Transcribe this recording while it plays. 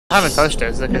I haven't touched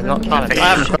it, so it's not I I think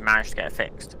haven't. you managed to get it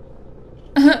fixed.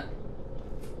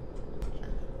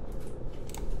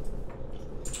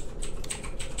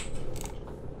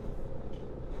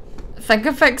 I think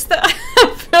I fixed it.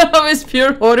 It was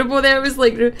pure horrible there. It was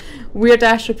like weird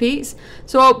ass repeats.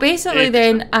 So basically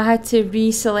then I had to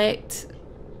reselect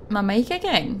my mic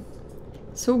again.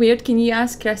 So weird. Can you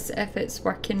ask Chris if it's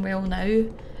working well now?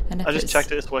 And if I just it's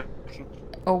checked it, it's working.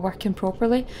 all working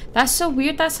properly? That's so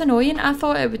weird. That's annoying. I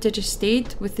thought it would have just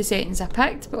stayed with the settings I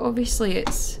picked, but obviously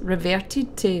it's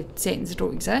reverted to settings that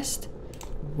don't exist.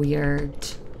 Weird.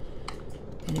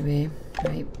 Anyway,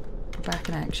 right. We're back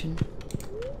in action.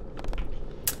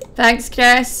 Thanks,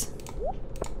 Chris.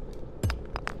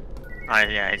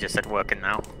 Yeah, it just said working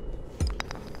now.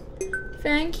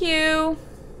 Thank you.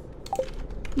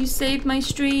 You saved my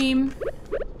stream.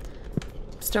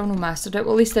 Still no mastered it.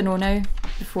 Well, at least I know now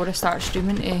before I start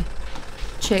streaming to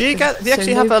check. Do you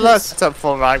actually have alerts set up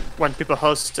for like when people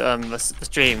host the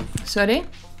stream? Sorry?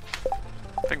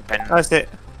 I think Ben That's it.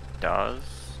 does.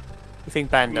 You think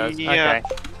Ben does? Yeah.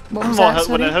 Okay. What was that,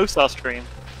 When sorry? I host our stream.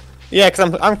 Yeah,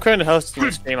 because I'm currently hosting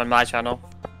the stream on my channel.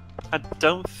 I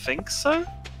don't think so.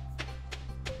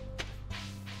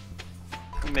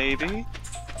 Maybe.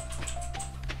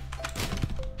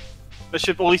 It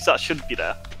should, at least that should be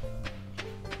there.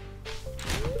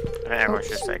 I think everyone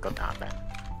should say good night, Ben.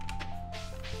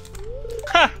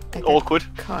 Ha! I got Awkward.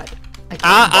 caught.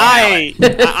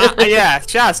 Yeah,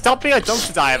 Chad, stop being a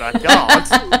dumpster diver.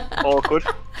 God. Awkward.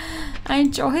 I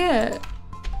enjoy it.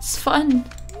 It's fun.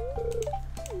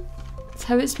 It's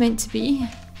how it's meant to be.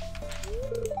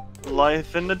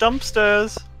 Life in the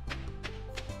dumpsters.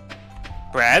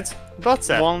 Bread,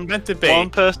 butter, One meant to be. One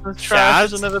person's trash Chad,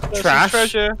 is another person's trash,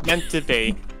 treasure. meant to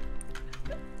be.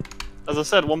 As I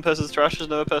said, one person's trash is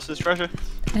another person's treasure.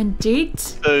 Indeed.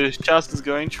 So Chaz is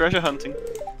going treasure hunting.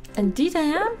 Indeed I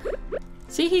am.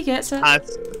 See, he gets it.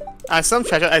 And some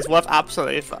treasure is worth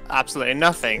absolutely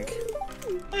nothing.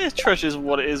 Treasure is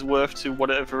what it is worth to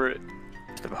whatever it.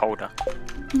 To the beholder.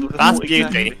 That's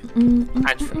Exactly. beauty.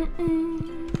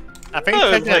 I think Oh,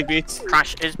 treasure like- is beauty.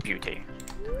 Trash is beauty.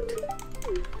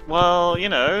 Well, you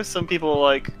know, some people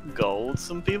like gold,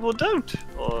 some people don't,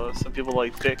 or some people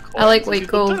like Bitcoin. I like some white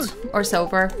people gold don't. or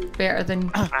silver better than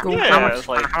gold. Yeah. How it's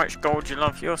like- much gold do you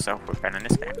love yourself with, Ben, in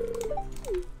this game?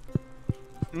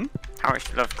 Hmm? How much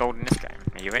do you love gold in this game?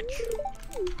 Are you rich?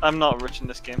 I'm not rich in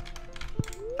this game,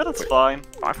 but it's fine.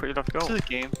 But I thought you loved It's gold. just a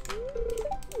game.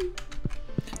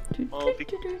 Well,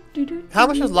 How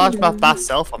much does largemouth bass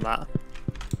sell from that?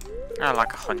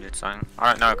 Like 100 something. I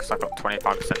don't know because I got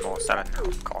 25% more selling now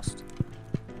cost.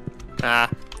 Ah,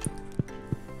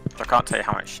 So I can't tell you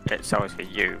how much it sells for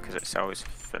you because it sells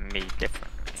for me differently.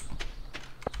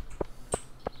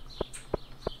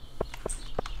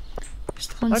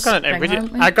 Just one I got an spring,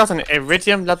 aren't we? I got an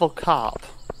iridium level carp.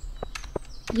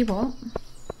 You what?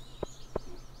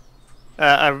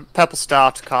 A purple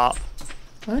starred carp.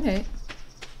 Alright.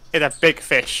 It's a big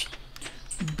fish.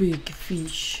 Big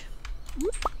fish.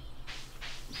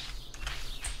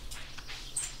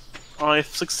 I've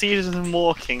succeeded in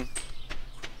walking.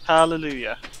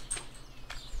 Hallelujah.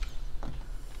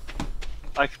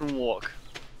 I can walk.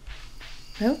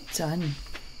 Well done.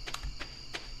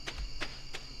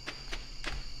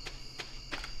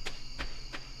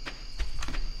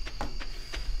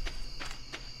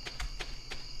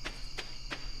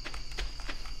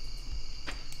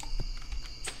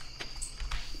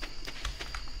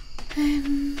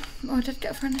 Oh, I did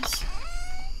get a furnace.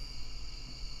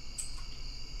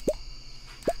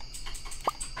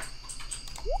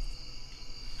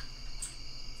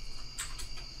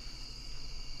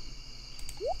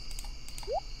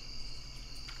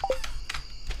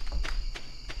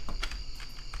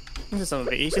 This is some of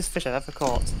the easiest fish I've ever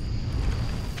caught.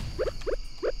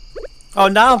 Oh,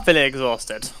 now I'm feeling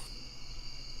exhausted.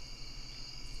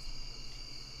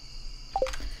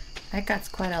 I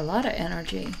got quite a lot of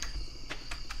energy.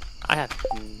 I have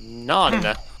none.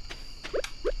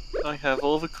 I have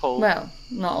all the coal. Well,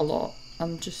 not a lot.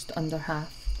 I'm just under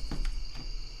half.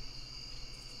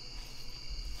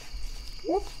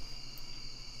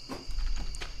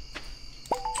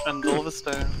 And all the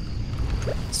stone.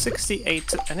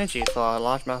 68 energy for a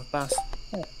largemouth bass.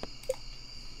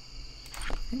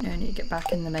 Now I need to get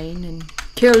back in the mine and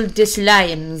kill the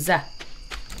slimes.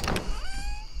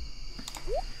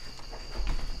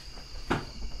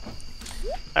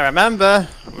 I remember,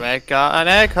 we got an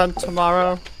egg hunt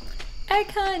tomorrow. I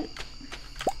can't.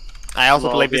 I also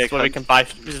Well, believe the this egg is where we hunt. can buy.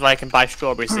 This is where I can buy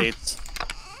strawberry seeds.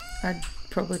 I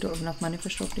probably don't have enough money for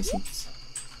strawberry seeds.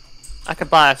 I could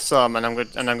buy some, and I'm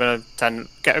gonna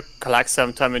collect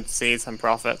some, turn them into seeds and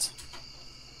profit.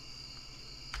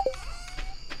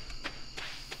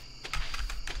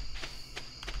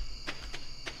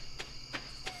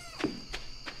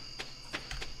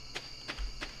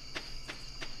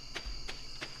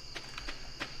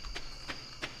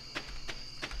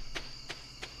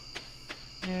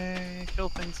 Yay, kill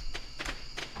things.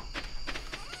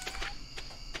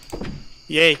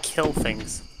 Yay, kill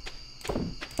things.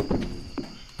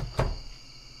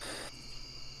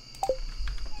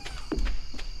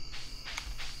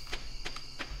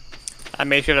 I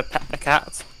made sure to pet the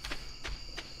cat.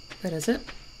 Where is it?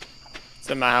 It's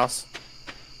in my house.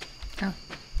 Oh.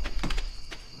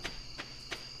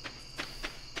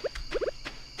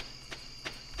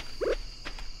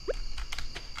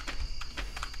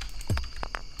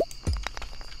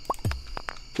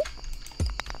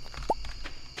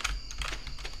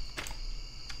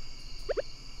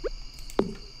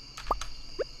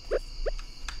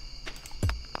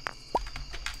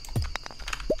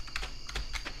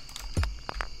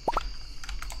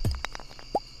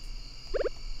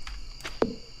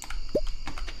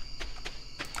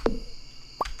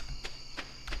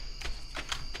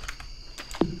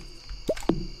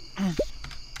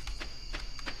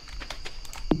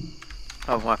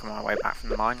 I was working my way back from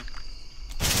the mine.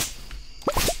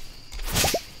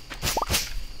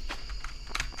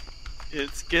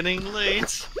 It's getting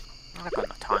late. I've got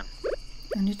enough time.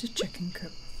 I need a chicken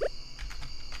coop.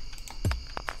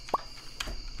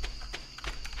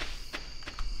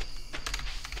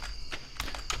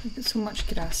 I've got so much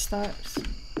grass starts.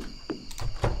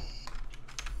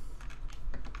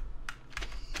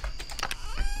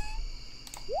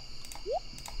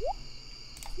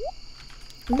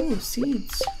 Ooh,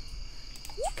 seeds.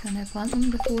 Can I plant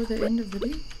them before the end of the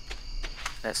day?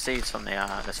 There's seeds from the,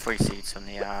 there's 3 seeds from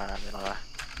the other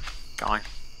guy.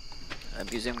 The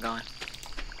museum guy.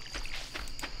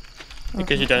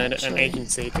 Because you done it an actually.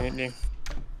 agency, didn't you?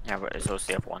 Yeah, but there's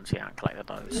also the other ones, yeah, I collected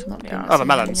those. I've not been Yeah, Oh, the seeing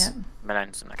melons. them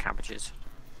melons and the cabbages.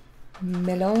 yet.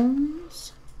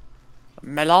 Melons?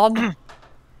 Melon?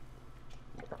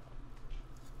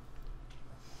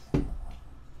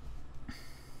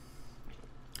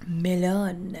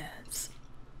 Melons.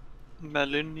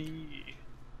 Melanie.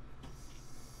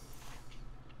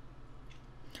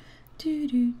 Do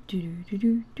do do do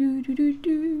do do do do do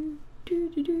do do do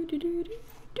do do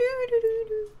do do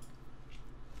do.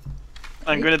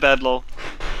 I'm going to bed, lol.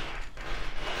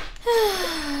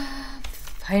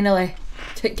 Finally,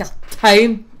 took your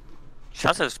time.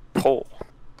 Shazza's poor.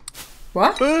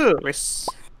 What? Booris.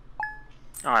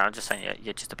 Alright, I'm just saying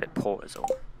you're just a bit poor is all.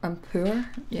 I'm poor?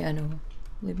 Yeah, I know.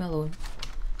 Leave me alone.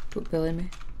 Don't bully me.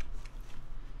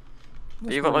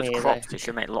 But you've got loads of money, crops, though? you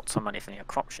should make lots of money from your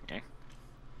crops, shouldn't you?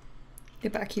 Yeah,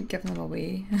 but I keep giving them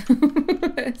away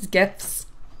as gifts.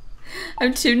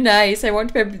 I'm too nice. I want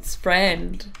to be everyone's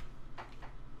friend.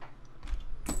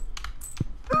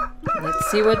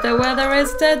 Let's see what the weather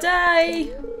is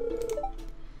today.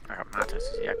 I got matters,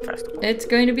 it's the egg festival. It's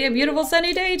going to be a beautiful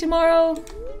sunny day tomorrow.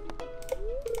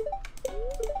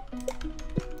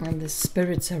 And the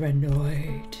spirits are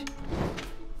annoyed.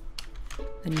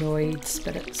 Annoyed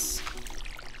spirits.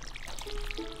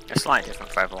 It's slightly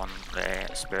different for everyone,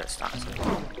 the spirit stats as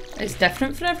well. It's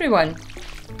different for everyone.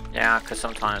 Yeah, because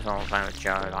sometimes when I'm playing with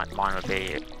Joe, like mine would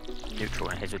be neutral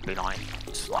and his would be like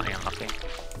slightly unlucky.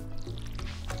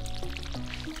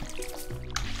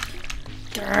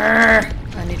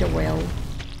 Grrr, I need a well.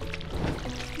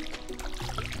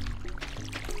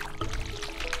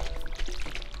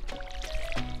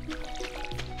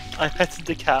 I petted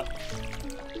the cat.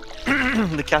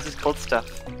 The cat is called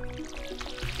Steph.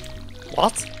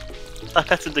 What? I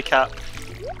petted the cat.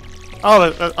 Oh,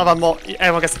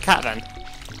 everyone gets a cat then?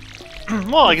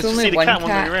 Well, I There's get to only see the one cat cat.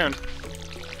 wandering around.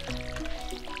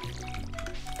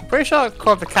 Pretty sure I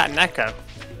called the cat an echo.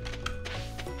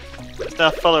 It's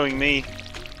now following me.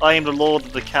 I am the lord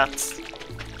of the cats.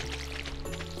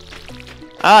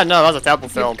 Ah, no, that was a terrible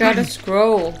film. You've got to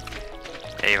scroll.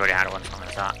 Yeah, you already had one, so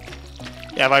I'm that.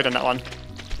 Yeah, I've already done that one.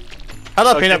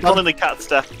 Hello, Okay, Peanut calling Butter. the cat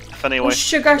Steph anyway. Oh,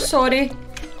 sugar, sorry.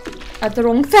 I had the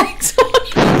wrong thing. Sorry.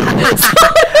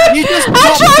 You just I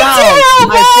dropped down tried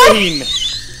my to screen.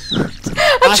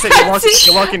 I That's it, tried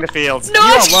you're working the field. No, you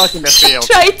I are working the field.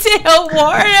 tried to help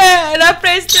water it and I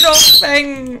pressed the wrong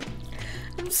thing.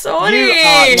 I'm sorry. You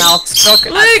are now stuck.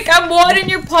 Look, I'm watering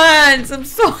your plants. I'm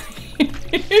sorry.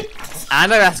 And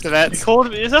the rest of it.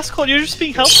 You're just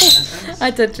being helpful.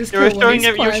 I did just You're kill one of showing, these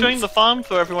you're showing plants. the farm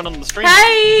for everyone on the stream.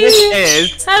 Hi!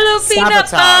 This is Hello, Peanut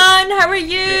sabotage. Man! How are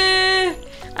you?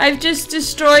 I've just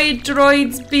destroyed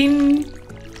Droid's bean.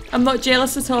 I'm not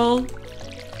jealous at all.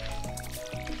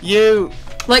 you.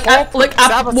 Like, I've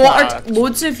Sabotage. watered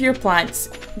loads of your plants.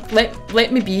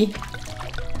 Let me be.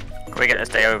 Can we get this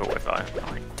day over with though?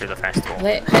 Like, do the festival.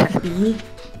 Let it be.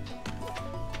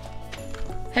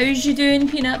 How's you doing,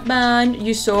 Peanut Man?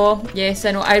 You saw. Yes,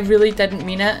 I know. I really didn't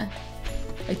mean it.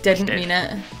 I didn't did. mean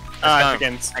it. It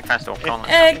begins. Egg festival. Come on.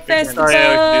 Egg festival. Sorry, I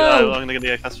can do that. I'm gonna do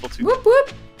the egg festival too. Whoop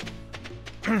whoop.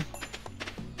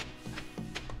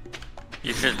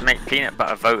 You should make peanut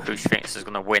butter vote who she thinks is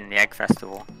gonna win the egg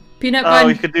festival. Peanut Oh, bun.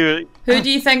 we could do it. Who do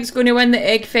you think's going to win the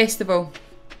egg festival?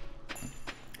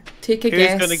 Take a Who's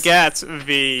guess. gonna get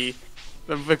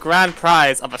the grand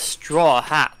prize of a straw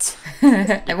hat?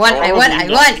 I want.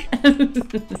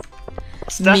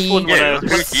 Steph Me. won when I was.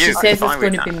 Who's you? She says Fine it's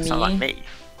going with to be that, sound like me. me.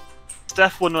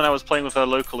 Steph won when I was playing with her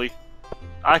locally.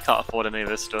 I can't afford any of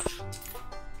this stuff.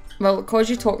 Well, because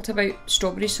you talked about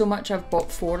strawberries so much, I've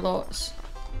bought 4 lots.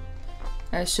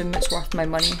 I assume it's worth my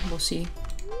money. We'll see.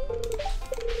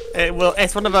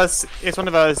 It's one of those. It's one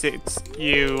of those. It's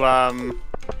you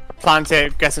plan to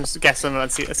get some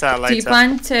and sell later. Do you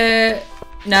plan to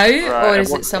now, or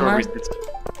is it summer?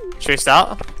 Should we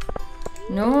start?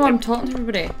 No, I'm talking to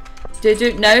everybody. Do you do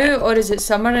it now, or is it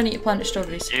summer? I need to plant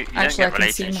strawberries. You don't Actually, I get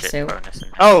can see relationship myself. bonus in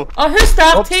this. Oh, Oh, who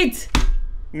started?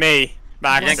 me.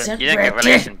 Back. You don't Wasn't get ready.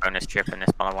 relation bonus chip in this,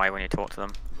 by the way, when you talk to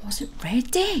them. Wasn't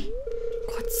ready.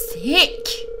 God's sake.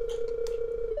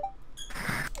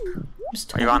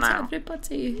 Just Are you on talking to now?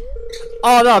 everybody.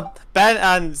 Oh no, Ben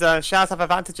and Shaz have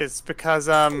advantages because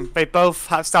they both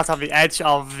start on the edge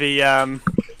of the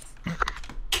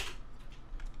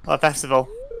festival.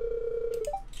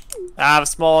 I have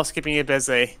small keeping you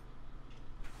busy.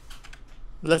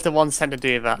 Little ones tend to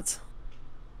do that.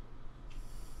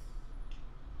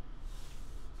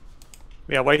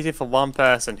 We are waiting for one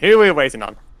person. Who are we waiting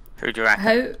on? Who do you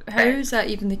reckon? How is that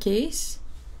even the case?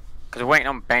 Because we're waiting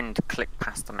on Ben to click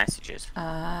past the messages.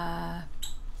 Ah,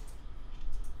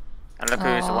 And look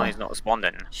who's the Aw. one who's not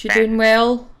responding. she Ben. doing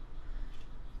well.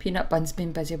 Peanut Bun's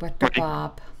been busy with the Ready.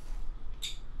 bab.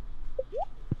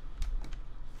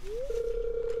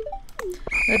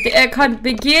 Let the egg hunt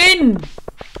begin!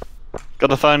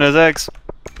 Gotta find those eggs.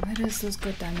 Where is those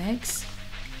goddamn eggs?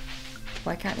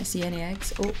 Why can't I see any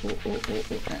eggs? Oh.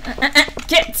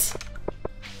 Get!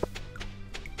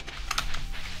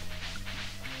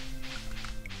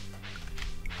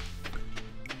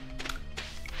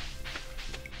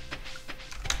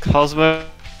 Cosmo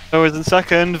is in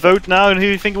second. Vote now, and who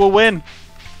do you think will win?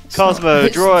 Cosmo,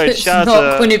 It's- Droid, It's not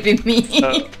Shazza, going to be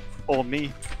me. or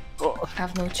me. Or, I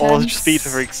have no or chance. just Speed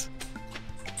Freaks.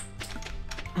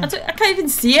 I can't even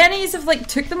see any. I've like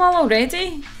took them all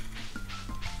already.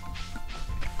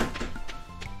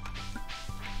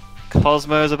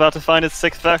 Cosmo is about to find its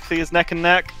 6th victory. Is neck and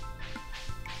neck.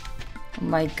 Oh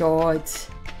my god.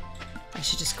 I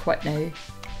should just quit now.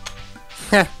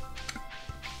 Well,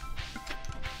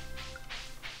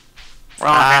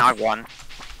 I think I won.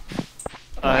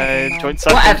 I joined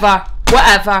second.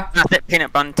 Whatever. That's it,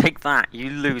 Peanut Bun, take that. You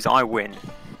lose, I win.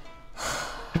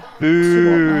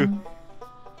 Boo.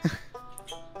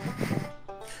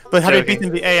 But have you Joking.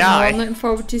 beaten the No, AI? I'm looking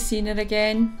forward to seeing her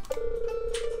again.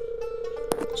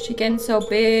 She getting so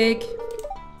big.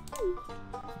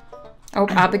 I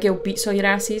hope Abigail beats all your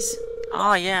asses.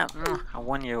 Oh yeah, I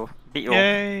won you. Beat you.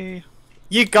 Yay.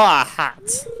 You got a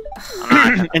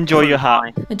hat. Enjoy your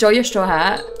hat. Enjoy your straw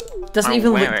hat. Doesn't I'll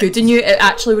even wear look it. good on you. It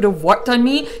actually would have worked on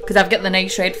me because I've got the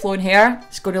nice red flowing hair.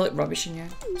 It's going to look rubbish on you.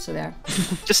 So there.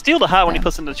 Just steal the hat when he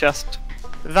puts it in the chest.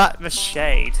 The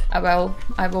shade. I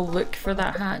will look for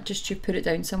that hat. Just you put it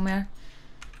down somewhere.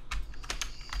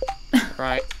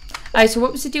 Right. Aye, so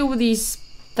what was the deal with these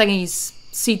thingies?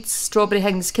 Seeds, strawberry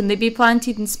things, can they be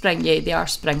planted in spring? Yeah, they are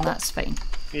spring, that's fine.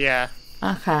 Yeah.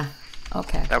 Okay.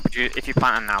 Okay. They'll produce, if you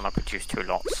plant them now, they'll produce 2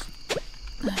 lots.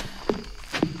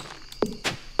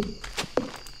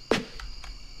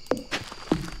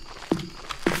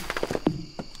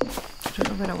 I don't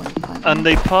know where I want to plant And them.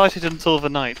 they partied until the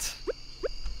night.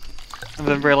 And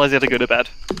then realised they had to go to bed.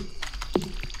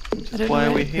 I don't know Why where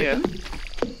are we to put here? them.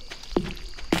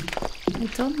 I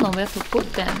don't know where to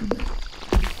put them.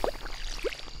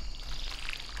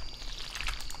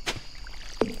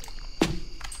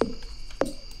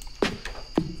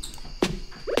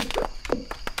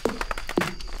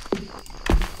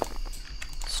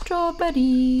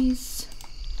 Strawberries.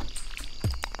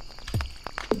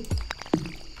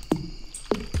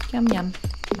 Yum yum.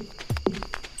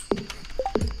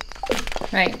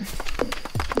 Right.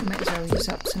 Might as well use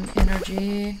up some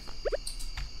energy.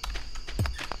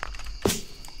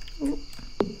 Ooh.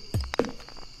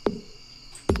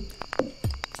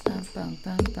 Bum, bum,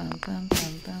 bum, bum, bum,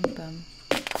 bum, bum.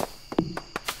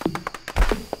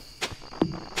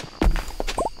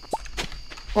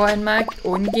 Oh, in my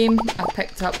own game, I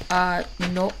picked up a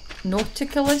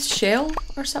Nautilus shell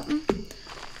or something.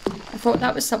 I thought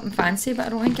that was something fancy, but I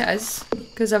don't think it is.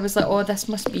 Because I was like, oh, this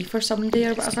must be for someday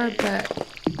or whatever, but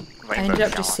I ended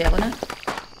up just selling it.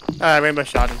 Rainbow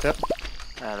shard into it.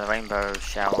 The rainbow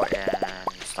shell in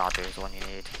Stardew is the one you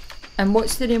need. And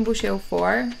what's the rainbow shell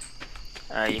for?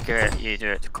 You do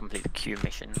it to complete the queue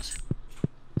missions.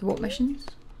 The what missions?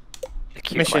 The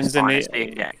queue Missions quest in line the- is to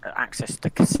get access to the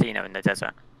casino in the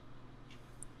desert.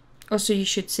 Oh, so you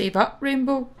should save up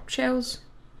rainbow shells?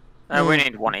 We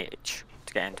need one each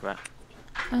to get into it.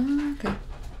 Ah, okay.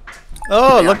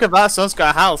 Oh, look at that! Someone's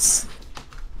got a house.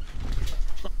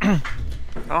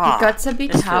 Ah, You got a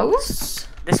big this house?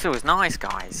 This feels nice,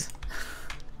 guys.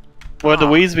 Where the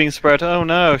weeds being spread? Oh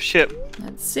no, shit.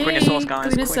 Let's see. Queen of sauce,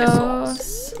 guys, Queen of queen of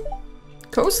sauce.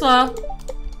 Coleslaw.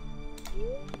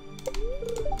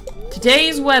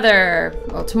 Today's weather.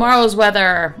 Well, tomorrow's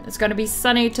weather. It's gonna be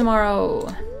sunny tomorrow.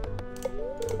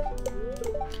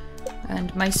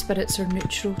 And my spirits are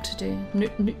neutral today.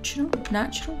 Neutral?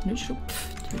 Natural? Neutral?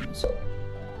 Pfft, who knows?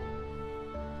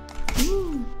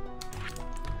 Ooh.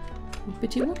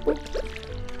 Whoopity whoop whoop.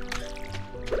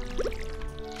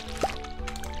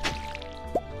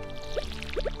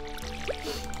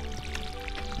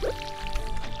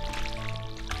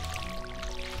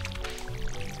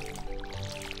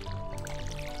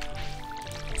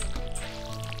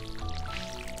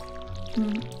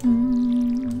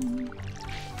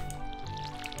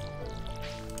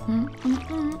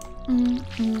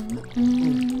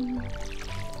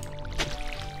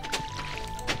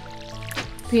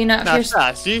 Peanut, Now, if you're,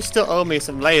 Sash, you still owe me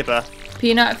some labour.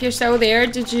 Peanut, if you're still there,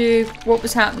 did you? What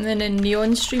was happening in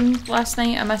Neon stream last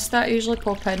night? I missed that. I usually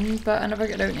pop in, but I never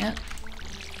get out yet.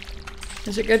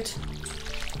 Is it good?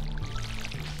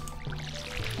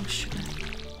 Oh shit.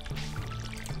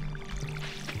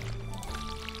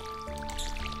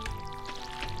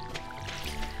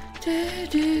 Do,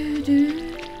 do,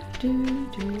 do, do,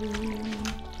 do.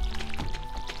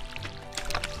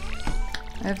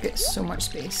 I've got so much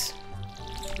space.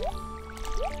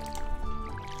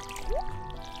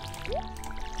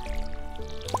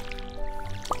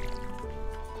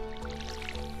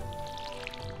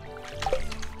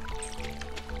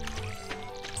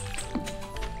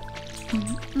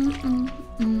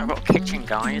 I've got a kitchen,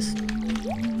 guys.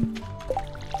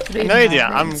 No idea.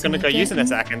 I'm gonna go use it in a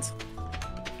second.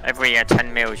 Every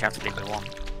 10 meals you have to leave with one.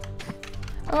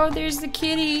 Oh, there's the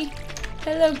kitty.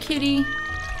 Hello, kitty.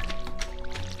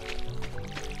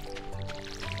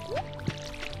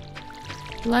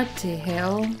 Bloody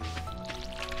hell.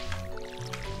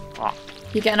 What?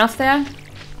 You get enough there?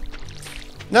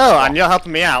 No, and you're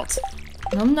helping me out.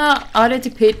 No, I'm not. I already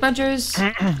paid my dues.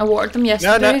 I watered them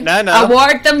yesterday. no. I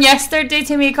watered them yesterday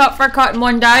to make up for cutting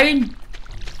one down.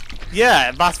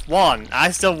 Yeah, that's one.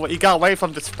 You gotta wait for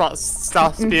them to start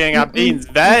spewing out beans,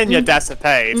 then your debts are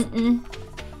paid.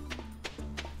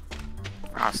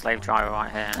 Our slave driver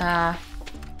right here. Ah.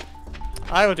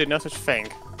 I will do no such thing.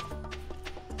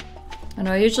 I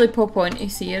know, I usually pop on to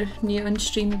see your Neon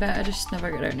stream, but I just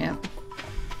never get around to it.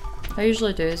 I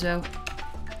usually do as well.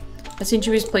 I seen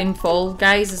she was playing Fall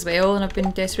Guys as well, and I've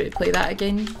been desperate to play that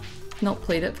again. Not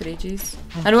played it for ages.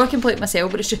 I know I can play it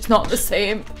myself, but it's just not the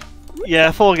same.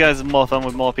 Yeah, Fall Guys is more fun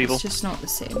with more people. It's just not the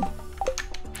same.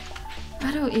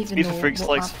 I don't even Pizza know Freaks what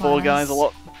likes my Fall plan Guys is. a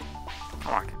lot.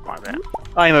 I like it quite a bit.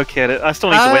 I'm okay at it. I still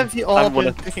need to How win. have you all I'm been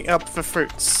winning. picking up the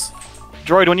fruits?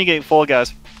 Droid, when you get Fall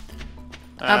Guys?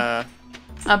 I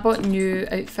bought new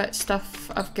outfit stuff.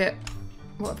 I've got...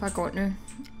 What have I got now?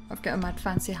 I've got a mad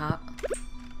fancy hat.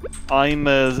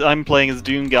 I'm playing as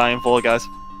Doom Guy in Fall Guys.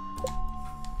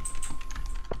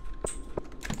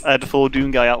 I had a full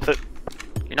Doom Guy outfit.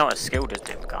 You're not as skilled as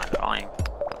Doom Guy, but I am.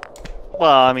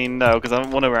 Well, I mean, no, because I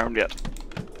haven't won a round yet.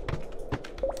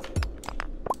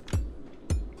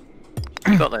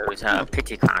 You got those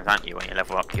pity crowns, haven't you, when you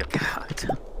level up your character?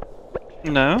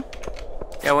 No?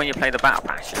 Yeah, when you play the battle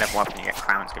pass, you level up and you get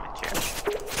crowns given to you.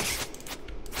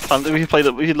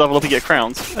 We level up and get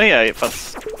crowns. Oh yeah,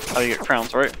 that's how you get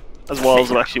crowns, right? As well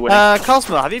as actually winning.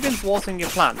 Cosmo, have you been watering your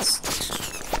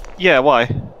plants? Yeah, why?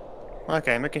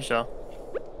 Okay, making sure.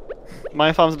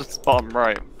 My farm's at the bottom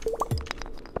right.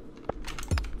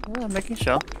 Oh, making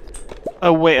sure.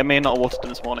 Oh wait, I may not have watered them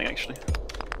this morning actually.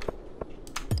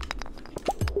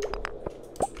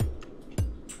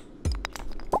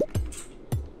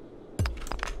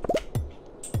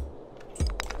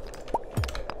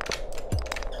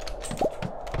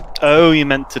 Oh, you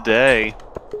meant today.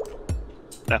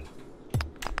 No.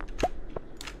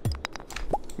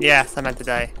 Yes, I meant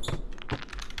today.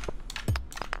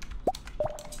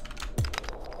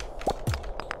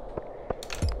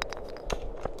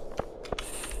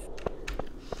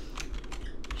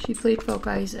 She played Fall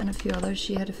Guys and a few others.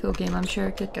 She had a full game. I'm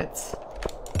sure good gets.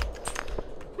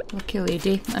 Lucky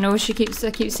lady. I know I keep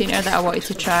saying to her that I wanted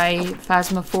to try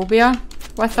Phasmophobia.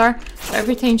 with her. But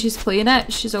every time she's playing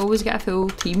it, she's always got a full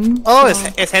team. Oh,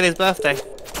 so- it's Haley's birthday.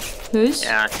 Whose?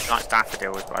 Yeah, she's like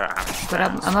Daffodil as well. But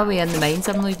I'm away in the mines,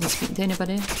 I'm not even speaking to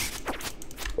anybody.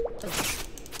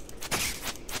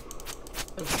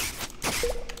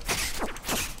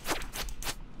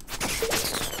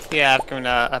 Yeah, I've given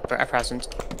a present.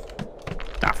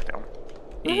 Daffodil.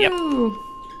 Yep. Woo.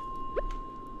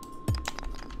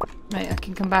 Right, I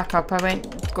can come back up. I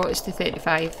got us to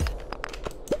 35.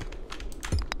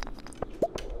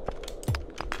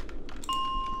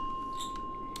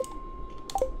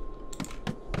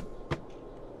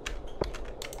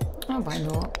 Oh, why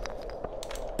not?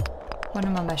 One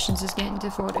of my missions is getting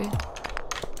to 40. I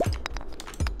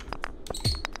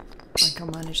think I'll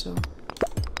manage though.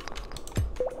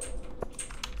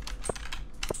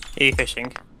 Are you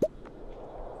fishing?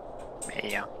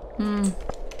 Yeah.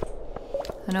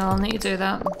 I know, I'll need to do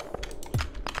that.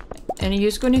 Any of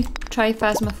you's going to try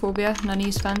Phasmophobia? None of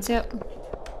you's fancy it?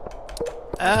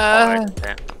 Yeah.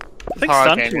 I think Horror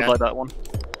Santa game, would yeah. like that one.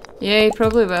 Yeah, he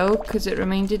probably will, because it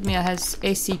reminded me of his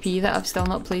SCP that I've still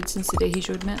not played since the day he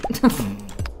showed me it.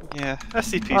 Yeah,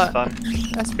 SCP's What? fun.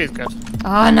 SCP is good.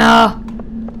 Oh no!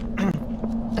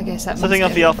 I guess that Setting means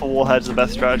up the Alpha Warhead's the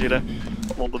best strategy though.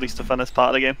 Well, at least the funnest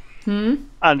part of the game.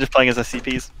 And just playing as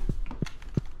SCPs.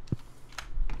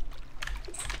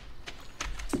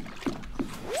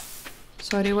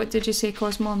 Sorry, what did you say,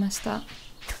 Cosmo? I missed that.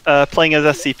 Playing as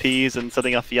SCPs and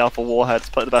setting up the Alpha Warheads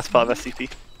play the best part of SCP.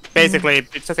 Basically,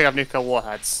 it's setting up nuclear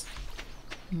warheads.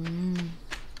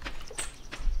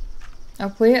 I'll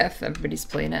play it if everybody's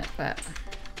playing it, but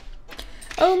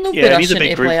I'll no Yeah, it needs a rushing big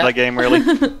to group play for that it. game, really.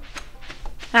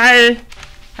 Hi!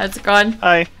 How's it going?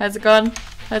 Hi, How's it going?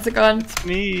 How's it going?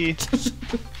 me.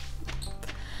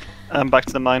 I'm back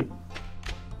to the mine.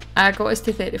 I got us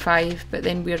to 35, but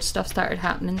then weird stuff started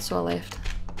happening, so I left.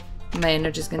 My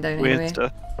energy's gone down Weird anyway.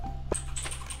 stuff.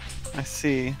 I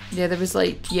see. Yeah, there was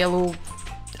like yellow.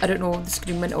 I don't know, the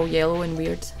screen went all yellow and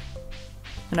weird.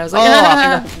 And I was like, Oh,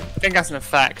 ah! I think that's an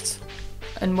effect.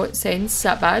 In what sense? Is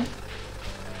that bad?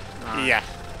 Yeah.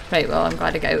 Right, well, I'm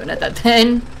glad I got out and I did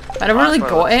then. But I never really Well,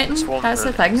 got it's eaten. swarm That's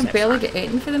the for thing, I sex, barely right? got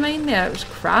eaten for the mine there. It was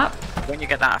crap. When you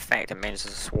get that effect, it means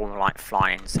there's a swarm of like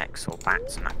flying insects or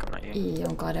bats and that come at you. Yeah,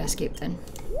 I'm glad I escaped then.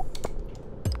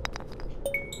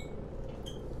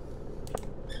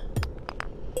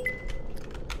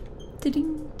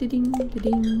 Ding, ding,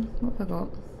 ding. What have I got?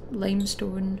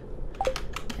 Limestone.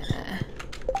 Yeah. Have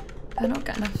I not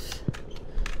got enough?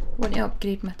 I want to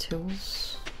upgrade my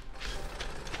tools.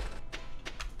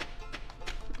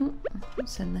 Oh,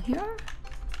 what's in here?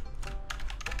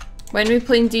 When are we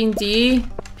playing D&D,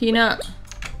 Peanut?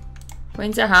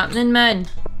 When's it happening, man?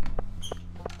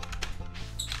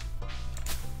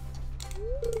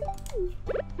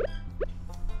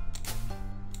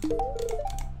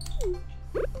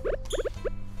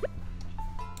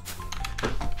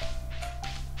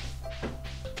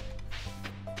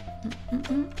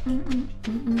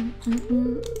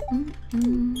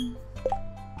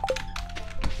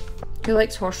 Who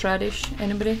likes horseradish?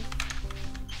 Anybody?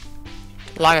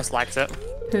 Linus likes it.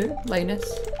 Who? Linus?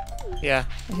 Yeah.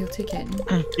 He'll take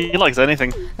it. He likes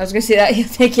anything. I was gonna say that he'll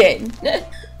take it. He's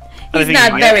Anything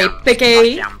not you very He picky.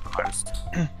 likes yam the most.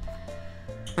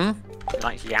 He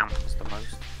likes yams the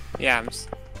most. Yams.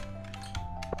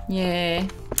 Yeah.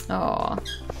 Aw.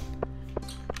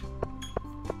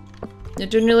 You're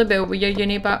doing really well with your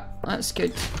uni, but that's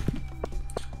good.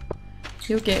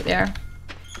 You'll get there.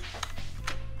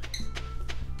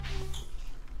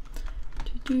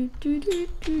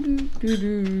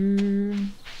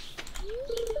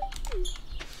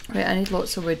 Right, I need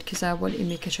lots of wood because I want to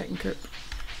make a chicken coop.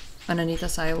 And I need a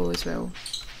silo as well.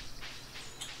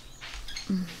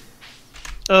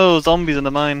 Oh, zombies in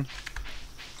the mine.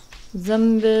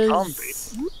 Zombies.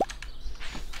 Zombies?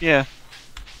 Yeah.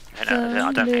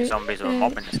 I don't think zombies are a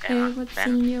mob in this game. What's Ben.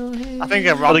 in your head? I think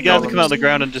a Well, rock the guys that come out of the golems.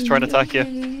 ground and just try and attack you.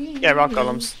 Yeah, rock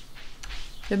golems.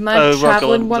 The mad Oh, rock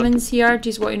travelling golems. woman's here. Do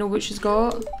you want to know what she's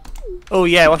got? Oh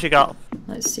yeah, what you got?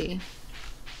 Let's see.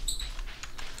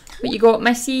 What you got,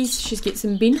 Mrs. She's got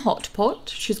some bean hot pot.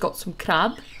 She's got some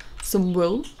crab, some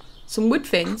wool, some wood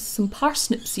fence, some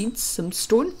parsnip seeds, some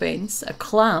stone fence, a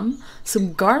clam,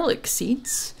 some garlic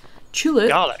seeds, tulip,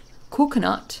 Garlic.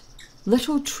 coconut,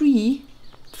 little tree,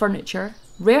 furniture,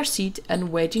 rare seed,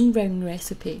 and wedding ring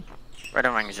recipe. Red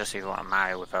and Ring is just if you want to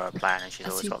marry with her plan and she's A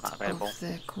always seed got that available. of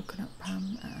the coconut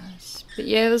palm as. But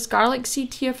yeah, there's garlic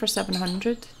seed here for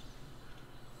 700.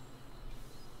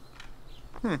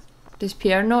 Does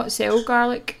Pierre not sell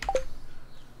garlic?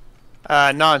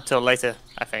 Not until later,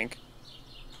 I think.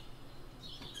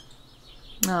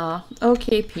 Ah,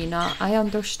 okay, Peanut, I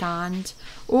understand.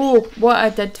 Oh, what I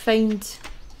did find,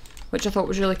 which I thought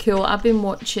was really cool, I've been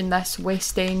watching this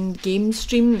West End game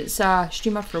stream. It's a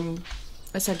streamer from,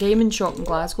 it's a gaming shop in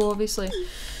Glasgow, obviously.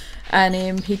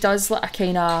 And he does like a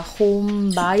kind of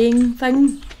home buying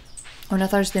thing on a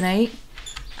Thursday night.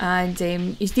 And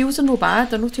his deals are no bad,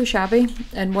 they're not too shabby.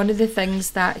 And one of the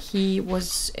things that he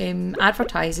was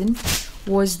advertising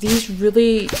was these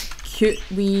really cute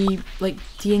wee like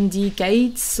D&D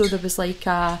guides. So there was like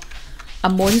a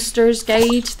monsters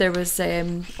guide, there was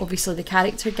obviously the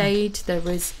character guide, there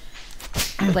was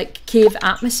like cave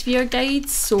atmosphere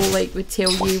guides, so like would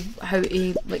tell you how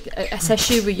to like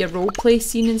assist you with your roleplay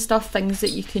scene and stuff, things that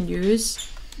you can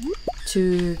use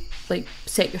to like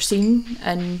set your scene,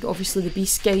 and obviously the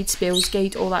beast guide, spells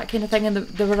guide, all that kind of thing. And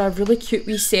there were a really cute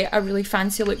wee set of really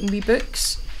fancy looking wee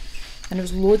books, and there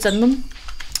was loads in them,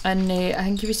 and I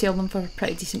think he was selling them for a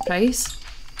pretty decent price.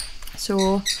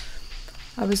 So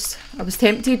I was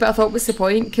tempted, but I thought, what's the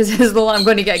point, because it's not like I'm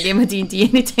going to get a game of D&D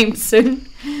anytime soon.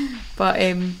 But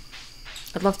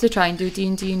I'd love to try and do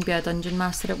D&D and be a dungeon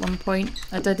master at one point.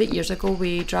 I did it years ago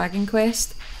with Dragon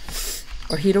Quest,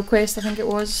 or Hero Quest I think it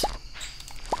was,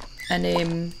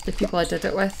 and the people I did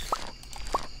it with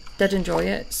did enjoy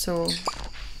it, so,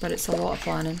 but it's a lot of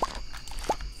planning.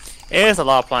 It is a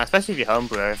lot of planning, especially if you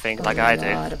homebrew everything like I do.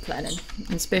 A lot of planning.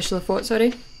 And especially what,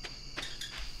 sorry?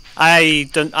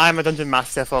 I'm a dungeon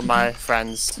master for my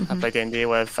friends I play D&D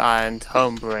with, and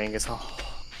homebrewing is a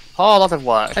whole lot of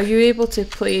work. Are you able to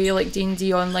play like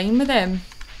D&D online with them?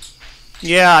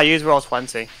 Yeah, I use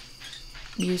Roll20.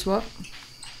 You use what?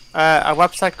 A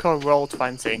website called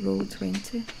Roll20.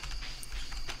 Roll20.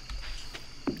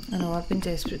 I know, I've been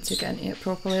desperate to get into it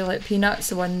properly. Like Peanut's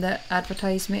the one that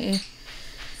advertised me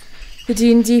to the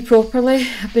D&D properly.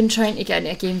 I've been trying to get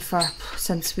into a game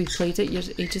since we played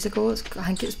it ages ago. I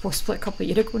think it's possibly a couple of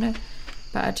years ago now,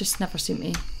 but I just never seem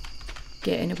to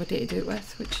get anybody to do it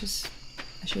with, which is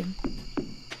a shame.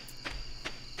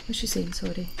 What's she saying?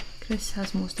 Sorry. Chris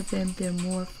has most of them. They're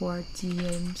more for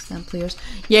DMs than players.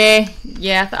 Yeah.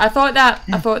 I thought that,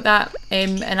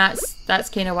 and that's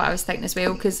kind of what I was thinking as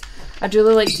well, because I'd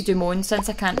really like to do my own since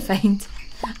I can't find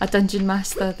a dungeon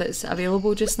master that's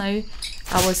available just now.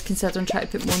 I was considering trying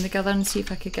to put one together and see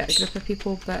if I could get a group of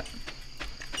people, but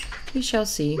we shall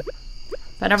see.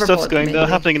 But I never Stuff's bought them anyway.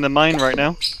 happening in the mine right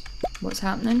now. What's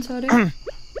happening, sorry?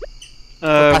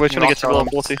 We're trying to get to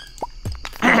level 40.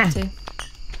 40.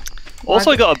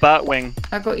 Also, I got a bat wing.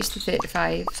 I got used to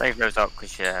 35. Save those up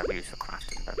because we use for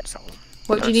crafting, don't sell them.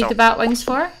 What do you need the bat wings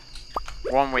for?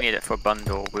 One, we need it for a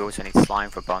bundle. We also need slime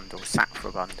for a bundle, sap for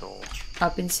a bundle.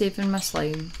 I've been saving my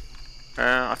slime.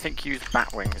 I think you use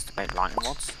bat wings to make lightning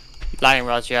rods. Lightning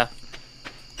rods, yeah.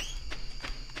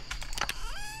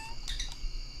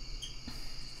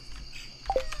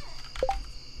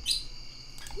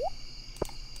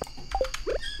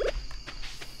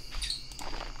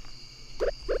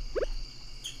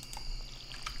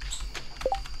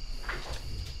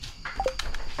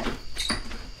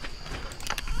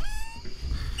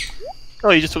 Oh,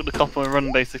 you just took the copper and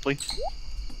run, basically.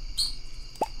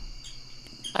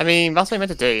 I mean, that's what you're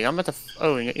meant to do. You're not meant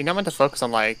to. You're not meant to focus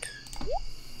on like.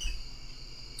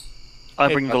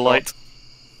 I bring the light.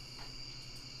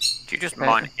 Do you just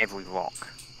mine every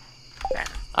rock? Then?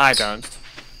 I don't.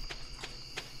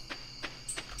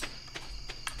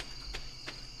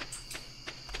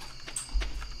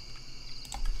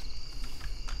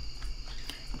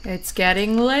 It's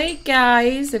getting late,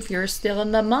 guys. If you're still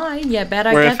in the mine, you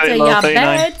better We're get at to level your 39.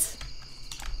 bed.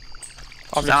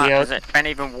 Has it Ben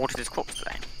even watered his crops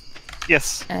today?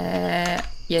 Yes.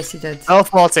 Yes, he did. Oh,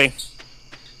 40.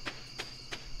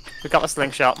 We got the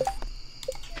slingshot.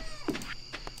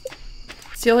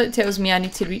 Still, it tells me I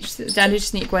need to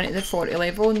just need to go into the 40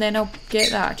 level, and then I'll get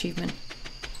that achievement.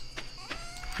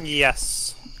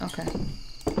 Yes. Okay.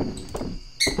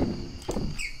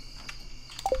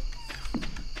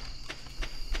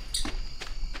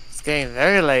 It's getting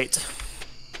very late.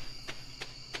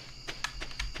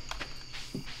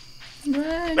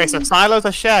 Run. Wait, so silos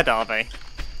are shared, are they?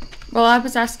 Well, I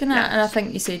was asking that, and I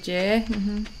think you said yeah.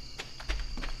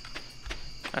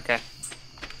 Okay.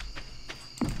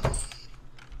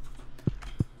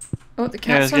 Oh, the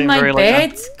cat's it's on getting my very late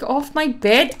bed. Get off my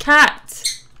bed, cat.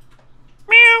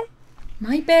 Meow.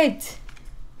 My bed.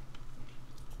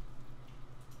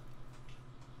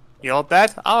 Your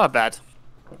bed? Our bed.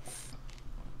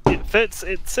 It fits,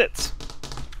 it sits.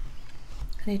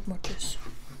 I need more juice.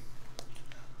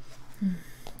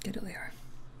 Get it there.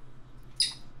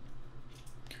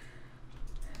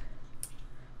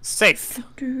 Safe. I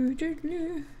don't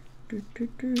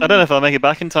know if I'll make it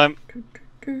back in time.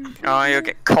 Oh,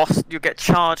 you'll get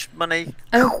charged money.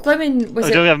 I mean, was I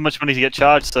it don't have much money to get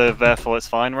charged, so therefore it's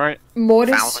fine, right?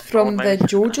 Morris $1,000 from the maybe.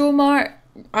 JoJo Mart?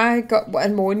 I got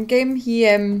in my own game. He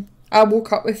I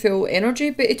woke up with full energy,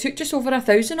 but he took just over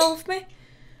 1,000 off me.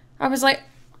 I was like,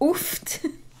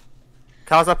 oofed.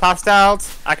 Cars are passed out.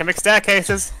 I can make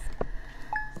staircases.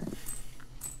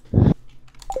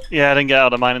 Yeah, I didn't get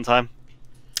out of mine in time.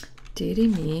 Deary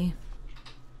me.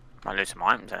 Might lose some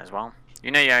items there as well.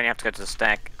 You know you only have to go to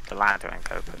the ladder and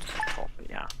go to the top, but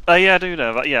yeah. Yeah, I do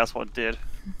know that. Yeah, that's what I did.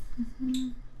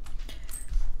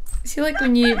 See, like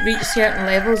when you reach certain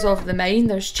levels of the mine,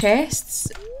 there's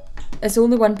chests. Is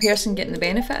only one person getting the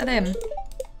benefit of them?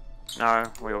 No,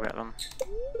 we all get them.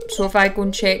 So if I go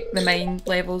and check the mine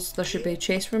levels, there should be a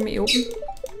chest for me to open?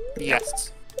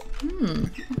 Yes.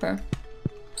 Okay.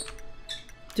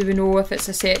 Do we know if it's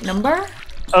a set number?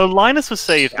 Oh, Linus was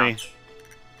saved me.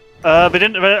 But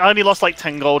I only lost like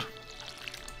 10 gold.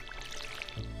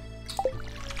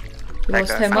 You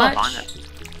lost how much?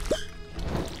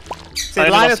 See, I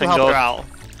only Linus lost will 10 help gold. her out.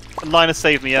 Linus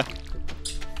saved me, yeah.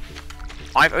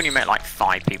 I've only met like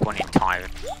 5 people in the entire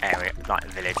area, like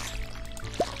village.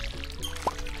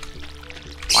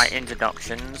 My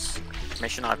introductions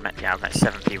mission, I've met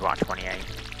 7 people out of 28.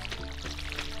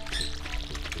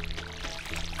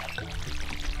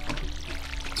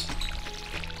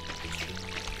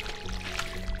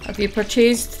 Have you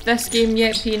purchased this game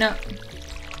yet, Peanut?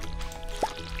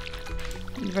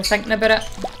 You were thinking about it?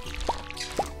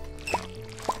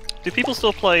 Do people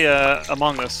still play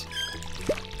Among Us?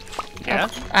 Yeah.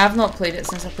 I've not played it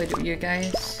since I played it with you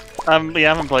guys. Yeah, I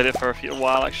haven't played it for a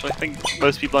while actually. I think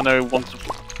most people I know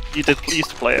used to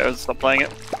play it and stopped playing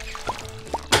it.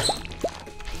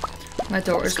 My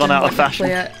daughter's It's gone been out of wanting to fashion.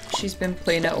 play it. She's been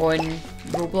playing it on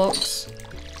Roblox.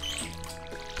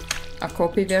 A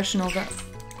copy version of it.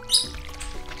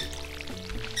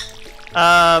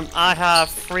 I have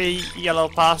 3 yellow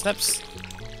parsnips.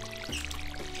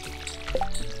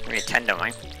 We need 10, don't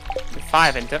we?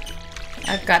 5 into it.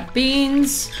 I've got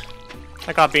beans.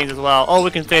 I got beans as well. Oh,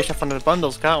 we can fish off one of the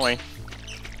bundles, can't we?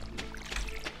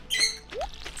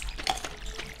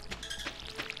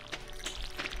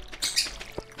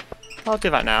 I'll do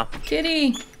that now.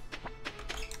 Kitty.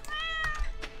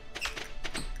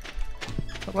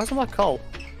 Where's all my coal?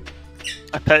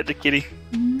 I petted the kitty.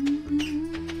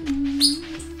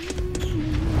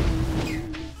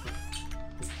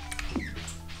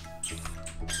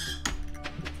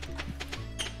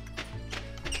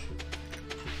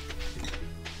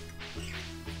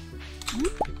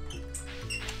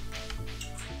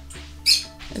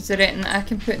 Is there anything that I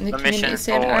can put in the The community mission for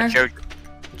centre?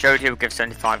 Jody will give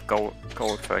 75 gold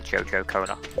for a JoJo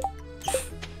Cola.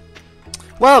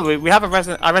 Well, we have a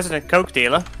resident Coke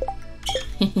dealer.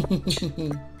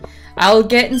 I'll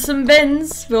get in some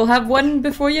bins. We'll have one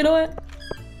before you know it.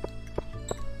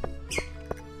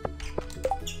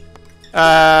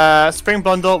 Spring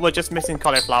bundle, we're just missing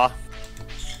cauliflower.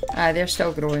 Ah, they're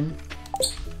still growing.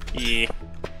 Yeah.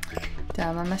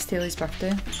 Damn, I missed Haley's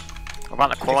birthday. What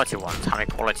about the quality ones? How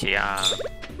many quality,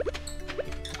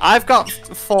 I've got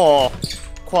 4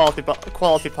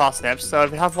 quality parsnips, so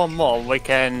if we have one more, we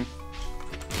can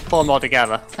pull them all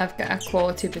together. I've got a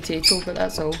quality potato, but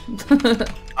that's all.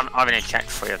 I've only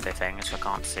checked 3 of the things, so I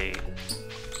can't see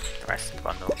the rest of the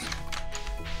bundles.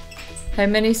 How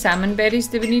many salmon berries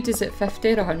do we need? Is it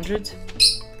 50 or 100?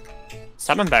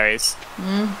 Salmon berries.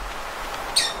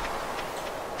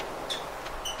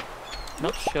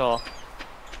 Not sure.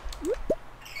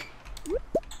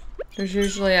 There's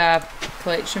usually a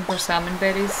collection for salmon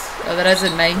berries. Oh, there is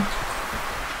in mine.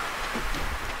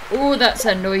 Oh, that's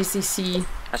a noisy sea.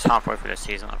 That's halfway through the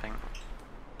season, I think.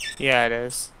 Yeah, it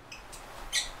is.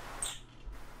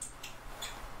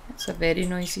 It's a very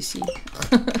noisy sea.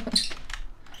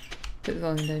 Put the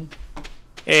volume down.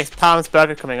 It's Palm's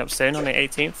Burger coming up soon on the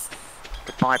 18th.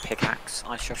 Goodbye, pickaxe.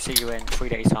 I shall see you in 3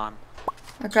 days' time.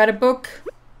 I got a book.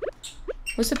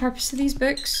 What's the purpose of these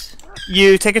books?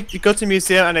 You go to the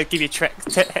museum and they give you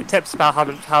tips about how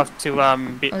to beat Oh,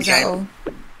 the is that game. all?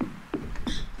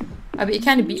 Ah, but you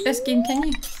can't beat this game, can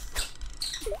you?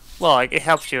 Well, it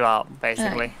helps you out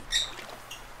basically.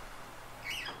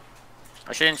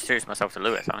 I should introduce myself to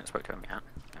Lewis. I haven't spoken to him yet.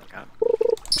 There we go.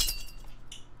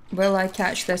 Will I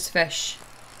catch this fish?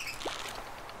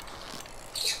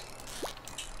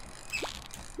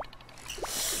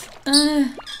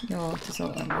 No, it does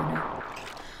not let me now.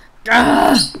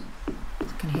 Ah! I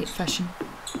fucking hate fishing.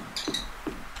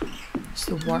 It's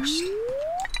the worst.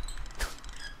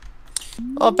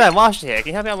 Oh, Ben, whilst you're here, can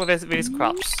you help me out with these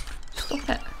crops? Stop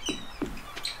it.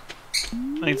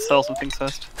 I need to sell some things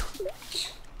first.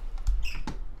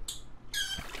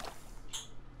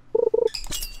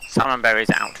 salmon berries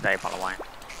are out today, by the way.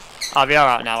 Are we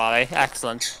alright now, are they?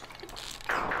 Excellent.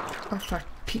 Oh, for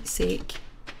Pete's sake.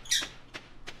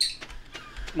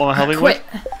 What am I helping Quit.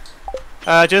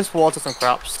 with? Just water some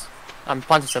crops. I'm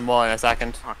planting some more in a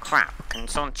second. Oh crap! Can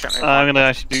someone check me? I'm gonna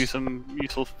actually do some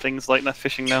useful things like that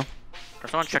fishing now. Can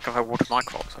someone check if I watered my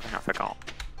crops? I think I forgot.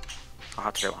 I'll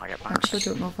have to do it when I get I back. actually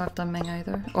don't know if I've done mine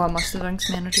either. Oh, I must have done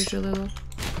some energies really low.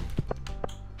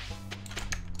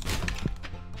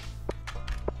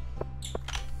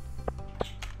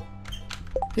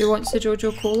 Who wants the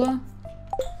Jojo Cola?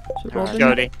 Is it Robin?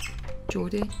 Jody,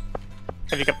 Jody.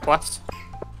 have you got quest?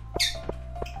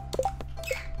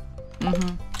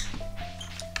 Mm-hmm.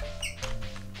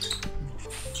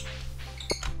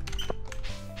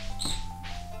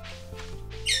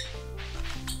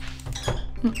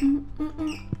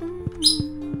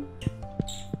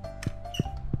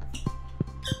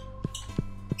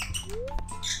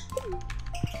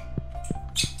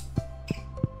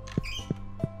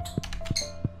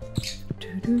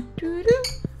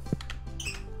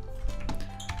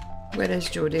 Where is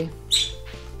Jody?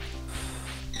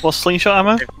 What's slingshot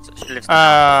ammo? She lives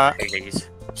in Haley's.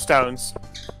 Stones.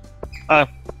 Oh,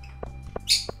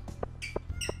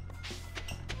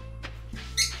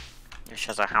 She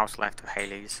has a house left of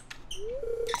Haley's.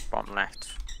 Bottom left.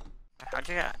 How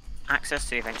do you get access to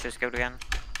the Adventurers Guild again?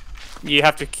 You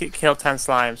have to kill 10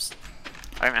 slimes.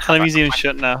 I don't have Kind of that museum quest-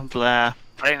 shut now. Blah.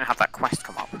 I don't even have that quest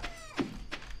come up.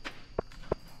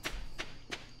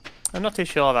 I'm not too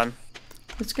sure then.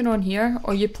 What's going on here?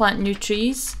 Oh, you plant new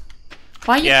trees?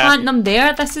 Why are you Yeah. planting them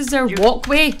there? This is their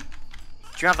walkway. Do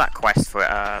you have that quest for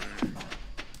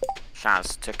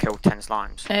Shaz to kill 10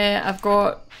 slimes? I've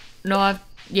got... No,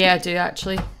 yeah, I do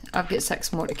actually. I've got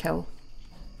 6 more to kill.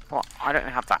 What? I don't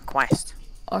have that quest.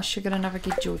 Oh, sugar, I never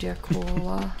give Jody a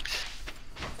cola.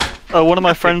 Oh, one of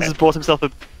my friends has bought himself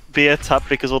a beer tap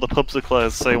because all the pubs are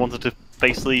closed, so he wanted to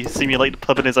basically simulate the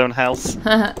pub in his own house.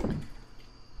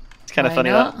 It's kind of Why funny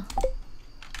not? that.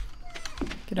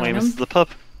 Good When he on misses him. the pub.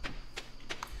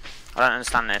 I don't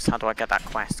understand this. How do I get that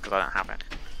quest? Because I don't have it.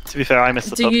 To be fair, I missed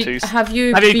the Do pub you too. have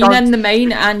you Have you been gone in to- the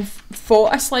mine and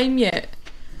fought a slime yet?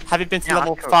 Have you been to Yeah,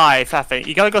 level I've got- 5, I think?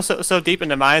 You gotta go so deep in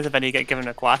the mines and then you get given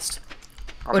a quest.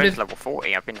 I've What been if- to level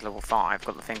 40. I've been to level 5. I've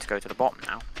got the thing to go to the bottom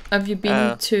now. Have you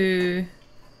been to?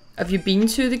 Have you been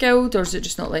to the guild, or is it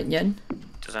just not letting you in?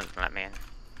 Doesn't let me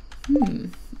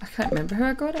in. I can't remember how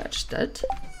I got it. I just did.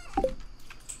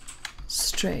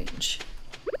 Strange.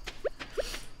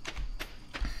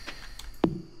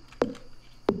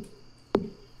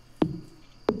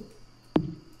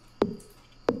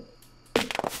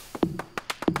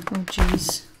 Oh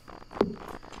jeez.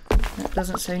 That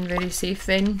doesn't sound very safe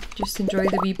then. Just enjoy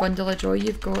the wee bundle of joy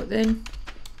you've got then.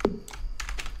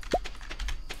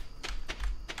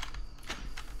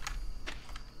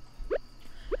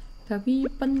 The wee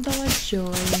bundle of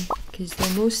joy, 'cause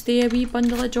they no stay a wee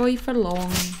bundle of joy for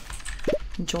long.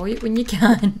 Enjoy it when you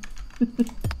can.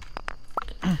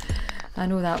 I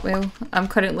know that well. I'm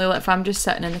currently like, if I'm just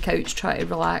sitting on the couch trying to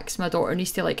relax, my daughter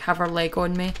needs to like have her leg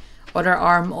on me or her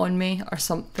arm on me or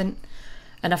something.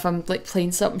 And if I'm like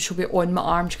playing something, she'll be on my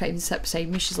arm. She can't even sit beside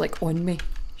me. She's like on me.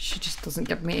 She just doesn't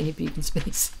give me any breathing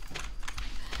space.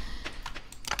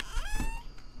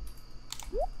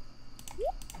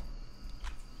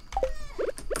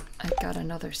 I got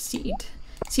another seed.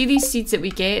 See these seeds that we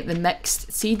get, the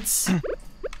mixed seeds?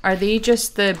 Are they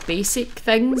just the basic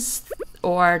things,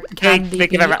 or can they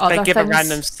be other they give things? a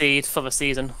random seed for the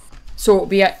season. So it'll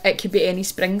be it could be any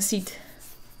spring seed.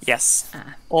 Yes.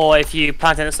 Ah. Or if you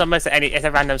plant it in the summer, it's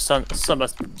a random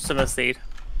summer seed.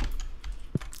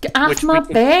 Get off Which my we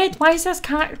can- bed! Why does this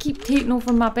cat keep taking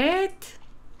over my bed?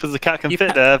 Because the cat can You fit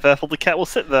pet- there, therefore the cat will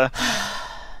sit there.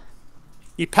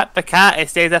 You pet the cat, it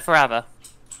stays there forever.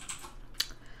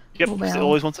 Yep, Oh, 'cause it well.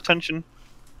 always wants attention.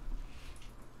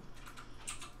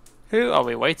 Who are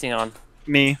we waiting on?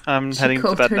 Me, I'm She heading to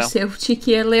called bed now. herself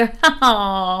cheeky earlier.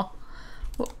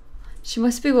 What? She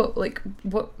must be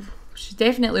what? She's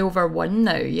definitely over 1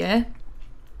 now, yeah?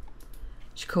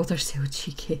 She called herself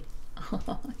cheeky.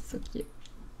 Oh, so cute.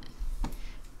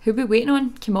 Who we waiting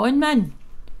on? Come on, man.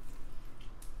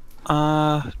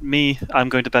 Me, I'm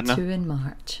going to bed now. 2 in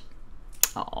March.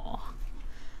 Oh,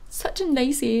 such a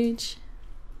nice age.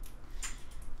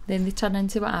 Then they turn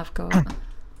into what I've got.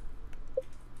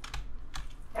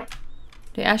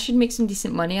 Right, I should make some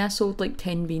decent money. I sold like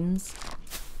 10 beans. How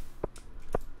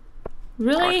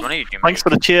much Really? money did you Thanks make? for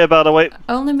the cheer, by the way.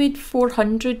 I only made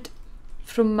 400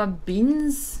 from my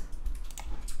beans.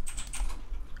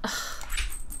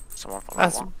 Someone for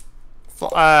that That's-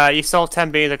 one. You sold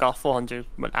 10 beans, I got 400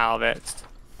 out of it.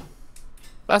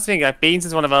 That's the thing. Like, beans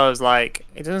is one of those like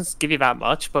it doesn't give you that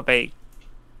much, but They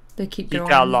keep you growing.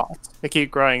 get a lot. They keep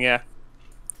growing. Yeah.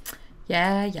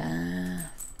 Yeah.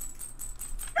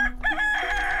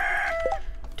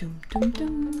 Dum dum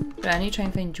dum. Right, I need to try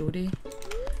and find Jodie.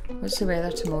 What's the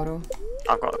weather tomorrow?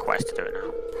 I've got a quest to do it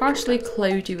now. Partially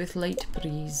cloudy with light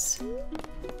breeze.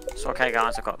 So okay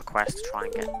guys, I've got the quest to try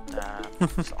and get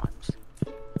slimes.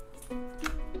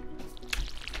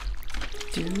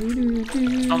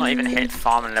 I'm not even hit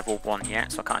farming level 1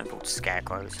 yet, so I can't even build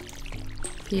scarecrows.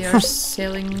 Pierre's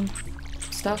selling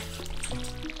stuff.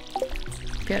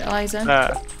 Fertilizer.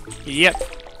 Yep.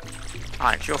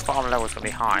 Alright, your farm level's gonna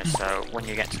be high, so when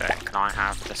you get to it, can I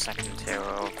have the second tier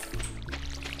of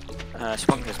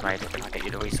sprinklers made? Can I get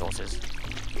you the resources?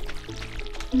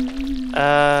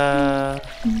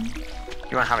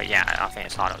 You won't have it yet. I think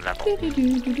it's hard at level.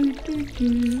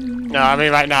 No, I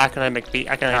mean right now I can only make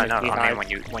I can only No, make I mean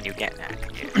beehive. when you get there,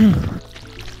 can you?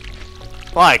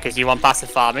 Why? Because you want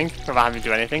passive farming without having to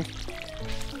do anything.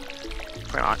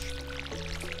 Pretty much.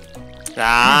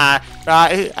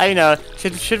 I know.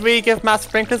 Should we give Matt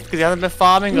sprinklers because he hasn't been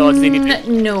farming, or does he need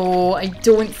to? No, I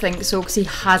don't think so because he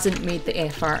hasn't made the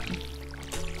effort.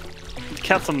 The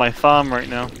cat's on my farm right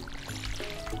now.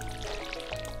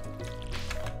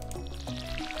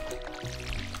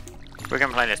 We're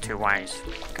gonna play this 2 ways,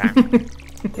 okay?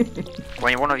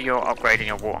 When one of you are upgrading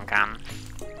your watering can,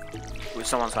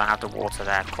 someone's gonna have to water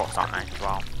their crops, aren't they, as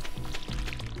well?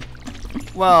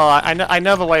 Well, I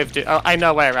know the way of I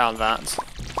know a way around that.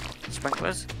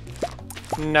 Sprinklers?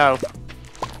 No.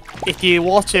 If you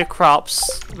water your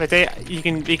crops the day you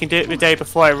can do it the day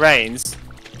before it rains,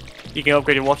 you can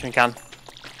upgrade your watering can.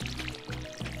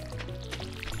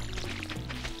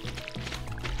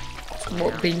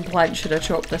 What bean plant should I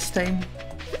chop this time?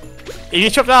 If you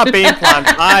chop down a bean plant,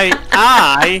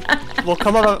 I will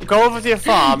go over to your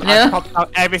farm and chop out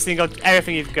everything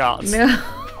you've got. No.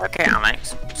 Okay,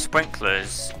 Alex,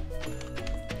 sprinklers,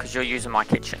 because you're using my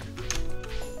kitchen.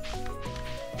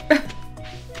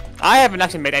 I haven't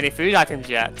actually made any food items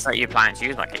yet. So you plan to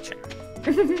use my kitchen?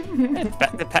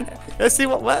 Let's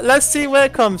see where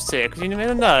it comes to, because you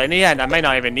never know. In the end, I may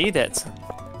not even need it.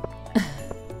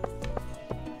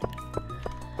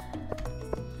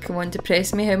 Come on,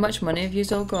 depress me. How much money have you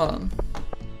all got?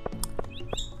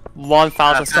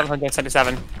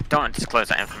 1,777. Don't want to disclose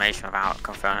that information without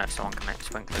confirming if someone can make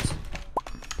sprinklers.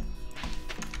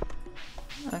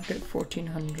 I've got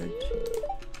 1,400.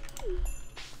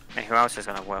 I mean, who else is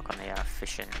going to work on the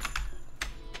fishing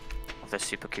of the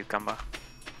super cucumber?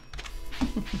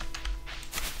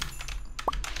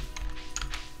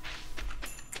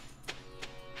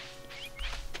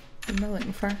 What am I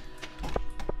looking for?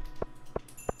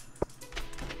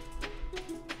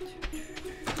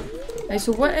 Right,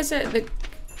 so what is it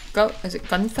that is it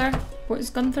Gunther? What has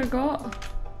Gunther got?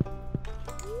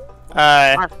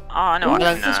 I know. Oh, I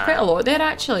can, there's quite a lot there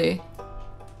actually.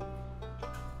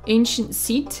 Ancient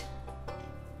seed.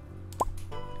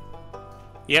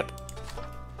 Yep.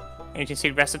 Ancient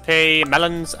seed recipe,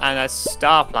 melons, and a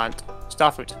star plant.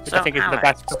 Star fruit, which So, I think is the Alex,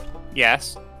 best.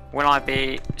 Yes. Will I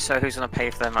be... So who's going to pay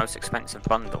for the most expensive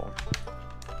bundle?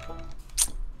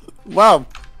 Well,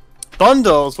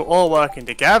 bundles were all working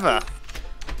together.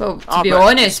 Well, to Oh, be but-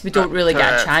 honest, we don't really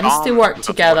get a but chance to farm work would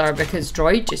together work. because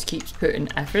Droid just keeps putting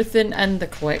everything in the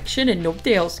collection and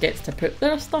nobody else gets to put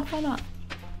their stuff in it.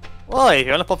 Well, if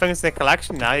you want to put things in the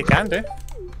collection now, you can do.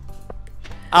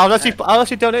 I'll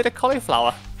actually donate a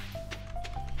cauliflower.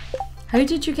 How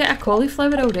did you get a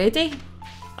cauliflower already?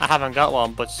 I haven't got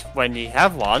one, but when you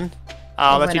have one,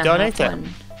 I'll let When you I donate have it. one.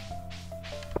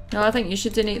 No, I think you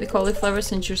should donate the cauliflower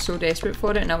since you're so desperate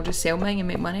for it and I'll just sell mine and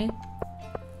make money.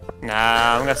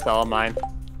 Nah, I'm gonna sell mine.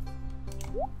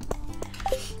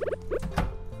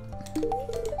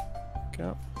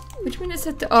 Go. Which one is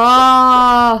it?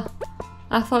 Oh,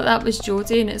 I thought that was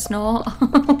Jodie and it's not.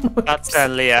 That's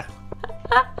Leah.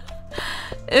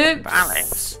 Oops. But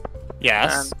Alex,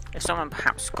 Yes. if someone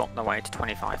perhaps got their way to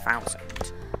 25,000,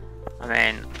 I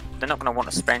mean, they're not going to want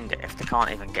to spend it if they can't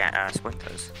even get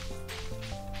sprinklers.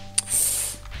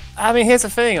 I mean, here's the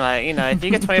thing, like, you know, if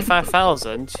you get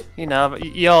 25,000, you know,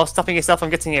 you're stopping yourself from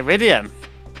getting iridium.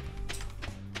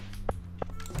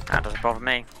 That doesn't bother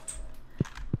me.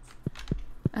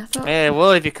 I thought. Yeah,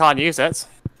 well, if you can't use it.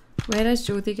 Where is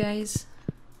Jodie, guys?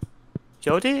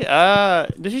 Jodie,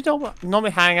 does she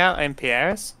normally hang out in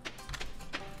Pierre's?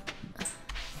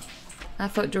 I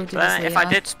thought Jodie was But there. if I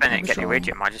did spend it and was get the wrong.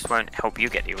 iridium, I just won't help you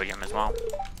get the iridium as well.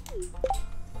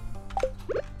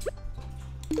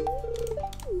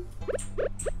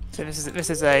 So this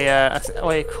is a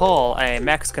what you call a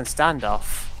Mexican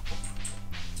standoff.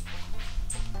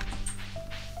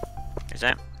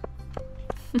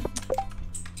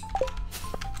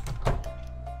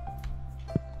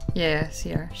 Yeah, I see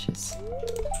her.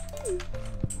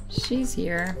 She's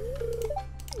here.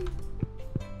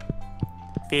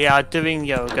 We are doing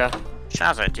yoga.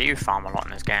 Shazza, do you farm a lot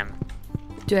in this game?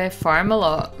 Do I farm a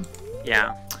lot?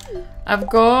 Yeah. I've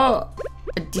got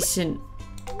a decent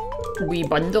wee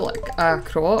bundle of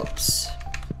crops.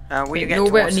 Will you But get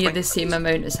nowhere towards near swing- the same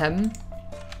amount as him.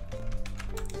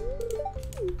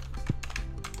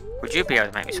 Would you be able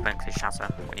to make me sprinkly, Shazza,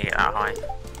 when you get that high?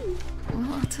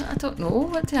 Well, I don't know.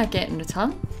 What do I get in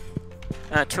return?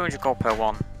 200 gold per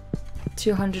one.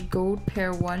 200 gold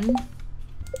per one.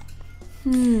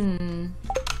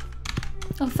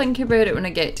 I'll think about it when I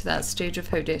get to that stage of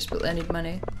how desperately I need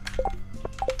money.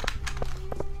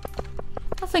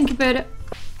 I'll think about it.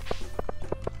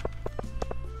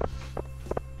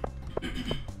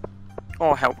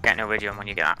 Or help getting iridium when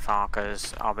you get that far,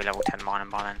 because I'll be level 10 mining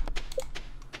by then.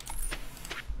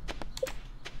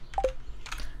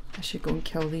 I should go and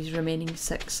kill these remaining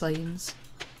 6 slimes.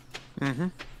 Mm-hmm.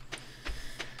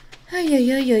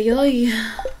 Ay.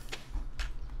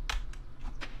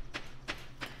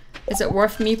 Is it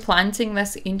worth me planting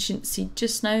this ancient seed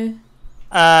just now?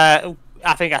 I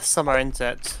think that's somewhere into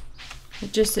it.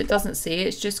 It doesn't say.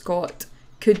 It's just got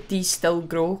could these still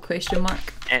grow? Question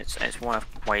mark. It's worth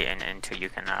waiting until you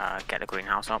can get the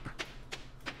greenhouse up.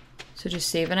 So just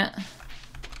saving it.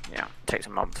 Yeah, it takes a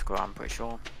month to grow, I'm pretty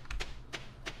sure.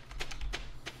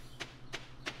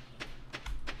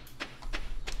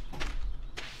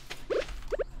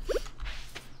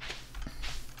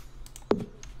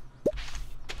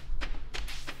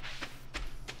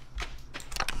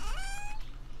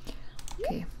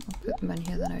 Okay, I'll put them in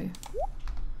here now.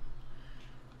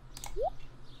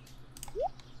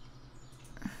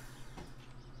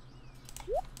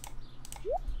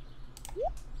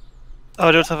 Oh,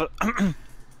 I don't have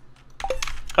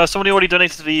a... somebody already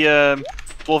donated the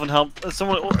dwarven helm. Has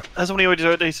somebody already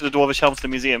donated the dwarvish helm to the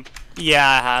museum? Yeah,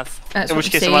 I have. That's In what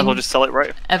which I'm case, I might as well saying. just sell it,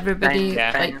 right? Everybody,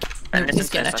 Yeah. nobody's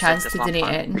listen getting a this, I said chance this to last donate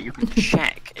time, but it. you can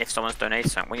check if someone's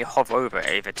donated something. When you hover over it,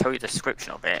 either tell you the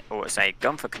description of it, or it'll say,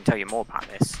 Gunfer can tell you more about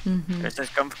this. If it says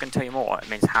Gunfer can tell you more, it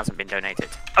means it hasn't been donated.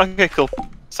 Okay, cool.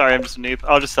 Sorry, I'm just a noob.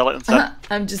 I'll just sell it instead.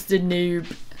 I'm just a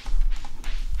noob.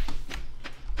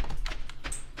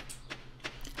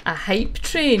 A hype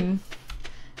train?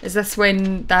 Is this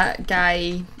when that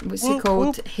guy, what's he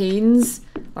called? Haynes?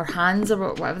 Or Hans, or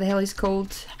whatever the hell he's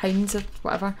called. Hines, or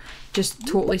whatever. Just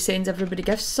totally sends everybody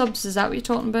gift subs. Is that what you're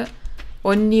talking about?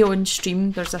 On Neon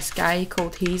stream, there's this guy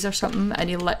called Hayes or something, and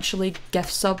he literally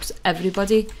gift subs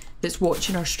everybody that's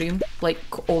watching our stream, like,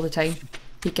 all the time.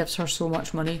 He gives her so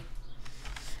much money.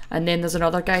 And then there's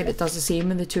another guy that does the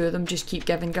same, and the two of them just keep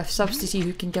giving gift subs to see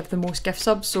who can give the most gift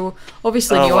subs. So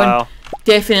obviously Oh, Neon wow.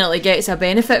 definitely gets a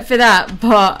benefit for that,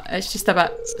 but it's just a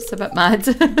bit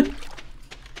mad.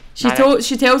 She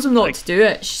tells him not to do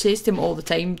it. She says to him all the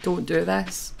time, "Don't do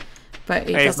this," but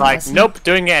he He's doesn't like, listen. nope,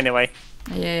 doing it anyway.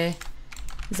 Yeah.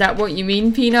 Is that what you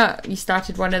mean, Peanut? You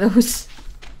started one of those.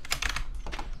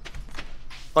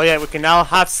 Oh yeah, we can now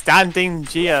have standing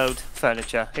geode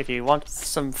furniture if you want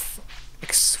some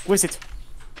exquisite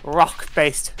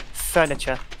rock-based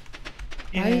furniture.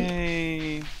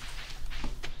 Yay.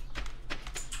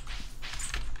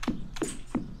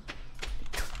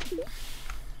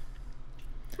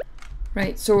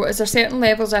 Right, so is there certain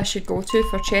levels I should go to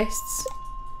for chests?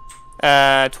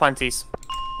 20s.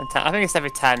 And 10. I think it's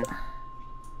every 10.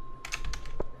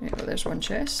 Right, well, there's one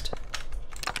chest.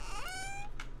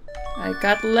 I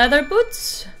got leather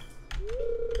boots.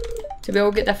 Do we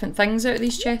all get different things out of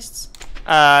these chests?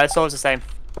 It's always the same.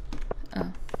 Oh.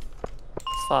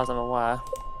 As far as I'm aware.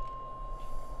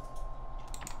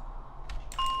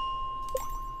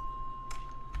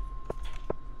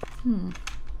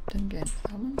 Didn't get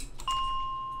that one.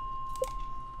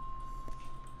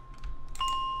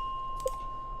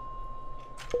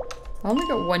 I only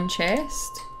got one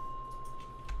chest.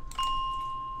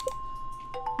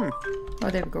 Oh,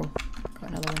 there we go. Got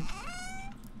another one.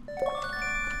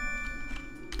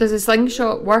 Does the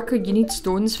slingshot work, or you need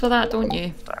stones for that, don't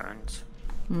you? Stones.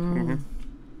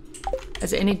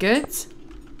 Is it any good? It's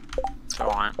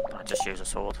alright, I just use a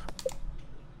sword.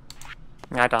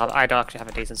 I don't actually have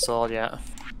a decent sword yet.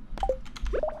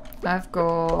 I've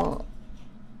got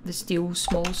the steel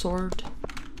small sword.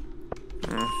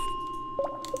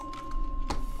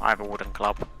 I have a wooden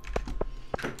club.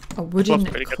 A wooden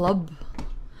pretty good. club.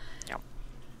 Yep.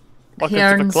 Welcome to the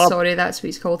Herons, club. sorry, that's what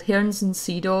it's called. Herons and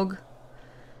Sea Dog.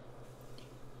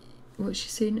 What's she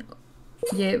saying?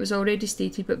 Yeah, it was already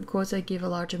stated, but because I gave a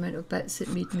large amount of bits, it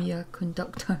made me a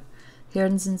conductor.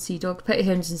 Herons and Sea Dog. Pity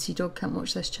Herons and Sea Dog can't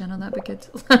watch this channel, that'd be good.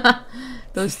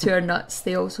 Those two are nuts.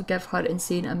 They also give her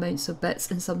insane amounts of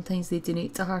bits and sometimes they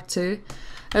donate to her too.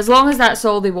 As long as that's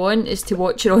all they want is to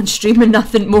watch her on stream and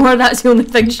nothing more, that's the only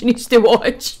thing she needs to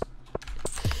watch.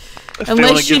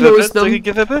 Unless she knows them.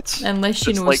 Unless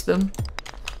she knows them.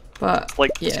 But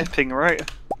like yeah. tipping, right?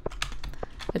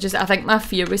 I think my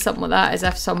fear with something like that is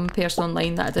if some person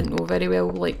online that I didn't know very well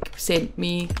like sent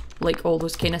me like all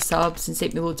those kind of subs and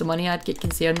sent me loads of money, I'd get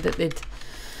concerned that they'd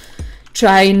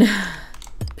try and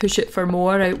push it for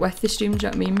more out with the stream, do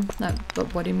you know what I mean? That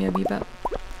would worry me a wee bit.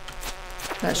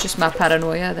 That's just my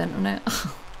paranoia of the internet.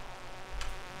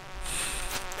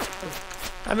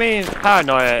 I mean,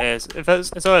 paranoia is...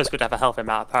 It's always good to have a healthy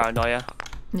amount of paranoia.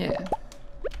 Yeah.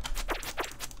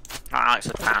 Alex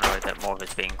is paranoid that more of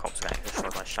his being cops are getting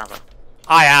destroyed by Shazza.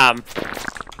 I am.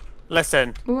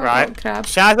 Listen, Ooh, right? Crab.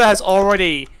 Shazza has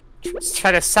already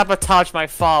tried to sabotage my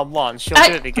farm once. She'll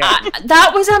do it again.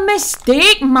 That was a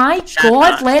mistake! My Shazza,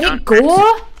 god, let it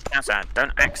go! Shazza,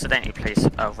 don't accidentally place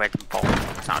a red bomb.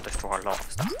 That'll destroy a lot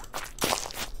of stuff.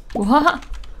 What?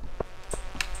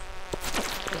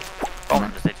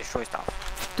 Bombs, they destroy stuff.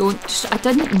 I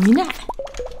didn't mean it.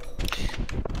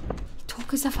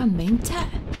 Talk as if I meant it.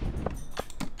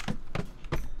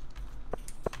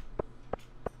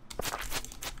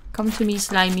 Come to me,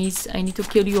 slimies. I need to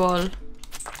kill you all.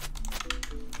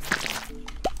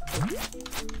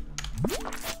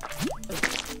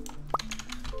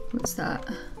 What's that?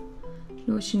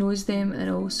 No, she knows them, and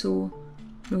also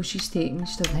no, she's taking.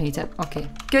 She doesn't hate it. Okay,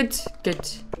 good, good.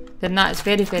 Then that is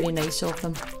very, very nice of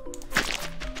them.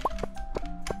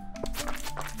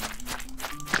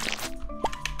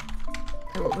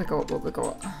 What we got? What we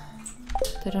got?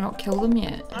 Did I not kill them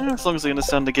yet? As long as they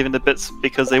understand they're giving the bits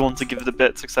because they want to give the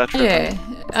bits, etc. Yeah,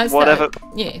 that's whatever.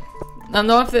 Yeah. I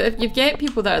know if you get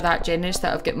people that are that generous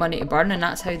that have got money to burn and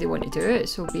that's how they want to do it,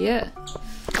 so be it.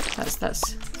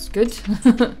 That's good.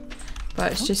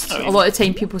 But it's just a lot of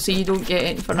time people say you don't get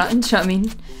anything for nothing, do you know what I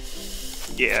mean?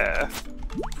 Yeah.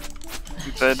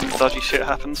 Then dodgy shit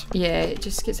happens. Yeah, it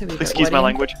just gets a wee bit Excuse my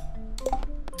worrying. language.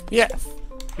 Yeah.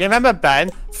 You remember,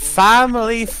 Ben?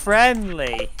 Family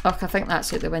friendly. Oh, I think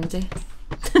that's out the window.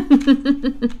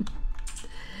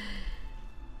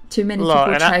 Too many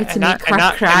people try to make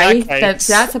her cry.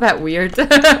 That's a bit weird.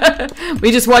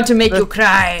 We just want to make you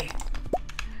cry.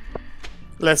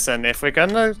 Listen, if we're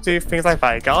gonna do things like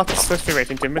that, you gotta switch the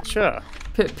rating to mature.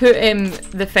 Put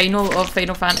the final of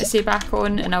Final Fantasy back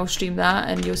on, and I'll stream that,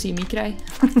 and you'll see me cry.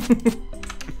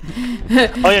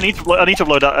 Oh yeah, I need to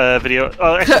upload that video.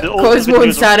 Cosmo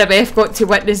and Sarah Beth got to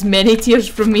witness many tears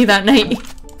from me that night.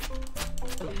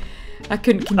 I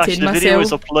couldn't contain myself. The video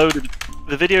is uploaded.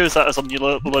 The videos that is on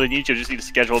uploaded on YouTube, just need to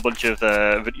schedule a bunch of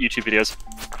YouTube videos.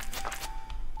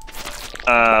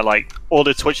 Like all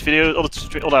the Twitch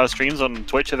videos, all our streams on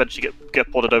Twitch eventually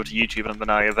get ported over to YouTube, and then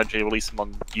I eventually release them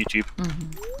on YouTube.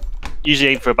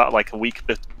 Usually aim for about like a week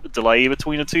delay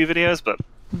between the two videos, but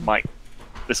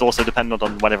this also depends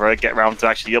on whenever I get around to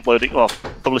actually uploading or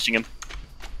publishing them.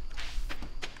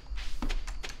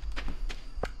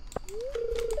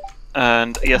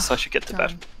 And yes, I should get to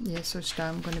bed. Yeah, so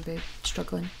I'm going to be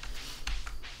struggling.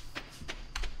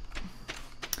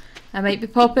 I might be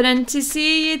popping in to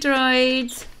see you,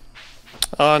 droid.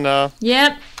 Oh no.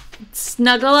 Yep.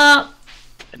 Snuggle up.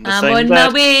 I'm on my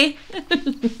way.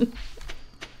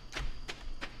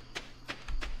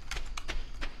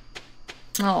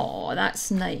 Oh, that's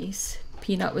nice.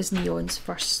 Peanut was Neon's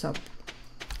first sub.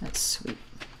 That's sweet.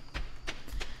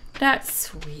 That's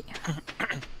sweet.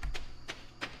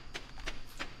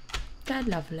 That's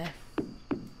lovely.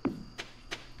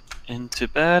 Into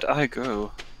bed I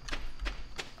go.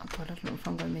 Oh god, I don't know if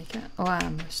I'm going to make it. Oh, I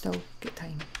am. Still good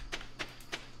time.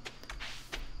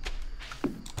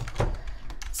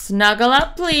 Snuggle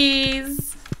up,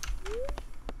 please.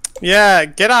 Yeah,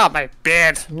 get out of my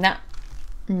bed. Nah.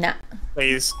 Nah.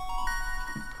 Please.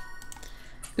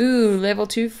 Ooh, level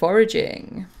 2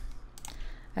 foraging.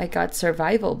 I got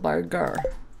survival burger.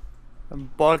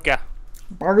 Burger.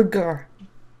 Burger.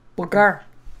 Burger.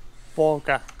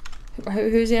 Burger.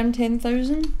 Who's earned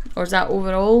 10,000? Or is that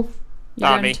overall? You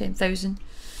Not earned me. 10,000.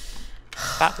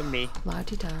 That for me.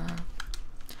 La-di-da.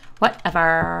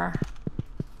 Whatever.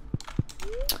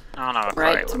 Oh no,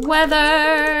 Right,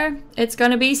 weather. It's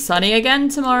gonna be sunny again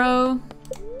tomorrow.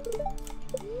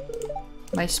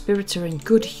 My spirits are in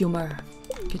good humour.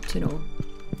 Good to know.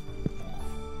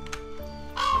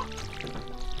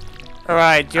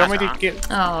 Alright, do you want me to get...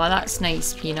 Oh, that's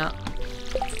nice, Peanut.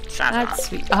 Shazza, That's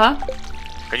sweet. Uh-huh.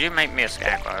 could you make me a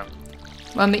scarecrow?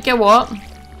 Well, make a what?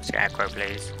 Scarecrow,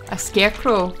 please. A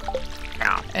scarecrow.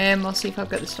 Yeah. I'll see if I've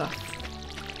got the stuff.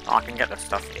 I can get the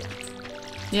stuff here.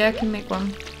 Yeah, I can make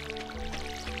one.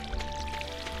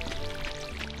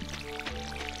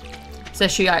 Is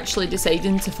this you actually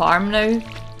deciding to farm now?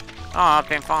 Oh, I've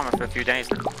been farming for a few days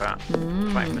now, but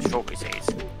waiting for strawberry seeds.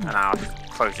 And now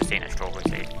Crow's just eating a strawberry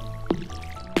seed.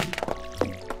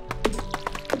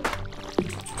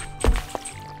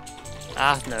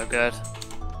 That's no good.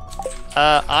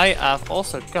 I have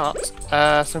also got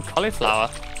some cauliflower.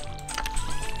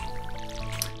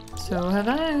 So have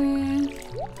I.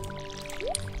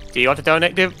 Do you want to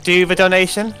donate? Do the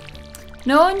donation?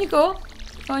 No, on you go.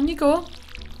 On you go.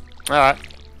 Alright.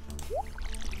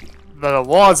 The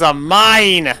rewards are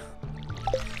mine!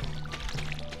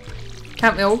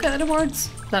 Can't we all get the rewards?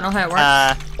 Is that not how it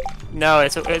works? No,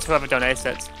 it's whoever donates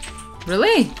it.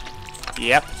 Really?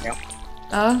 Yep.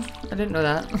 Oh, I didn't know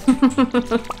that.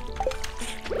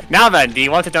 Now then, do you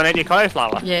want to donate your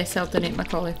cauliflower? Yes, I'll donate my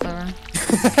cauliflower.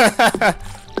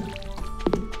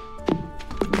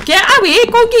 Get away!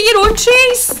 Go get your own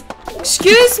trees!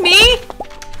 Excuse me!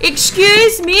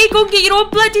 Excuse me! Go get your own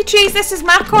bloody trees! This is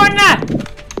my corner!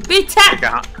 Beat it!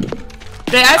 Yeah. Right,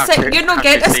 that's it. You're not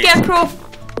getting a scarecrow.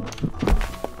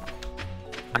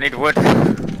 I need wood.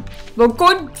 Well,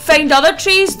 go and find other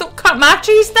trees. Don't cut my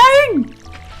trees down!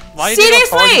 Why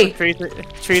Seriously? do you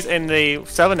not trees in the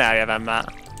southern area then,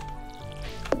 Matt?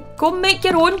 Go make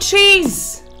your own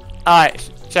trees! Alright,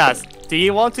 Shaz, do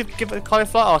you want to give it a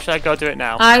cauliflower or should I go do it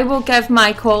now? I will give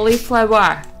my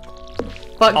cauliflower.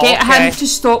 But get him to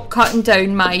stop cutting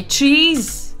down my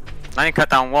trees. I only cut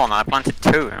down one, I planted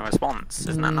two in response.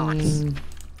 Isn't that nice?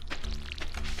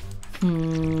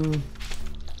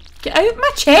 Get out of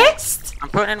my chest! I'm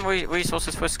putting in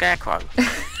resources for a scarecrow.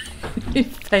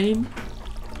 Fine.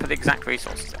 Put the exact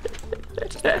resources in.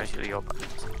 Just because you're your buttons.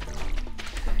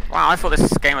 Wow, I thought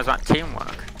this game was about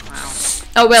teamwork. Wow.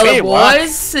 Oh well, it Teamwork?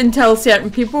 was until certain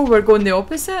people were going the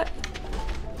opposite.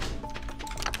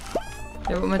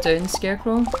 Yeah, what am I doing,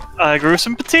 Scarecrow? I grew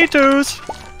some potatoes.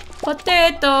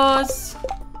 Potatoes!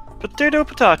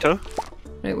 Potato.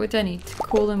 Right, what do I need?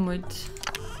 Coal and wood.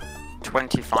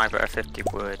 25 out of 50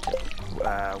 wood,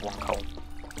 1 coal.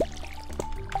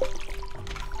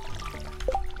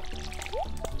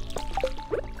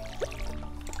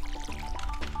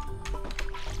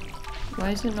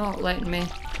 Why is it not letting me?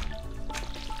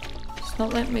 It's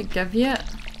not letting me give yet.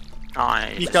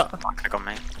 You got- click on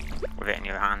me with it in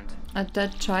your hand. I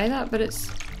did try that, but it's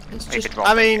You just. could drop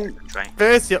I it in mean, the tray.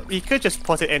 first you could just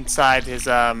put it inside his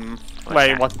where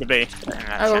you want it to be. In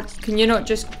that Oh, chest. can you not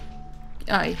just?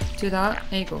 Aye, do that.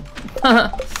 There you go.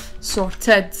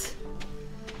 Sorted.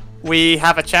 We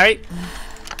have a cherry.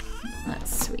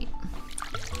 That's sweet.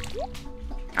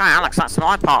 Alright, Alex, that's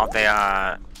my part of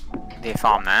the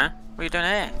farm there. What are you doing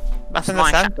here? That's in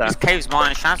Mine, the centre. This cave's mine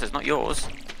and Shaz's, not yours.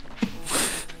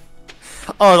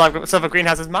 Oh, like so the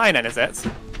greenhouse is mine then, is it?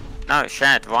 No, it's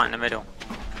shared right in the middle.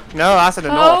 No, that's in the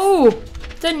north. Oh,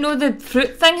 didn't know the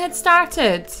fruit thing had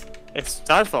started. It's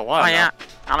started for a while. Oh now. yeah,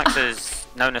 Alex has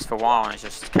known this for a while and has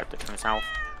just kept it to himself.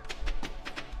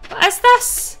 What is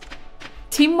this?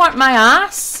 Teamwork my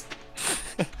ass.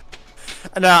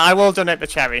 No, I will donate the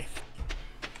cherry.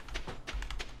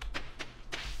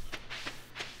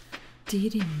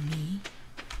 Dearie me.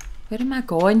 Where am I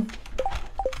going?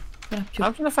 I'm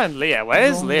trying to find Leah. Where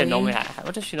is Leah Lonely. normally?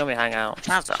 Where does she normally hang out?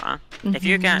 Shazza, if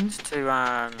you get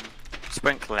to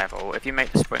sprinkler level, if you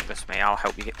make the sprinklers for me, I'll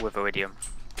help you get with iridium.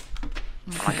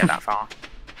 When I get that far.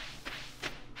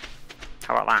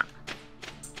 How about that?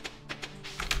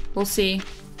 We'll see.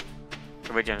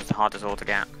 Iridium's the hardest ore to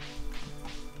get.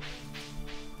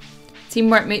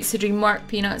 Teamwork makes the dream work,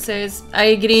 Peanut says. I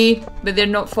agree, but they're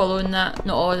not following that.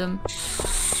 Not all of them.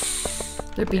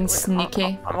 They're being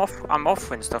sneaky. I'm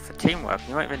offering stuff for teamwork, and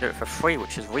you won't even do it for free,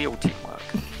 which is real teamwork.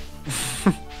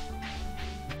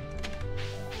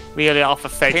 Really offer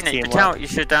fake Peanut, teamwork. you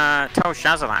should tell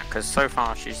Shazza that, because so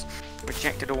far she's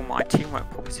rejected all my teamwork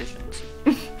propositions.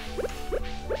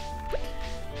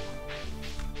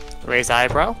 Raise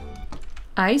eyebrow.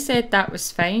 I said that was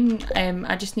fine.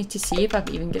 I just need to see if I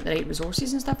even get the right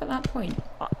resources and stuff at that point.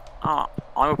 I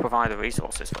will provide the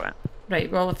resources for it. Right,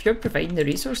 well, if you're providing the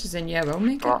resources, then yeah, I will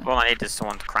make it. All I need is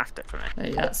someone to craft it for me.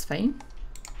 Right, that's fine.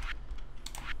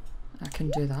 I can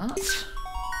do that.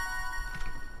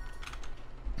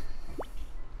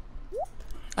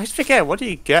 I just forget, what do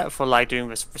you get for like doing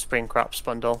this spring crops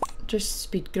bundle? Just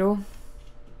speed grow.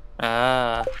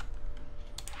 Ah.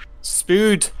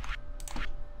 Spood.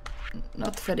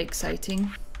 Not very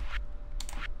exciting.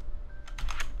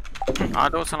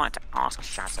 I'd also like to ask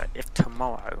Shazza if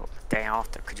tomorrow or the day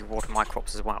after, could you water my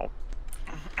crops as well?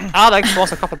 Alex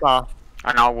wants a copper bar.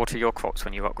 And I'll water your crops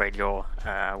when you upgrade your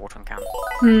watering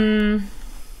can.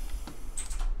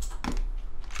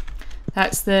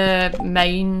 That's the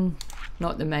mine,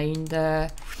 not the mine,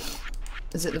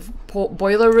 is it the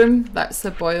boiler room? That's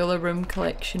the boiler room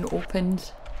collection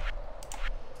opened.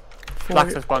 For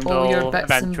Blacksmith bundle, all your bits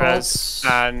and adventurers, bobs.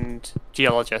 and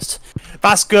geologist.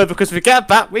 That's good because if we get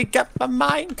that, we get the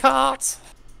minecart.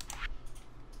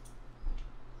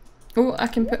 Oh, I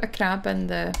can put a crab in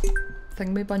the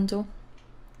thingy bundle.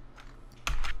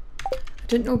 I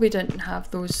didn't know we didn't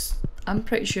have those. I'm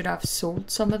pretty sure I've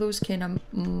sold some of those kind of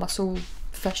mussel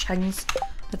fish things.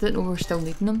 I didn't know we were still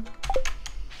needing them.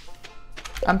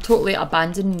 I'm totally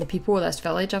abandoning the people of this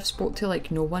village. I've spoke to like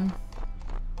no one.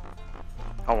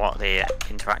 Or what, the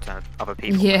interacting with other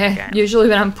people? Yeah, again. usually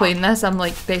when I'm playing this, I'm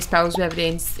like best pals with every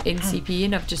NCP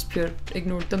and I've just pure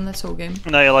ignored them this whole game.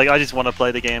 No, you're like, I just want to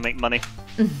play the game and make money.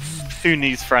 Who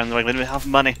needs friends when we have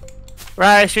money?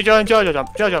 Right, should you join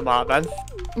Jojo Mart then?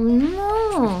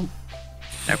 No.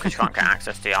 No, because you can't get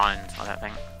access to the island, I don't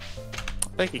think.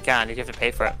 I think you can, you have to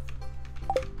pay for it.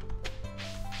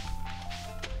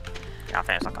 Yeah, I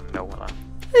think it's like a mill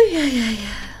though. Yeah.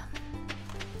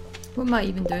 What am I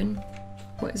even doing?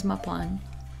 What is my plan?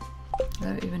 I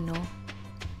don't even know.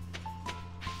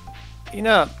 You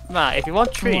know, Matt, if you want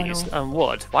I trees know. and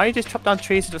wood, why don't you just chop down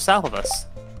trees to the south of us?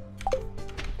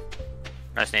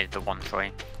 I just needed the one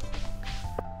tree.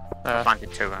 I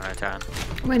planted 2 in return.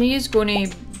 When are you going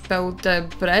to build the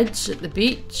bridge at the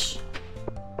beach?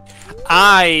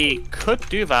 I could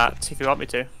do that if you want me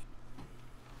to.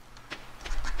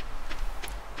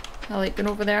 I like going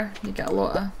over there. You get a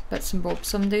lot of bits and bobs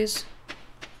some days.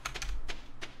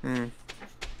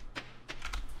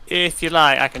 If you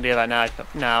like, I can do that now.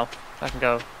 Now I can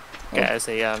go get us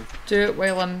a Do it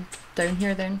while I'm down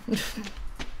here then.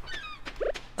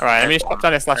 Alright, let me just chop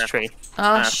down this last tree.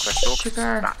 Ah, Crystal, 'cause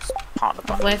sugar. that's part of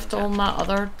the I've bundle, left isn't it? all my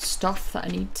other stuff that I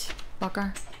need.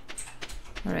 Bugger.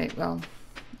 Alright, well,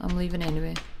 I'm leaving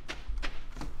anyway.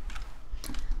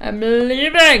 I'm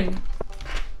leaving!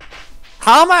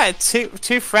 How am I at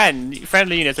two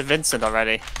friendly units of Vincent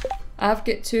already? I've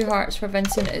got 2 hearts for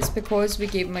Vincent. It's because we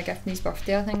gave him a gift on his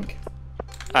birthday, I think.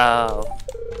 Oh.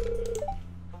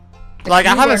 If Like,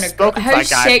 I you haven't weren't a girl- spoken to How that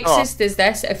guy before. sexist is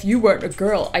this? If you weren't a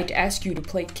girl, I'd ask you to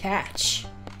play catch.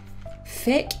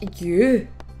 Feck you.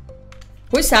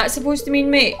 What's that supposed to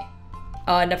mean, mate?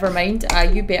 Never mind.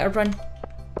 You better run.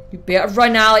 You better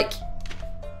run, Alec.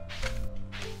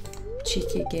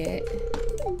 Cheeky get.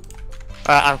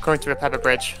 I'm going to repair the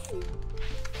bridge.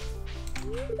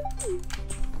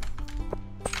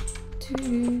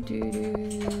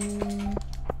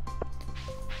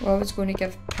 Well, I was going to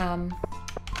give Pam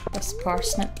this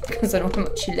parsnip because I know how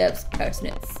much she loves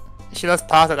parsnips. She does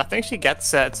part of it. I think she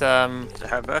gets it Is it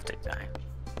her birthday today?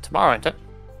 tomorrow, isn't it?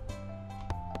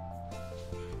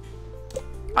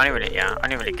 I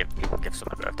don't really give people gifts on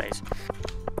their birthdays.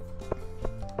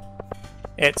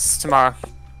 It's tomorrow.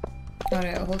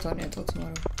 Alright, I'll hold on until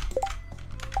tomorrow.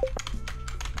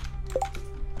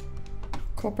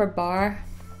 Copper bar.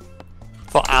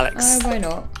 For Alex. Why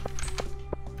not?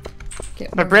 Get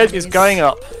The more bridge is monies. going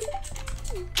up.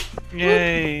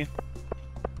 Yay!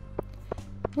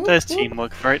 Whoop, There's whoop.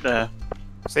 teamwork right there.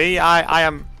 See, I've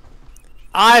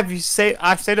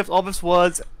saved up all this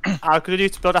wood. I could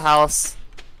use to build a house,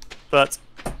 but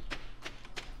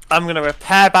I'm gonna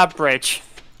repair that bridge,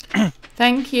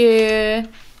 Thank you.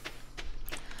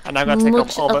 and I'm gonna take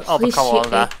Much up all the coal on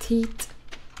there. appreciated.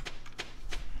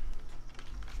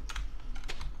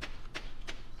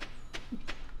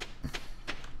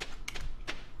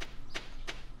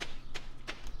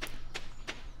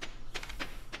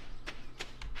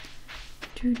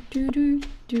 Do, do, do,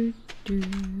 do, do.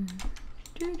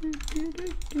 Do, do, do, do,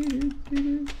 do,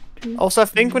 do, do. Also, I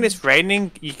think when it's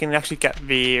raining, you can actually get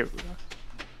the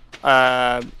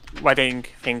wedding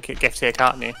thing gift here,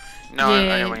 can't you? No,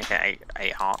 Yeah. only when you hit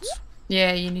 8 hearts.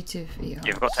 Yeah, you need to. Yeah.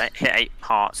 You've got to hit 8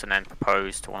 hearts and then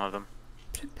propose to one of them.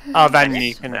 Oh, then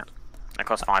you can. Yeah. It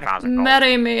costs 5,000 gold.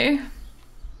 Marry me.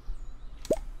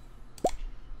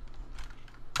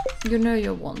 You know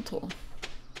you want to.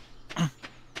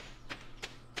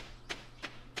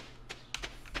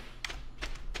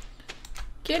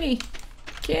 Kitty,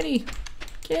 kitty,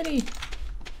 kitty.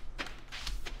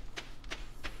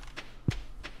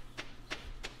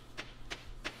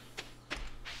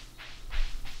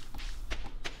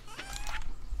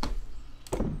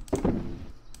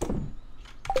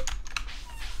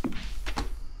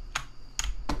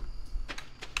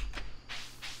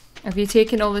 Have you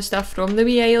taken all the stuff from the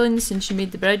wee island since you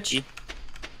made the bridge?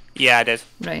 Yeah, I did.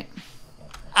 Right.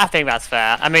 I think that's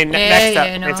fair. I mean, Yeah, next yeah,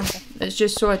 up, no. It's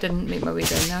just so I didn't make my way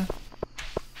down there.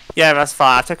 Yeah, that's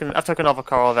fine. I've taken another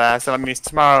coral there, so that means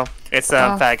tomorrow it's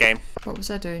fair game. What was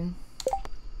I doing?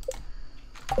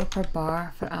 Copper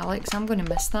bar for Alex. I'm going to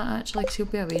miss that actually, because he'll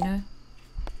be away now.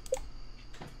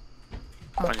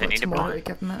 I've got tomorrow to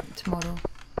give him it tomorrow.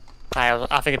 I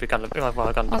think it'd be gone to bed.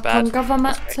 I'll come give him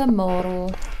it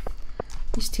tomorrow.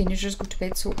 These teenagers go to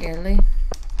bed so early.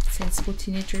 Sensible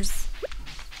teenagers.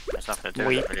 There's nothing to do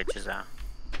with the villages there.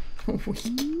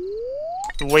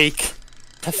 Weak.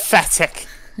 Pathetic.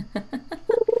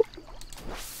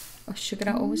 Oh, sugar,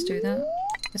 I always do that.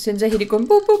 As soon as I hear it going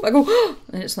boop boop, I go,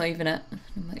 and it's not even it.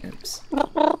 I'm like, oops.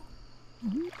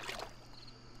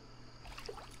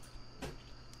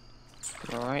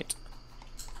 Alright.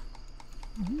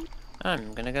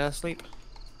 I'm gonna go to sleep.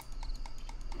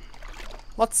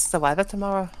 What's the weather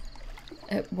tomorrow?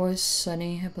 It was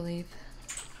sunny, I believe.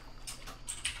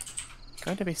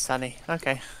 Going to be sunny.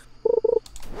 Okay.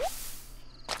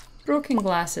 Broken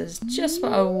glasses, just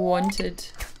what I wanted.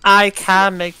 I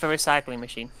can make the recycling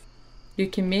machine. You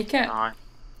can make it? Alright.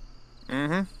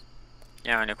 Mm-hmm.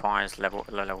 Yeah, it requires low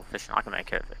level fishing. I can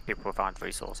make it if people provide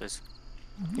resources.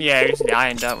 Yeah, we use the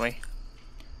iron, don't we?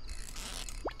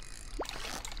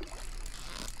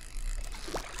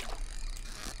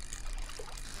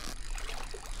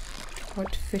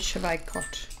 What fish have I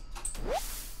caught?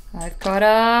 I've caught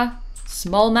a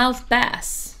smallmouth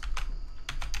bass.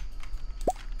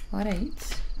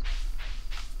 Alright.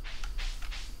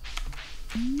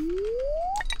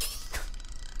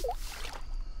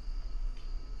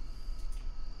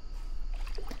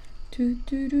 Do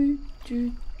do do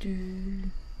do do.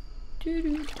 Do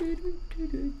do do do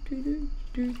do do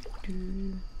do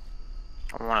do.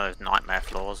 One of those nightmare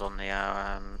floors on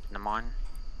the mine.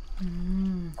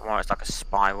 Or it's like a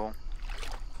spiral.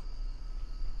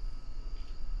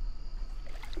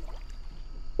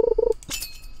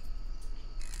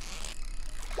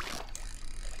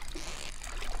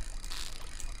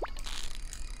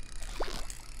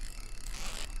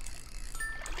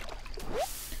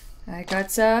 I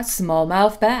got a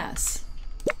smallmouth bass.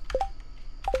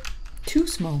 2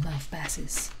 smallmouth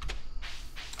basses.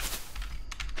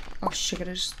 Oh, sugar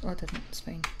is. Oh, I didn't. It's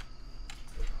fine.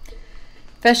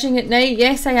 Fishing at night?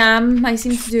 Yes, I am. I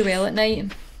seem to do well at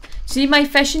night. See, my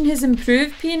fishing has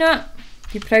improved, Peanut.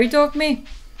 You proud of me?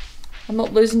 I'm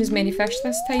not losing as many fish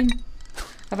this time.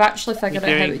 I've actually figured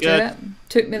out how to do it.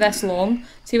 Took me this long.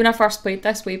 See, when I first played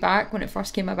this way back, when it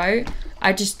first came about,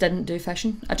 I just didn't do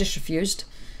fishing. I just refused.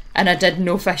 And I did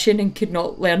no fishing and could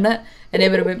not learn it. And then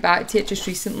when I went back to it just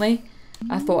recently,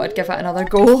 I thought I'd give it another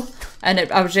go. And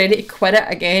I was ready to quit it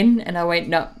again. And I went,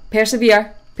 no,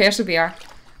 persevere, persevere.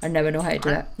 I never know how to do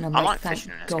it. And I'm I like, like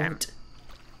fishing thank in God. this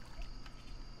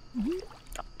game.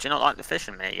 Do you not like the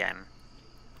fishing mini game?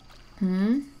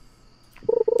 Hmm?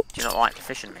 Do you not like the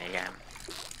fishing mini game?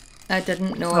 I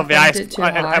didn't know. Oh, I found it too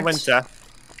hard. I went to.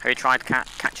 Have you tried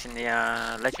catching the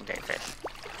legendary fish?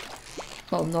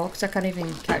 Well, no, because I can't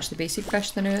even catch the basic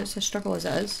fish now. It's a struggle as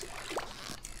it is.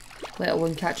 Let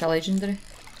alone catch a legendary.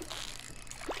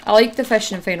 I like the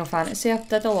fishing in Final Fantasy. I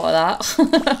did a lot of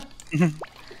that.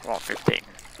 What, 15?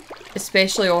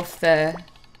 Especially off the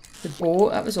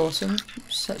boat. That was awesome.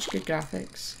 Such good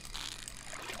graphics.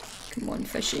 Come on,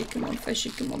 fishy. Come on, fishy.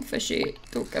 Come on, fishy.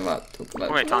 Don't give up. Don't give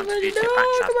up. Wait, Come on, time to fishy. do No!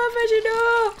 tip Come on, fishy.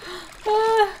 No!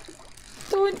 Ah,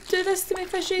 don't do this to me,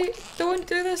 fishy. Don't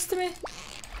do this to me.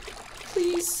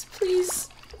 Please, please.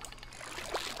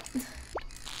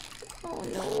 Oh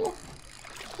no.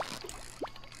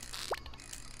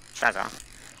 Shazza.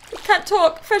 I can't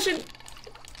talk. Fishing.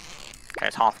 Okay,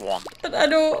 it's 1:30. I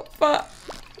know, but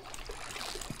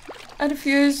I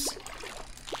refuse.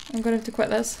 I'm gonna have to quit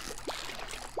this.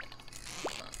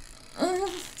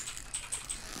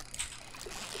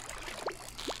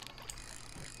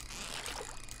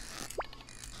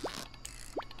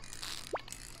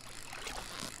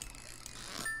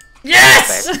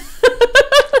 Yes!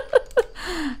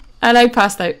 And I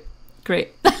passed out.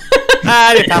 Great.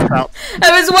 I didn't pass out.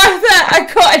 It was worth it. I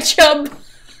caught a chub.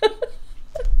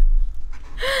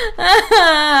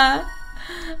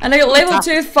 And I got level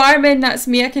 2 farming. That's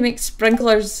me. I can make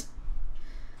sprinklers.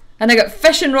 And I got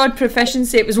fishing rod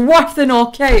proficiency. It was worth the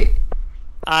knockout.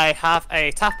 I have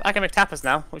a tap. I can make tappers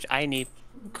now, which I need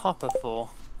copper for.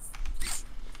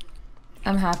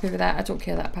 I'm happy with that. I don't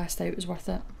care that I passed out. It was worth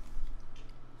it.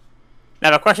 Now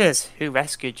the question is, who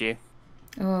rescued you?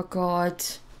 Oh God.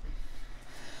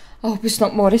 I hope it's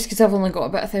not Morris because I've only got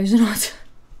about 1,000 odd.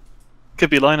 Could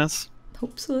be Linus.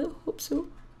 Hope so. Hope so.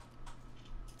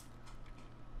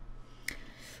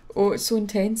 Oh, it's so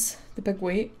intense. The big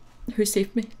weight. Who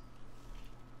saved me?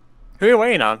 Who are you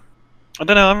waiting on? I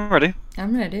don't know, I'm ready.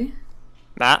 I'm ready.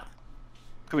 Matt.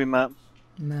 Could be Matt.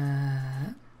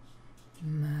 Matt,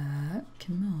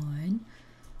 come on.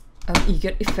 I'm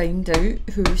eager to find out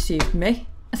who saved me.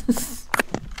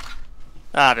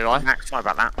 Ah, do I? Max, sorry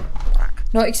about that.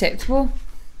 Not acceptable.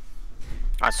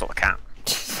 I saw the cat.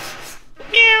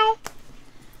 Meow.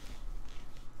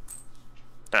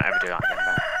 Don't ever do that again,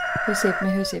 Ben. Who saved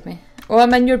me? Who saved me? Oh,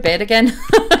 I'm in your bed again.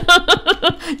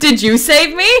 Did you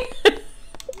save me?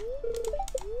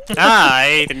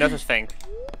 I did no such thing.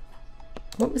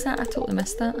 What was that? I totally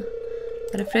missed that.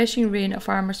 A refreshing rain, a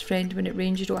farmer's friend. When it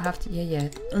rains, you don't have to. Yeah.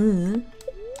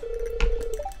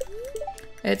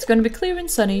 It's going to be clear and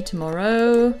sunny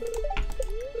tomorrow.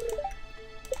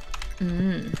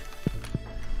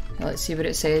 Let's see what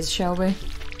it says, shall we?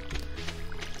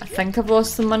 I think I've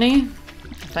lost some money.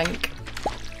 I think.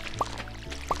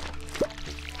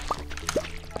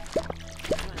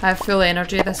 I have full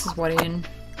energy. This is worrying.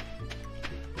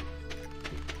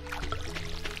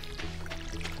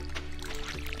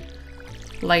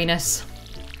 Linus.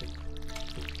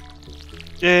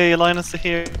 Yay, Linus the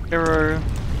hero.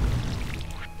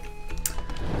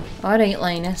 Alright,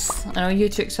 Linus. I know you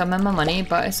took some of my money,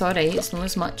 but it's alright. It's not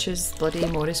as much as bloody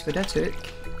Morris would have took.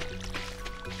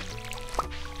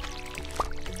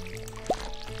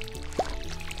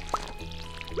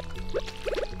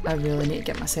 I really need to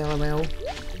get myself a well.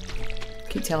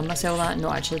 Keep telling myself that and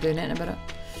not actually doing anything about it.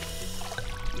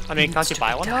 I mean, can't you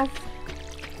buy one now?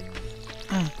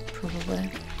 Probably.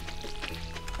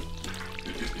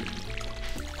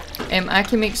 I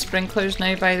can make sprinklers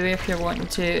now, by the way, if you're wanting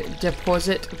to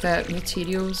deposit the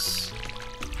materials.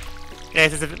 Yeah,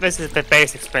 this is the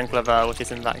basic sprinkler though, which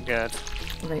isn't that good.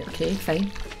 Right, okay, fine.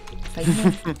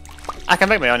 Fine. I can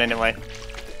make my own anyway.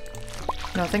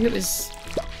 No, I think it was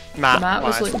Matt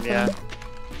was looking for yeah. them.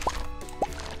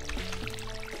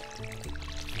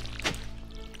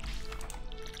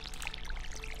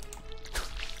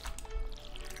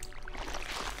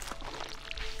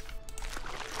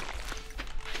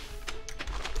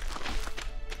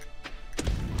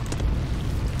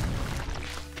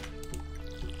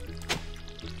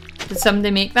 Did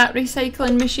somebody make that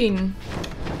recycling machine?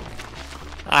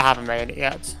 I haven't made it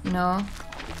yet. No.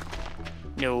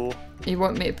 No. You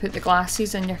want me to put the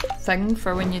glasses in your thing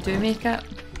for when you do make it?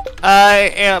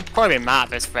 Yeah, probably Matt at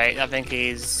this rate. I think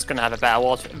he's gonna have a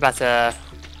better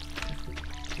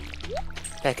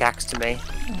pickaxe to me.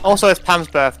 Also, it's Pam's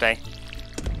birthday.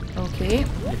 Okay.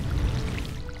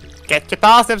 Get your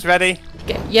parsnips ready.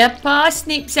 Get your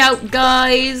parsnips out,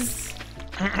 guys.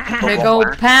 There go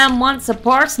Pam wants a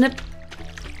parsnip.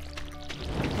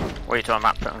 What are you talking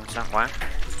about putting somewhere?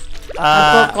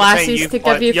 I've got glasses to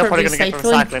give you you're for probably gonna get the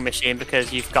recycling. recycling machine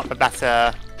because you've got the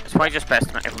better. It's probably just best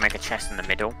if we make a chest in the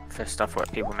middle for stuff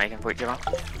what people are making for each other.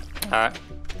 Alright.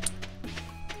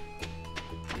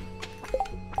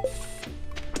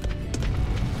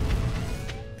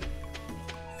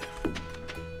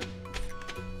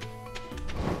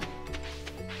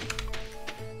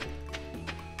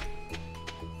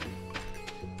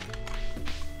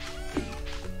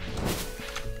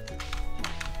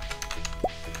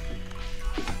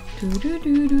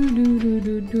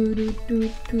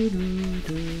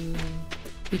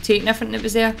 You take nothing that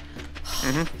was there?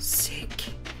 Mm-hmm.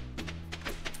 Sick.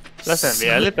 Listen,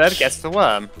 the early bird gets the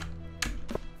worm.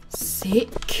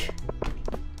 Sick.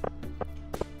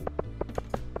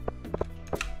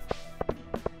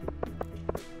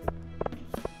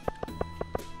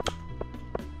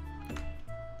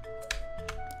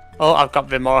 Oh, I've got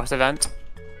the Morris event.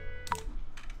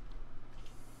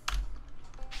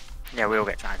 Yeah, we all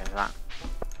get dragged into that.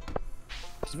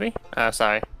 Excuse me? Oh,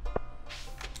 sorry.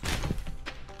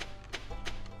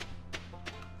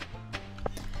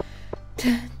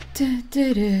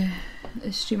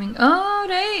 Streaming. Oh,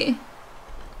 right.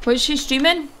 What's she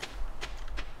streaming?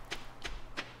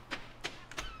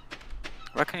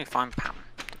 Where can you find Pam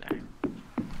today?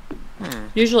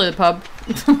 Usually the pub.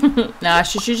 Nah,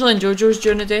 she's usually in JoJo's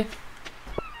during the day.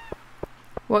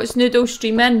 What's Noodle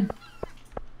streaming?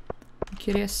 I'm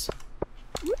curious.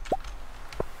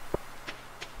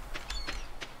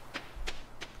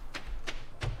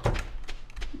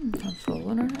 I'm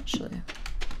following her actually.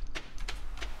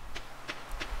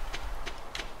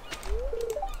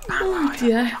 Oh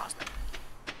dear.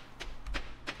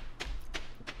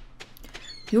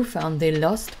 You found the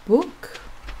lost book.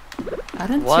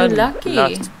 Aren't you lucky?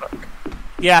 Lost book.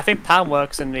 Yeah, I think Pam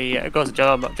works in the it goes to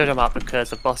JoJo map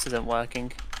because the boss isn't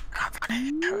working. Can't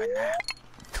find her in there.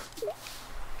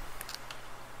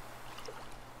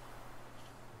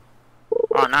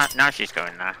 Oh, now she's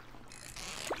going there.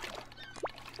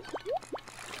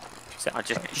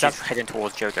 She's heading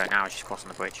towards Jojo now. She's crossing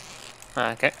the bridge.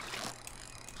 Okay.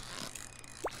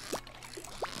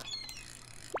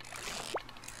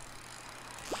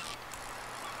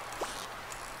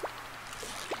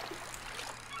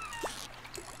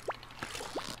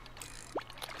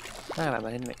 remember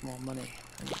I need to make more money.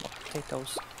 I need more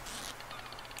potatoes.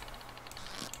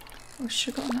 Oh,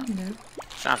 sugar on that note.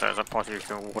 Sounds like there's a possibility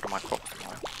to water my crops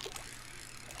tomorrow.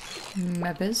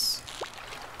 Mebbers.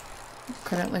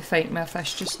 Currently fighting with a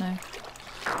fish just now.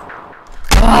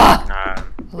 I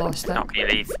Lost it. Now can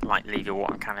you leave your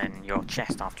water can in your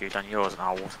chest after you've done yours, and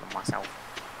I'll water them myself.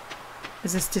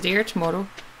 Is this today or tomorrow?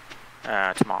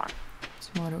 Tomorrow.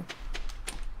 Tomorrow.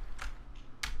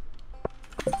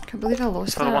 Can't believe I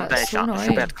lost For that. the one day, It's so she'll be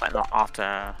annoying. able to collect that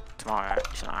after tomorrow.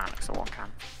 She'll annex the one can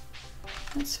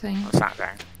That's fine. on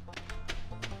Saturday.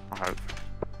 I hope.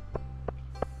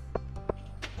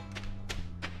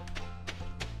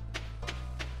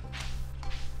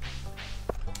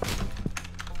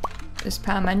 Is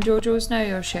Pam in JoJo's now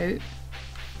or shout?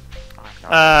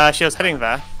 She was heading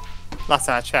there. Last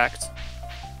time I checked.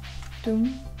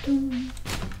 Dum, dum.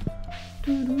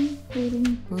 Dum,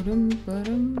 dum, dum,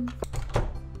 dum.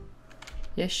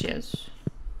 Yes, she is.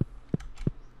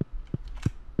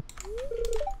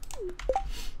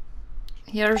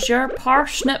 Here's your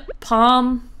parsnip,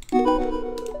 Pam.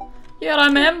 You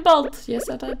remembered. Yes,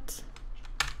 I did.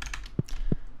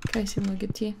 Okay, seem like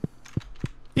good to you.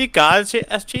 You got an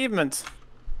achievement.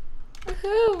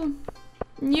 Woohoo!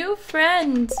 New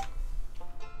friend.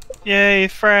 Yay,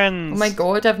 friends! Oh my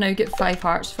god, I've now got 5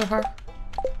 hearts for her.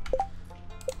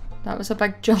 That was a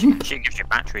big jump. She gives you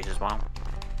batteries as well.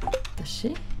 Does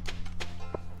she?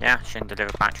 Yeah, she can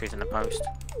deliver batteries in the post.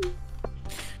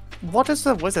 What is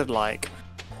the wizard like?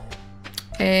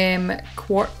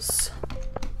 Quartz.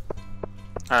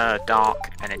 Dark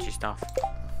energy stuff.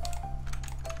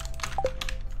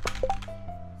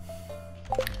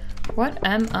 What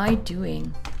am I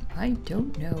doing? I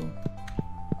don't know.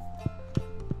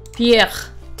 Pierre,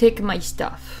 take my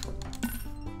stuff.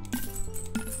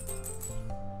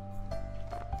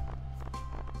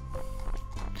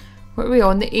 What are we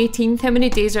on? The 18th? How many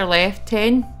days are left?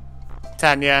 10?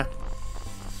 10, yeah.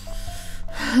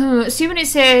 See when it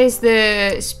says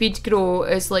the speed grow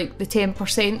is like the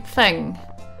 10% thing?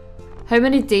 How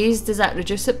many days does that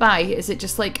reduce it by? Is it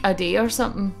just like a day or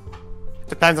something?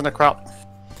 Depends on the crop.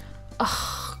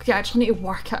 Ugh, you actually need to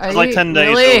work it out. It's like 10 days,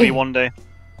 really? it'll be 1 day.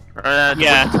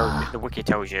 Yeah. The wiki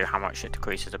tells you how much it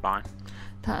decreases it by.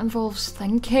 That involves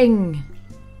thinking.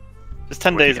 It's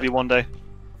 10 days, it'll be 1 day.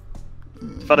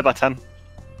 Divided by 10.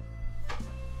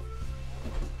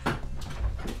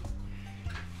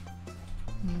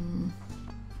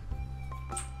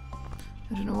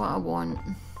 I don't know what I want.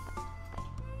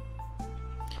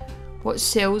 What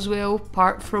sells well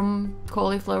apart from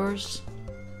cauliflowers?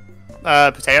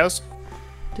 Potatoes.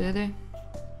 Do they?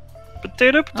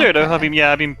 Potato. Okay. I've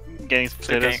been getting some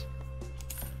potatoes. Okay.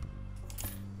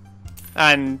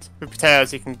 And with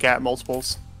potatoes you can get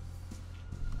multiples.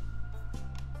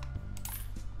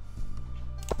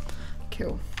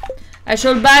 Cool. I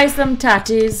shall buy some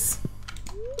tatties.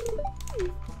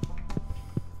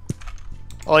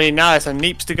 All you know is some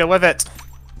neeps to go with it.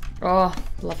 Oh,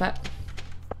 love it.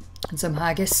 And some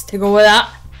haggis to go with that.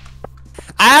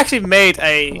 I actually made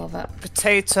a Love it.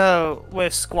 potato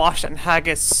with squash and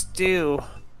haggis stew.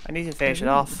 I need to finish it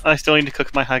off. I still need to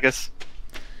cook my haggis.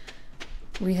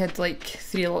 We had like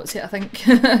 3 lots of it, I think,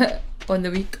 on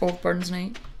the week of Burns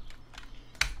night.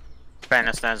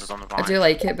 Fairness, theirs is on the vine. I do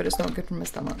like it, but it's not good for my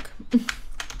stomach.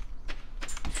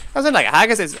 I was like,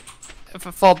 haggis is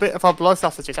for blood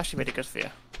sausage. It's actually really good for you.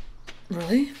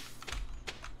 Really?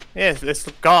 Yeah, it's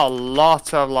got a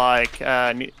lot of like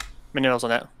minerals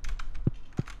on it.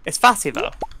 It's fatty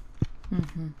though.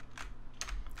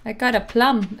 I got a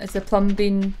plum. Is the plum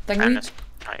bean thingy? Fairness.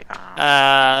 Oh, you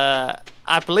can't.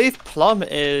 I believe plum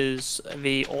is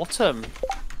the autumn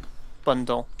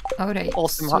bundle. Alright,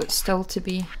 Awesome so hot. it's still to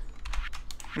be.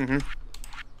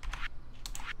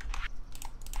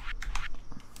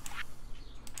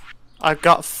 I've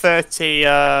got 30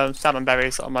 salmon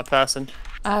berries on my person.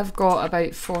 I've got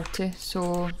about 40,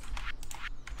 so...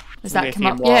 Has Maybe that a come few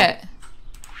up more. yet?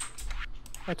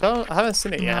 I haven't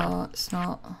seen it yet. No, it's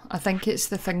not. I think it's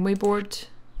the thingy board.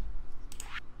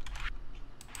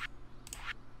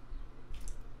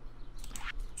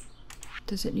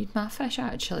 Does it need my fish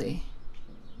actually?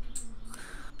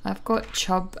 I've got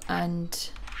chub and...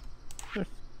 I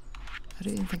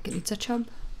don't even think it needs a chub.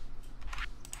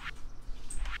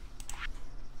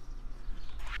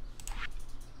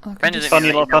 Oh, I could When does just- it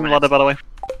mean Funny that you know ladder, by the way.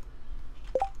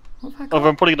 What have I Oh, got?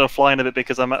 I'm probably gonna fly in a bit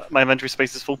because my inventory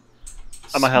space is full.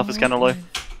 And my health is kinda low.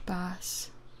 Smallmouth bass.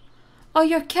 Oh,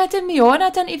 you're kidding me on? I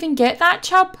didn't even get that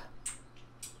chub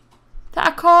that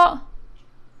I caught.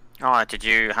 Oh, did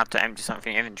you have to empty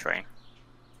something in your inventory?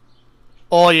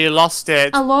 Or you lost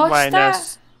it. I lost when it.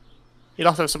 there's- You'll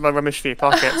have to have some more rubbish for your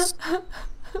pockets.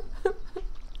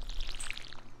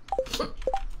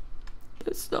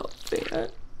 It's not fair.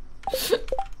 It's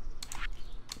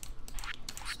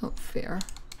not fair.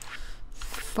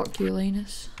 Fuck you,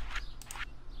 Linus.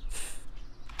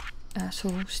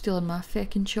 Asshole, stealing my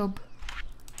feckin' chub.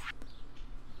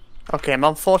 Okay, I'm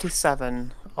on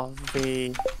 47 of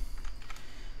the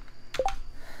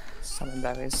salmon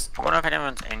berries. I wonder if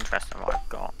anyone's interested in what I've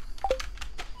got.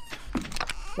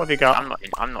 What have you got?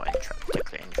 I'm not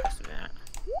particularly interested in it.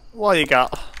 What have you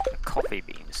got? A coffee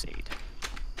bean seed.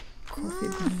 Coffee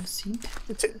bean seed.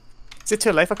 Is it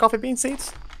too late for coffee bean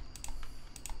seeds?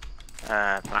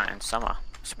 Plant in summer,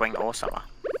 spring or summer.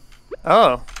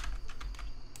 Oh.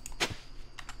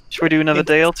 Should we do another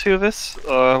day or two of this?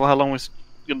 Or how long was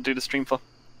you gonna do the stream for?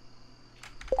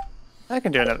 We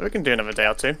can do another day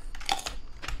or two.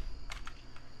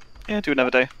 Yeah, do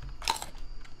another day.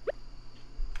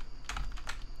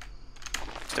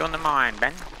 Still in the mine,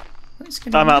 Ben? What's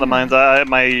going I'm on out of the here? mines.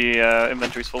 My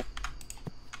inventory's full.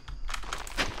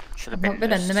 Should I've have not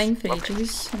been in the mine for rubbish.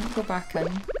 ages. I might go back in.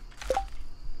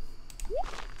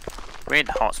 We need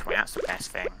the hot spring, that's the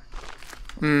best thing.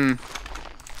 Hmm.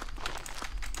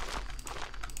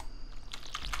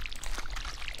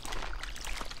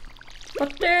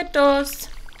 Potatoes!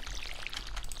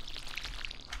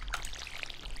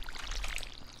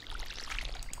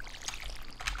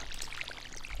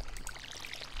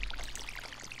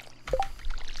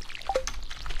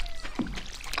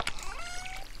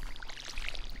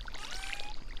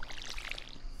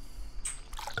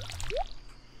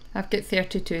 I've got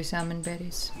 32 salmon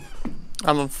berries.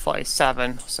 I'm on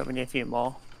 47, so we need a few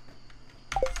more.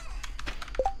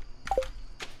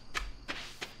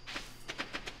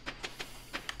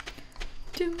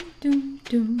 Dum, dum,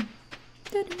 dum.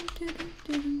 Dum.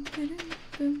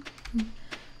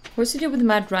 What's the deal with the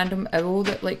mad random owl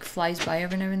that like flies by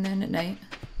every now and then at night?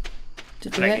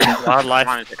 Did you Like, get wildlife.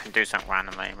 Sometimes it can do something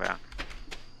randomly, but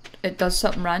it does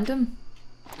something random?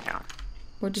 yeah.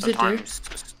 What does it do?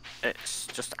 Sometimes it's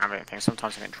just ambient things.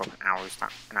 Sometimes it can drop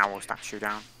an owl statue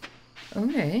down.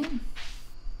 Okay.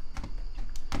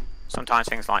 Sometimes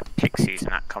things like pixies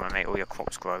and that come and make all your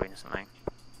crops grow instantly.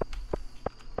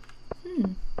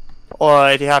 Hmm.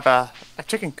 Or if you have a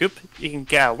chicken coop, you can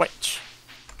get a witch.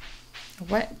 A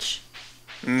witch.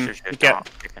 Mm, Should you just get dark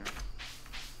chicken.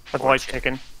 a void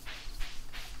chicken.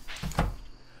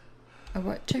 A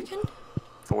what chicken?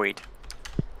 Void.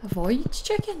 A void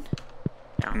chicken?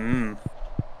 Yeah. Mm.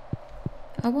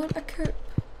 I want a coop.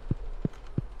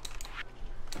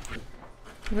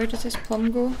 Where does this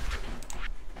plum go?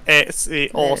 It's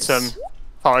the autumn This.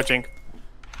 foraging.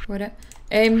 What it?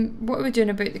 What are we doing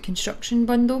about the construction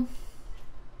bundle?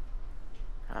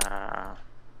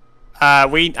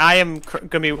 I am going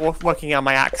to be working on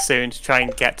my axe soon to try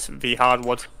and get the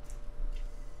hardwood.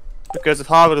 Because with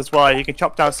hardwood as well, you can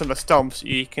chop down some of the stumps.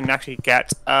 You can actually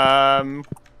get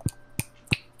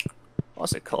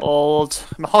what's it called?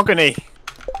 Mahogany.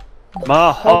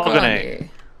 Mahogany.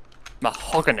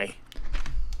 Mahogany.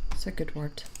 It's a good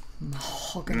word.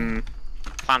 Mahogany.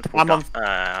 Plant I'm wood,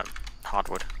 on-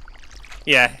 hardwood.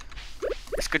 Yeah.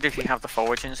 It's good if you have the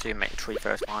foraging, so you make a tree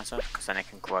fertilizer, because then it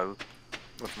can grow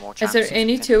with more Is chance. there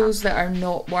any tools that are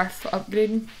not worth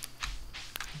upgrading?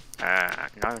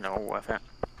 No, they're all worth it.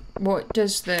 What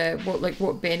does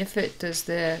what benefit does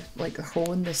the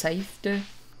hoe and the scythe do?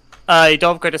 You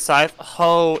don't upgrade the scythe.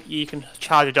 Hoe, you can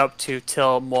charge it up to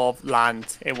till more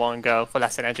land in one go for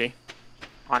less energy.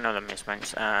 I know the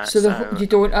mismatch. So you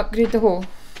don't upgrade the hoe?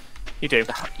 You do.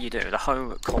 You do. The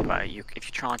hoe combo, if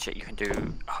you charge it, you can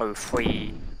do hoe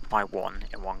 3 by 1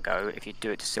 in one go. If you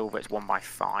do it to silver, it's 1 by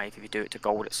 5. If you do it to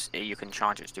gold, you can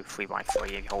charge it to do 3 by 3.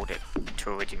 If you hold it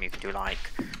to iridium, you can do like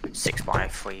 6 by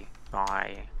 3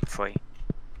 by 3.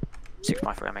 6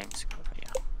 by 3, I mean. 6 by 3,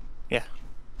 yeah.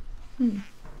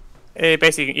 Yeah.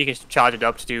 Basically, you can charge it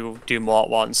up to do more at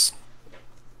once.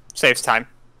 Saves time.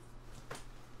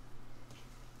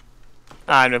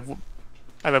 And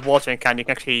with watering can, you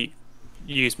can actually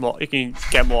use more. You can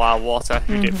get more out of water if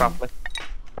you do it properly.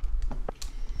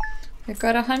 I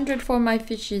got 100 for my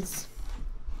fishes.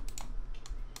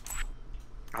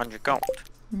 100 gold.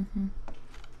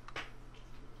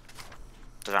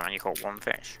 Does that mean you caught 1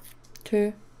 fish?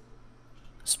 2.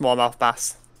 Smallmouth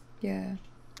bass. Yeah.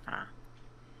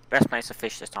 Best place to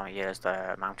fish this time of year is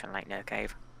the mountain lake near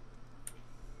cave.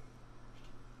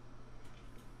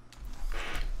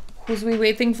 Who's we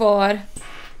waiting for?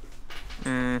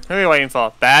 Who are you waiting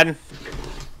for? Ben?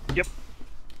 Yep.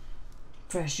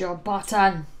 Press your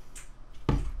button.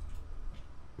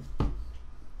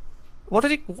 What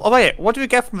did he? Oh wait, what do we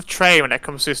get from the train when it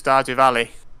comes to Stardew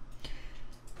Valley?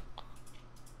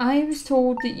 I was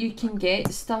told that you can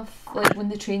get stuff like when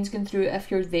the train's going through if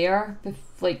you're there,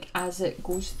 like as it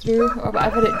goes through or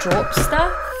whatever, it drops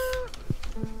stuff.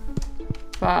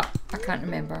 But I can't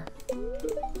remember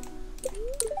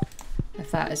if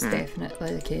that is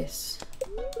definitely the case.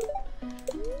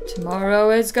 Tomorrow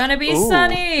is gonna be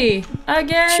sunny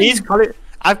again.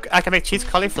 I can make cheese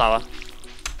cauliflower,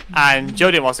 and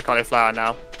Jodie wants a cauliflower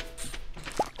now.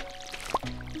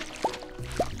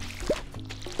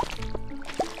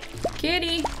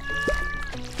 Kitty.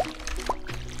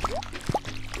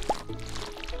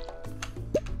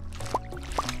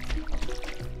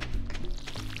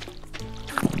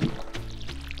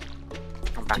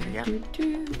 I'm back again.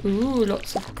 Ooh,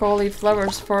 lots of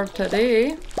cauliflowers for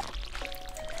today.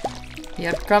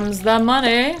 Here comes the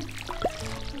money.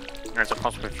 There's a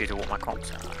possibility for you to walk my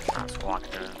crops. That's all I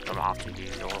can do. I'm after you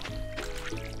or.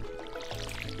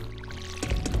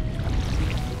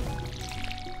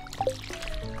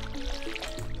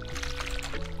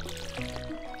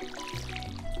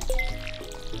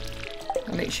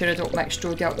 I'll make sure I don't mix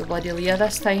Jodie up with bloody Leah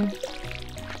this time.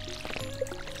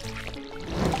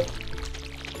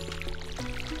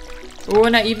 Oh,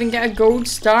 and I even get a gold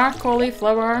star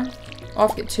cauliflower. Oh,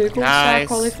 I've got 2 gold star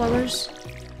cauliflowers.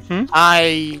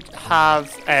 I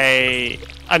have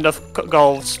enough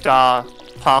gold star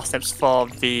parsnips for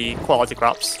the quality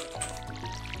crops.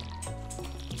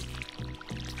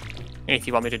 If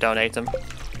you want me to donate them.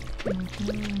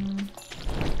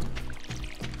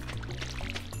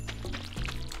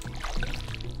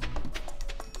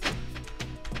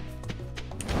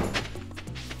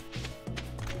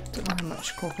 Don't know how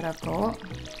much copper I've got.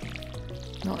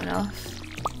 Not enough.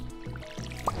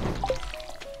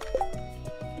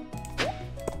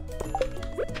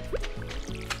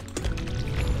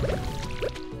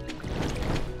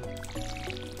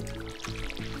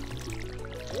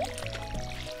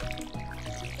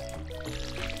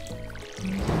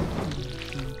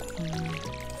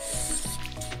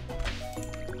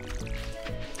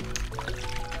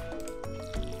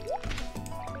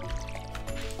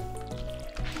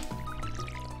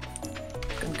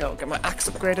 Go get my axe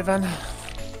upgraded then.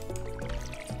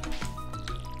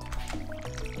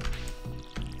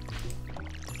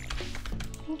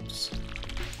 Oops.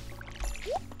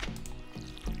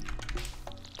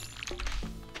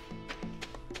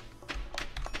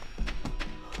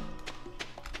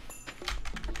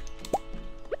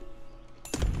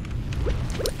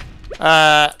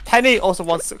 Penny also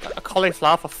wants a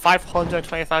cauliflower for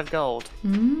 525 gold.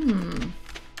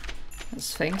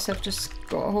 That's fine, so I've just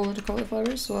got a whole load of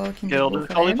cauliflowers, so I can Get all go the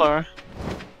for cauliflower.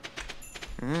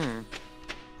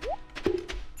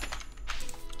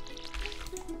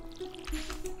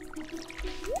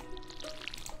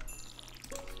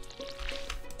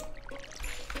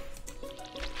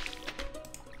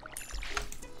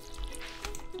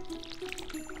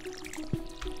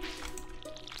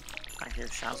 Thank you,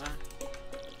 Shazza.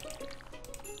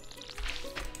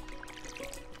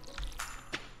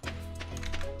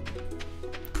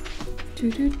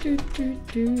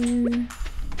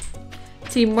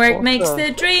 Teamwork makes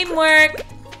the dream work!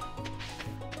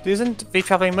 Isn't the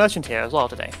traveling merchant here as well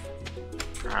today?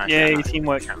 Yay, I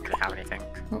teamwork. don't really have anything.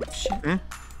 Oh shit.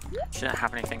 Shouldn't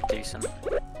have anything decent.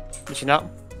 Did she not?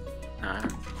 No.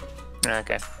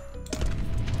 Okay.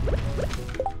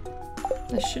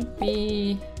 This should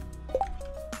be...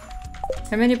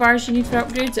 How many bars you need for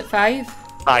upgrades? At 5?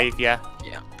 5, yeah.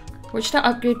 Yeah. What should I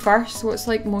upgrade first? What's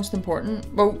like most important?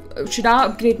 Well, should I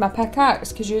upgrade my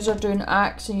pickaxe? Because yous are doing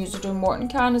axe and yous are doing mortar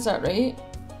can, is that right?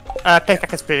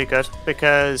 Pickaxe is pretty good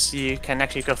because you can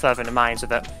actually go further in the mines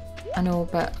with it. I know,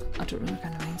 but I don't really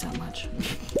kind of mind that much.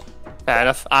 Fair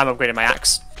enough. I'm upgrading my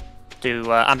axe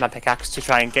and my pickaxe to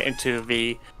try and get into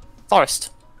the forest.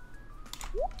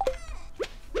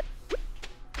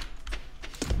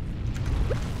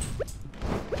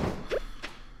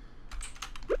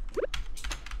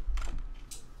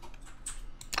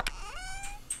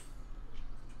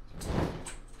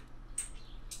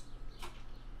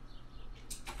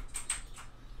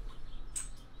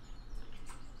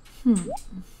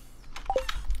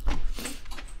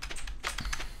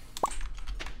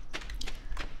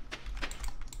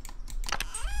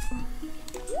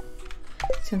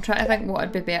 So I'm trying to think what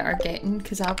I'd be better getting,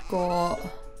 because I've got...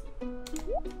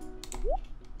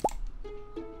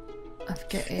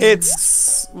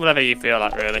 It's whatever you feel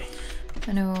like, really.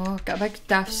 I know, I've got a big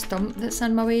daft stump that's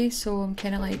in my way, so I'm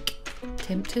kind of like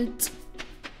tempted.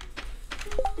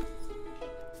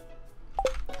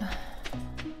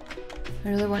 I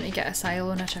really want to get a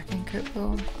silo and a chicken coop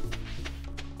though.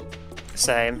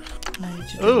 Same. And I need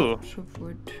to do Ooh. lots of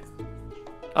wood.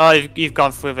 Oh, you've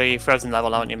gone through the frozen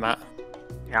level, haven't you, Matt?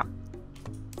 Yeah,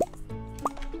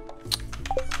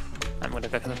 I'm gonna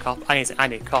go for the copper. I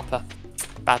need copper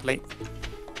badly.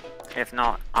 If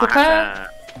not, Copper? I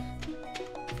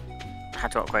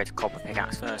had to upgrade to copper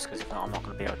pickaxe first, because if not, I'm not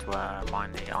going to be able to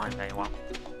mine the iron very well.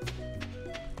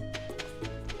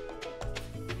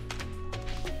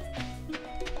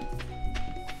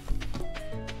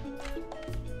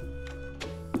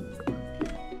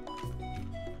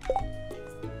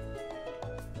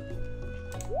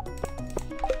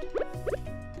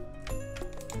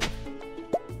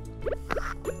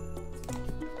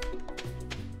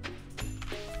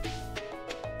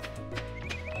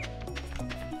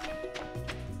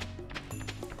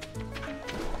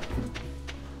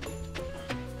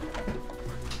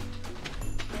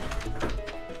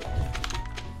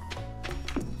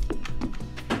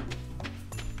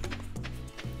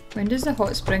 When does the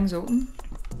hot springs open?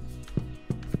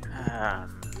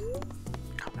 Can't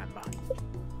remember.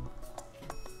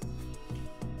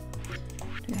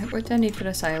 Yeah, what do I need for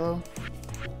a silo?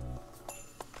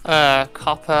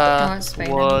 Copper, Oh, it's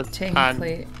fine. I wood, need 10 and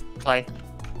clay. clay.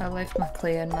 I left my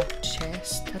clay in my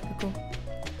chest. Typical.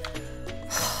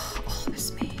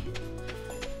 Always me.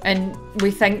 And we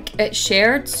think it's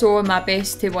shared, so my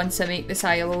best to, once I make the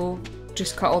silo,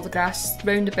 just cut all the grass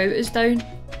round about us down.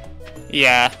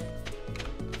 Yeah.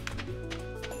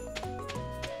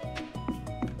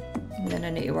 And then I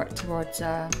need to work towards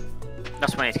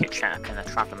That's when we need to get checking the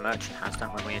traveller merchant has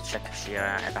done, when we need to check if she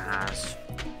ever has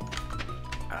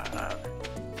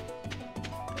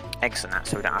eggs and that,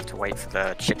 so we don't have to wait for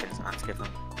the chickens and that to give them.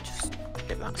 Just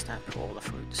give that step for all the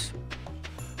fruits.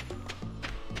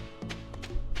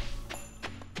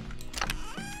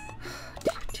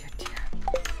 dear.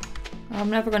 I'm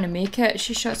never going to make it.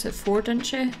 She shuts at 4, didn't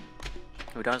she?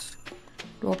 Who does?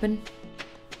 Robin.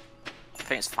 I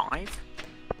think it's 5.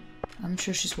 I'm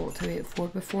sure she's walked away at 4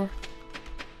 before.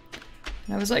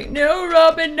 And I was like, no,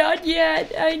 Robin, not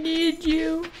yet. I need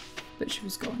you. But she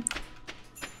was gone.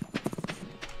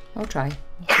 I'll try.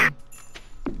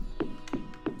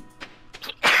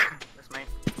 That's me.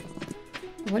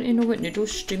 I want to know what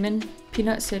Noodle's streaming.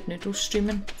 Peanut said Noodle's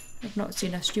streaming. I've not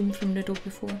seen a stream from Noodle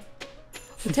before.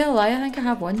 I'll tell a lie, I think I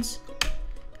have once.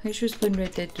 I think she was playing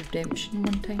Red Dead Redemption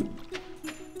one time.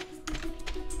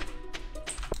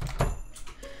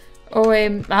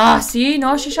 Oh, see,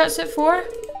 no, she shuts at 4.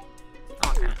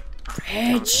 Okay.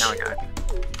 Rage. Now we go.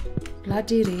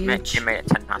 Bloody rage. You made it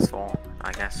 10 past 4,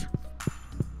 I guess.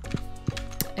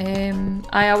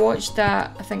 I watched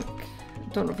that, I think,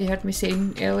 I don't know if you heard me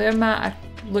saying earlier, Matt,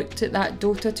 I looked at that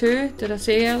Dota 2, did I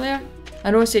say earlier?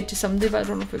 I know I said to somebody, but I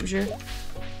don't know if it was you.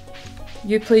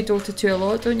 You play Dota 2 a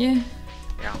lot, don't you?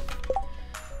 Yeah.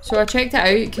 So I checked it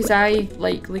out because I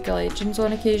like League of Legends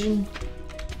on occasion,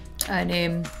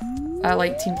 and I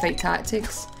like Teamfight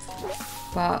Tactics,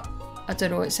 but I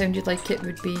don't know, it sounded like it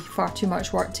would be far too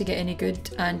much work to get any good,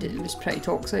 and it was pretty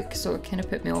toxic, so it kind of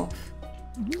put me off.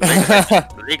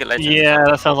 League of Legends. Yeah,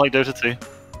 that sounds like Dota 2.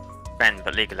 Ben,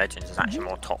 but League of Legends is actually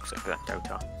more toxic than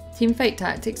Dota. Teamfight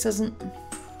Tactics isn't.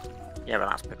 Yeah, but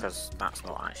that's because that's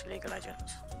not actually League of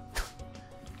Legends.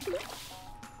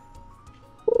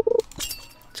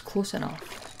 It's close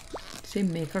enough.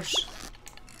 Same makers.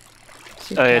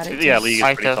 Same Yeah, League is pretty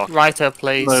Writer, toxic. writer,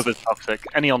 please. MOBA's toxic.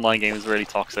 Any online game is really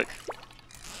toxic.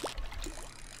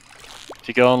 If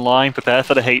you go online, prepare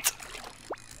for the hate.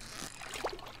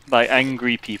 By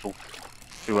angry people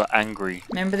who are angry.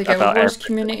 Remember the Guild about Wars everything.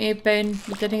 community, Ben?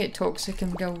 We didn't get toxic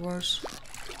in Guild Wars.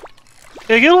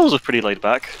 Yeah, Guild Wars was pretty laid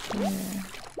back. Yeah.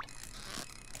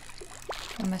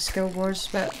 I miss Guild Wars,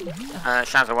 but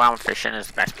Shadows of Wild Fishing is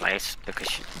the best place because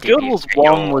Guild Wars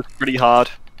 1 was pretty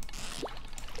hard.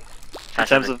 In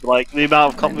terms of like the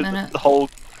amount of Wait a minute. the whole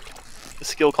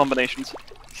skill combinations.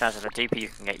 Shadows of the deeper you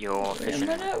can get your fishing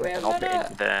wait a lob it minute.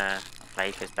 into the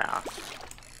lake is better.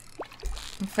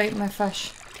 I'm fighting my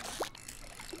fish.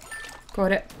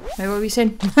 Got it. Now what are we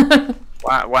saying?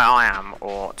 Where I am,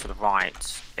 or to the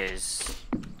right, is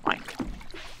like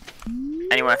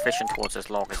anywhere fishing towards this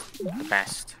log is the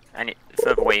best. Any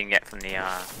further away you can get from the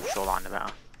shoreline, the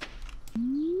better.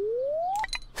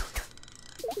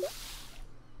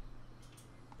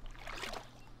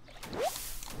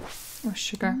 Oh,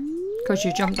 sugar. Because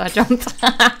you jumped, I jumped.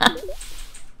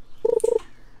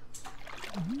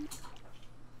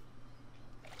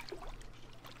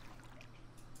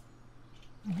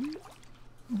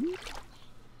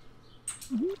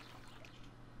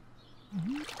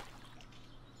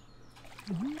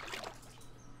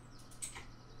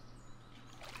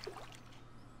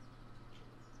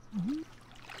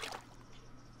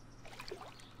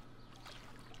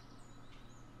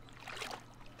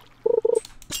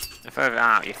 The further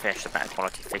out you fish, the better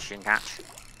quality fish you can catch.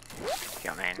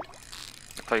 You know what I mean?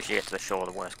 The closer you get to the shore,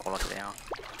 the worse quality they are.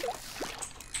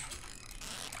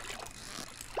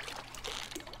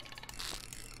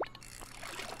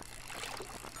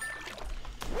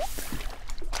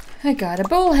 I got a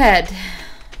bullhead.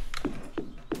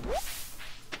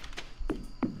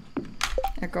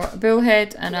 I got a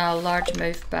bullhead and a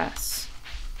largemouth bass.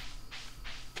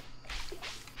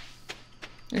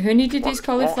 Who needed these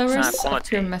cauliflowers? I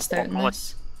pure missed out on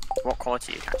this. What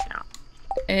quality are you catching at?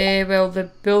 Well,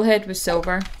 the bullhead was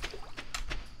silver.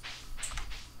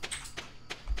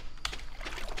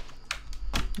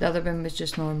 The other one was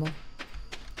just normal.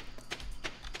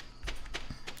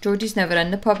 Jodie's never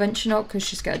in the pub, isn't she not? Because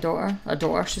she's got a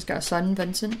daughter. She's got a son,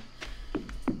 Vincent.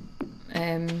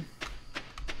 Who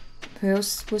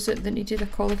else was it that needed a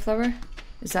cauliflower?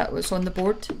 Is that what's on the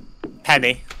board?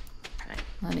 Penny.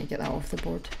 I need to get that off the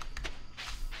board.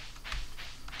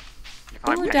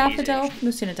 Oh, daffodil. I've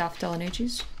not seen a daffodil in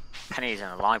ages. Penny's in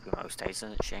the library most days,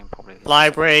 isn't she? Probably.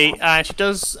 Library. She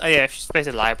does. Yeah, she's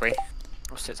basically library.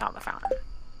 Or sits out the fountain.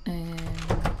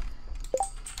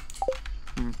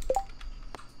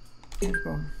 There we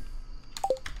go.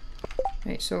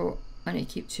 Right, so I need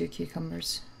to keep 2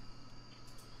 cucumbers.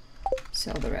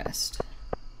 Sell the rest.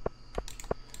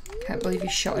 Can't believe you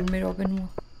shot in me, Robin.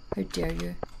 How dare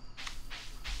you?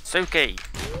 Suki!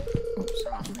 Oops.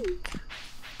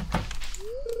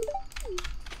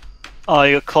 Oh,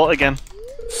 you got caught again.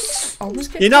 Always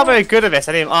get You're not caught. very good at this,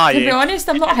 are To you? be honest,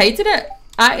 I'm not hiding it.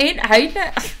 I ain't hiding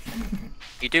it.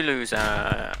 You do lose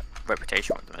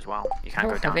reputation with them as well. You I can't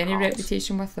go don't down have any paths.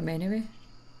 reputation with them anyway.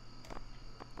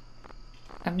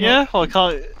 I've not, Yeah, well, I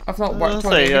can't. I've not worked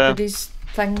on say, anybody's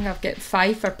thing. I've got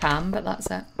 5 for Pam, but that's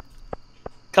it.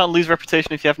 Can't lose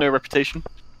reputation if you have no reputation.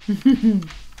 You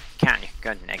can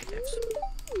go into negatives.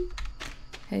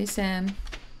 Hey Sam.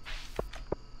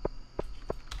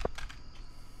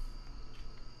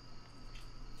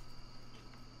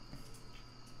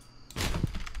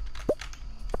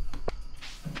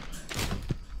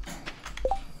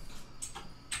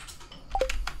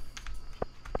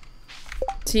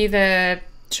 See the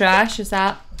trash, is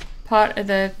that part of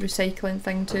the recycling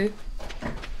thing too?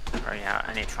 Oh yeah,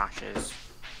 any trashes.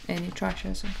 Any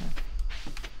trashes, okay.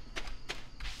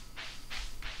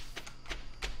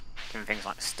 Even things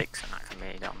like sticks and that can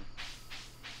be done.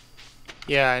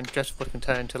 Yeah, and driftwood can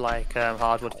turn into like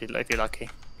hardwood if you're lucky.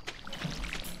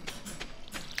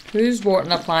 Who's watering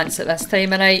their plants at this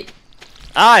time of night?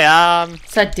 I am.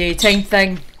 It's a daytime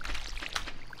thing.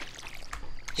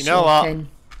 You know what? Shocking.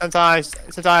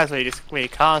 Sometimes when you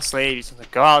can't sleep, you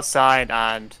just go outside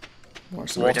and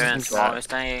What's We're Water's doing been Tomorrow's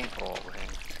Day, or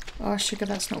Oh sugar,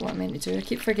 that's not what I meant to do. I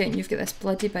keep forgetting you've got this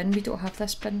bloody bin. We don't have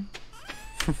this bin.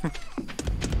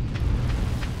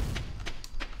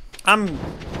 I'm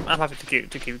happy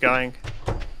to keep going.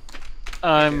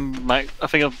 I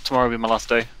think tomorrow will be my last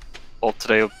day. Or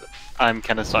today, I'm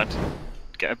kind of starting to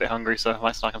get a bit hungry, so I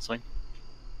might snack on something.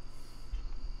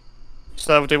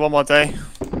 So we'll do one more day.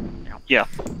 Yeah.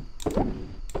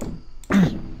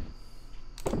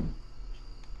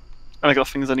 And I got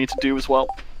things I need to do as well.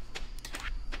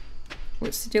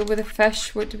 What's the deal with the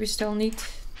fish? What do we still need?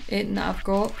 Anything that I've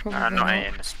got? Probably not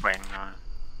in the spring, no.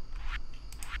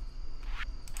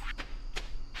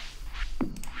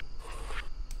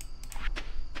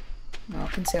 No, I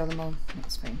can sell them all.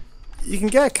 That's fine. You can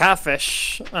get a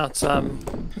catfish at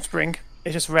spring.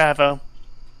 It's just rare though.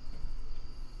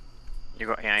 You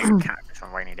got catfish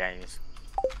on rainy days.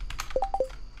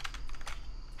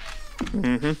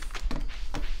 Mhm.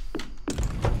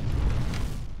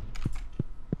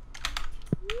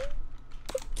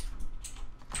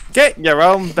 Get your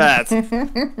own bed.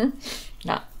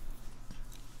 Nah.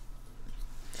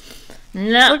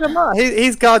 Nah. Look at that.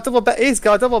 He's got a double bed. He's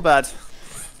got a double bed.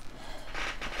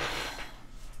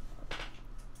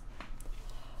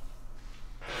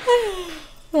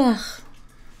 Ugh.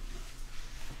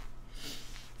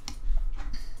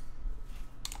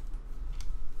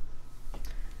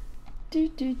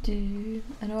 Do.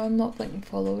 I know I'm not blinking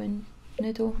following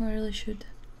Nido. I really should.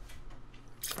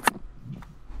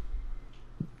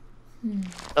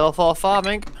 Level 4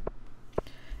 farming.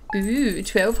 Ooh,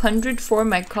 1200 for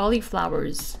my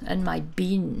cauliflowers and my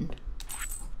bean.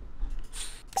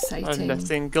 Exciting. And a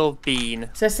single bean.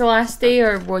 Is this the last day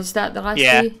or was that the last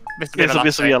Yeah. day? This will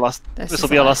This will be our last. This will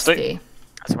be our last day.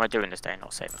 That's why I'm doing this day,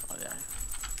 not saving for the day.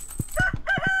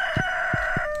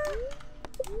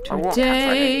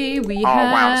 Today we wow,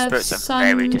 have spirits are sun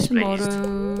very displeased.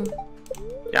 tomorrow.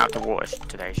 You have to water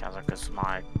today, Shazza, because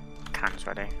my can's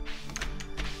ready.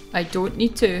 I don't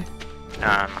need to.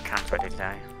 My can's ready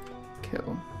today.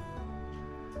 Cool.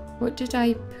 What did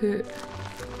I put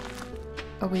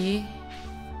away?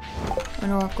 Oh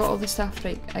no, I've got all the stuff.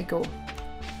 Right, I go.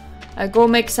 I go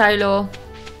make silo.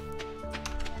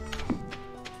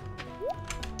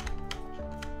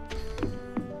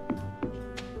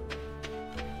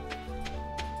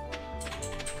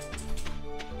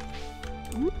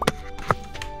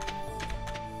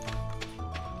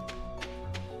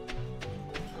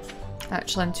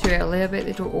 Actually, I'm too early. I bet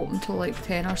they don't open till like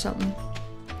 10 or something.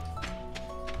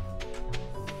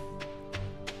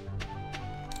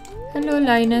 Hello,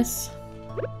 Linus.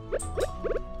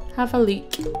 Have a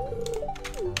leak.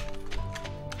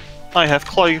 I have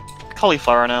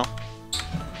cauliflower now.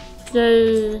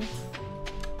 Yay!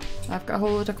 I've got a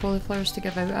whole load of cauliflowers to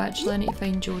give out actually. I need to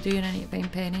find Jodie and I need to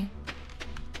find Penny.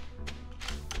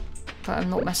 But I'm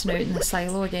not missing out in the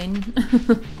silo again.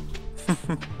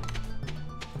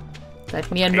 Let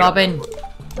me and Robin!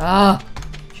 Ah!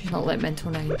 She's not let me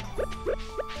until 9.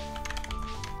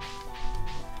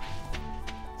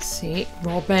 Say,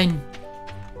 Robin!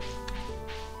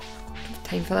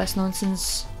 Time for this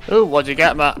nonsense. Ooh, what'd you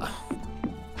get, Matt?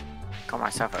 Got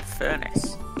myself a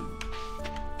furnace.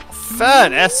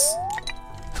 Furnace?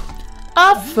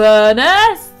 A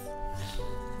furnace?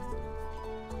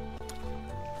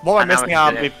 What And am I now missing we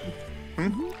out?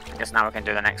 can I guess now we can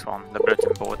do the next one, the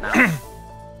bulletin board now.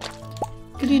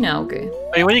 Green algae.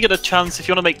 I mean, when you get a chance, if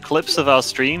you want to make clips of our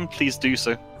stream, please do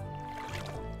so.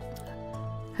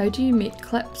 How do you make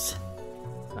clips?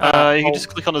 You can just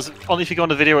click on if you go on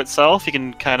the video itself, you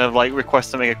can kind of like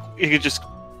request to make a. You could just.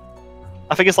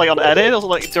 I think it's like on edit, or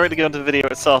like directly go into the video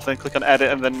itself and click on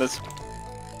edit, and then there's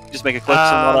just make a clip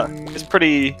and all that. It's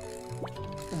pretty.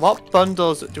 What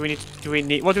bundles do we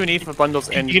need? What do we need for bundles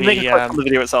in You can make a clip on the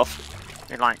video itself.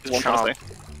 You like Is what I'm trying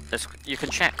to say. you can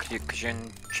check because you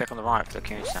can check on the right for the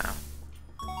community center.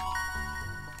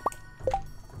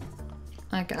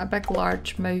 I got a big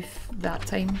large mouth that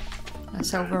time. A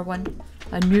silver one.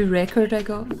 A new record I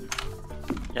got.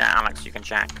 Yeah, Alex, you can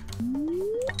check.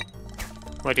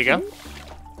 Where'd you go?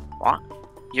 What?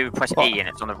 You press What? E and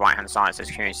it's on the right hand side, it says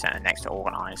community center next to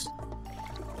organize.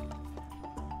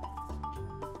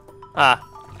 Ah.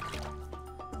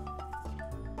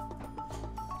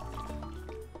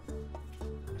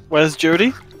 Where's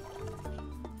Jodie?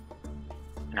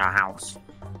 In our house.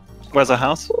 Where's her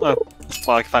house? Oh,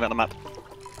 well, I can find it on the map.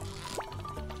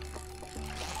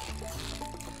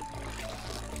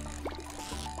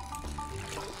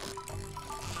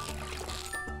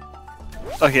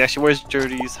 Okay, actually, where's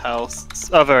Jodie's house?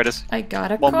 Oh, there it is. I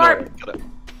got a One carp. more. Got it.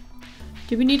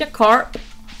 Do we need a carp?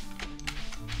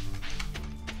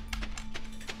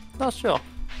 Not sure.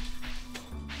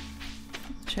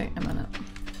 Check in a minute.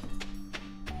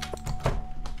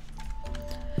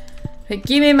 Right,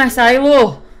 give me my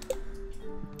silo!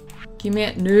 Give me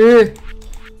it now!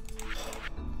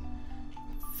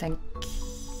 Thank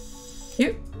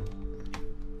you.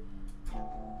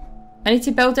 I need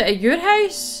to build it at your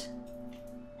house?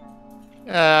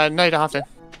 No, you don't have to.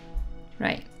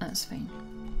 Right, that's fine.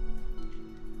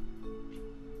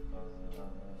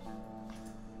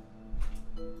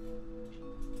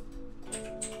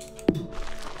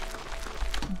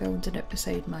 I'm building it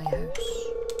beside my house.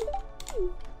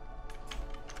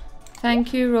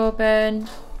 Thank you, Robin.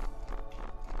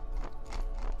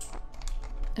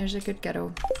 There's a good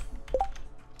girl.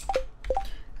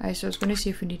 Alright, so I was going to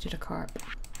see if we needed a carp.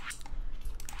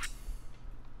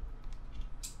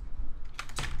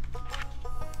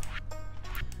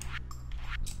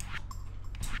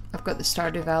 I've got the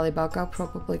Stardew Valley bug. I'll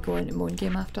probably go into Moan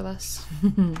Game after this.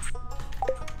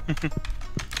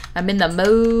 I'm in the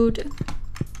mood.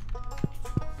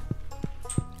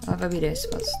 I'll have a wee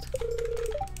rest first.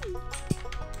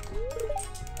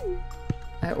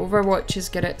 Overwatch has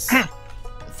got its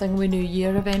thing with New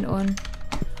Year event on.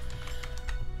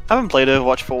 I haven't played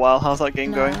Overwatch for a while. How's that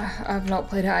game going? I've not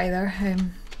played it either.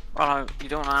 Well, you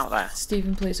don't know out there.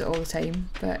 Stephen plays it all the time,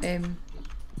 but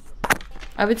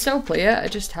I would still play it. I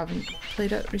just haven't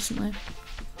played it recently.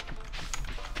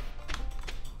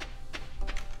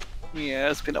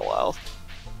 Yeah, it's been a while.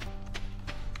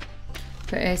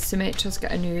 But Symmetra's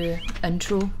got a new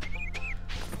intro.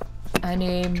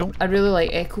 And Cool. I really like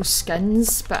Echo's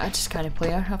skins, but I just can't play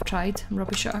her. I've tried. I'm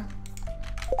rubbish at her.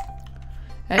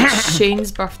 It's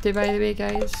Shane's birthday, by the way,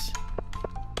 guys.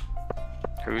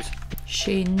 Whose?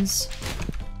 Shane's.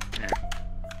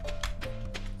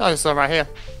 Oh, there's some right here.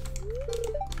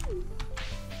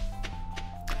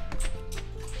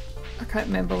 I can't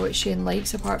remember what Shane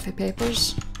likes apart from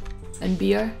peppers and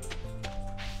beer.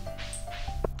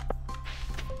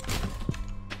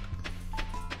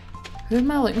 Who am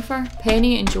I looking for?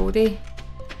 Penny and Jodie.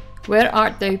 Where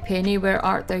art thou, Penny? Where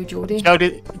art thou, Jodie?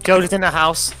 Jodie's in the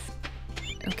house.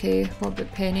 Okay, what about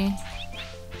Penny?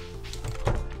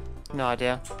 No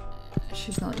idea.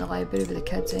 She's not in the library with the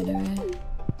kids anyway.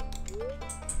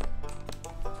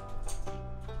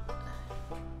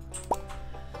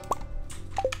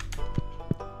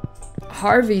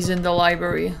 Harvey's in the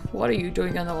library. What are you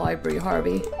doing in the library,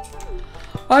 Harvey?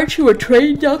 Aren't you a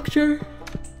trained doctor?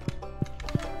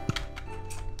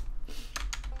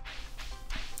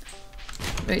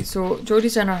 Right, so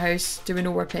Jodie's in her house. Do we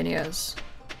know where Penny is?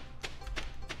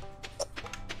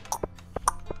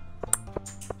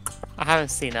 I haven't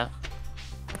seen her.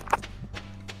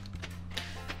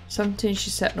 Sometimes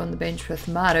she's sitting on the bench with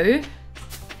Maru.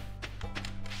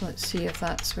 Let's see if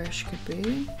that's where she could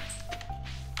be.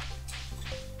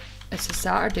 It's a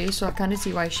Saturday, so I can't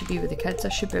see why she'd be with the kids.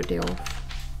 That should be her day off.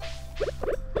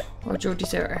 Or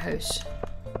Jodie's out her house.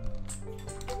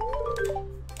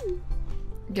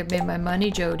 Give me my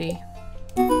money, Jodie.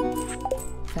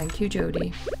 Thank you,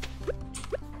 Jodie.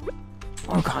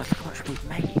 Oh god, look how much we've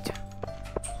made.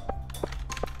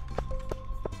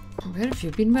 Where have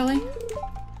you been, Willie?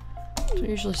 Don't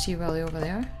usually see Willie over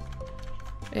there.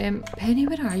 Penny,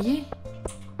 where are you?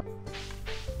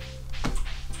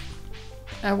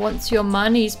 I want your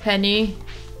monies, Penny.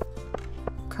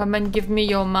 Come and give me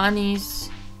your monies.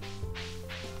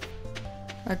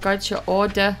 I got your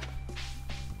order.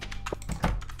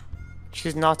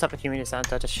 She's not at the community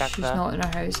centre, just check She's that. not in her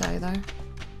house either.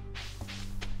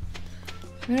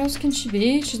 Where else can she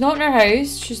be? She's not in her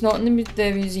house. She's not in the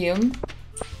museum.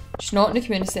 She's not in the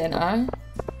community centre.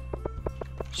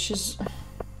 She's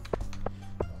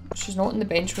not on the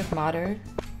bench with Maru.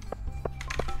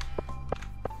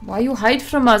 Why you hide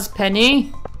from us,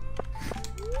 Penny?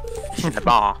 She's in the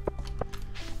bar.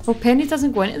 Well, Penny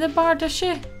doesn't go into the bar, does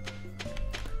she?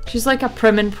 She's like a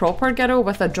prim and proper girl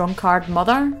with a drunkard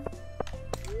mother.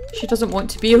 She doesn't want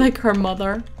to be like her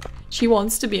mother. She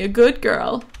wants to be a good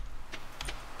girl.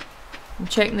 I'm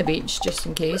checking the beach just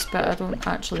in case, but I don't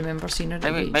actually remember seeing her at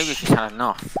the beach. Maybe she's had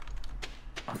enough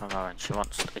of her and she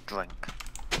wants a drink.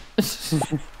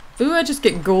 Ooh, I just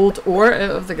get gold ore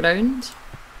out of the ground.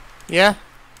 Yeah,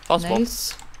 possible.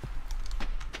 Nice.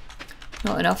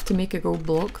 Not enough to make a gold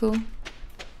block though.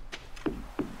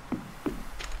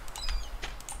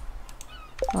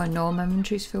 Oh no, my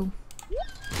inventory's full.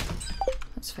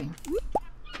 That's fine.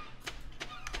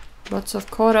 Lots of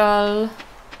coral.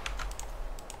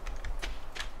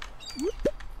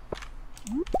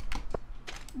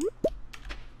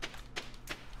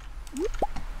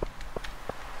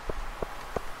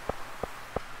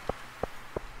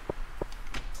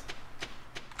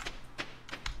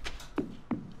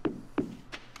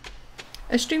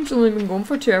 This stream's only been going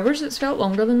for 2 hours. It's felt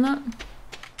longer than that.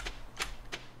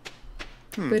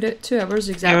 About it, 2 hours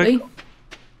exactly. Yeah,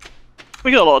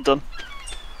 we got a lot done.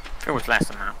 It was less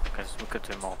than that because we could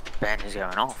do more. Ben is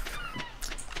going off.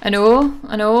 I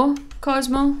know,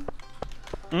 Cosmo.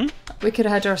 We could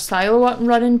have had our silo up and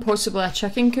running, possibly a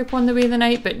chicken coop on the way of the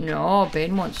night, but no,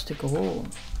 Ben wants to go.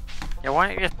 Yeah, why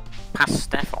don't you just pass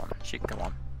Steph on? She can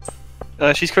come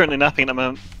on. She's currently napping at the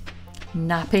moment.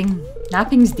 Napping.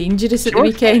 Napping's dangerous at the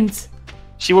weekend.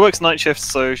 She works night shifts,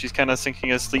 so she's kind of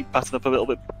syncing her sleep pattern up a little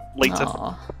bit later.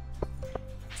 Aww.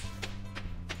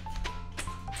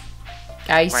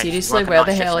 Guys, Right, seriously, working where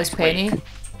the night hell is shifts Penny? next week.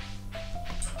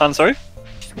 I'm sorry?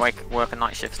 She's working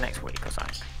night shifts next week or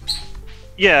something.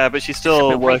 Yeah, but she's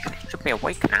still working. Should be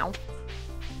awake now.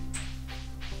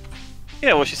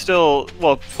 Yeah, well, she's still.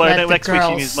 Well, by Let next the week she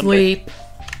girl means Monday. sleep.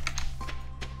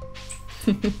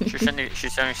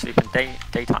 She's only sleeping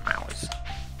daytime hours.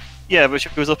 Yeah, but she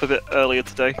was up a bit earlier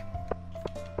today.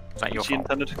 Is that your She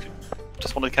fault? intended.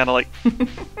 Just wanted to kind of like.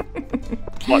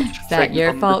 Is that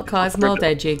your fault, Cosmo?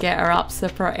 Did you get her up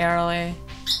super early?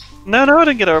 No, I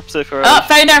didn't get her up super early. Oh,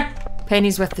 found her!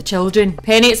 Penny's with the children.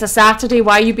 Penny, it's a Saturday.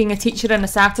 Why are you being a teacher on a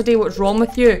Saturday? What's wrong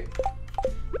with you?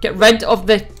 Get rid of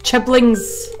the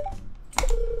chiblings.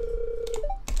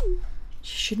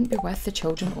 She shouldn't be with the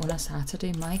children on a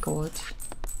Saturday, my god.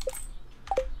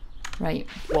 Right.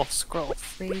 What scroll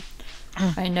free?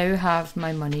 I now have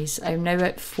my monies. I'm now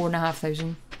at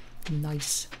 4,500.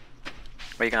 Nice.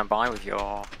 What are you going to buy with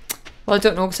your... Well, I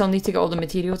don't know because I'll need to get all the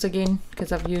materials again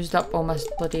because I've used up all my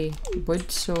bloody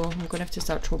wood, so I'm going to have to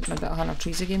start chopping a bit of 100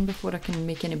 trees again before I can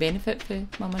make any benefit for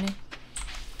my money.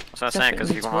 So I'm saying,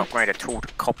 because if you want to upgrade a tool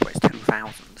to copper, it's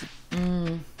 2,000.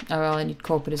 Oh well, I need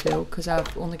copper as well because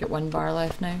I've only got 1 bar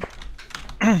left now.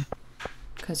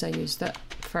 Because I used it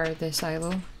for the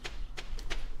silo.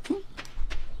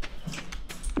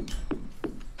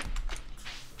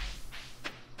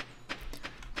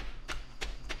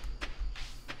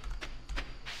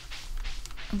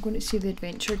 I'm going to see the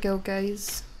Adventure Guild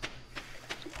guys.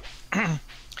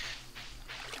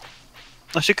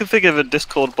 I should configure the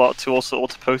Discord bot to also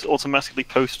automatically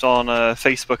post on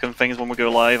Facebook and things when we go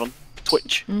live on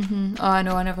Twitch. Oh, I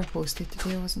know. I never posted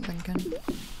today. I wasn't thinking.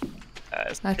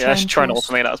 I should try and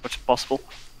automate that as much as possible.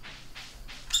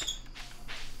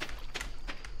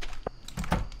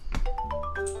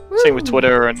 Same with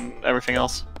Twitter and everything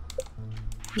else.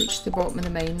 Reach the bottom of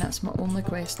the mine. That's my only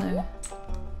quest now.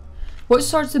 What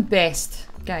sword's the best,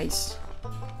 guys?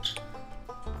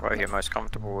 What are you most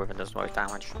comfortable with and does most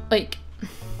damage? Like,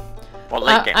 What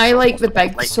I like the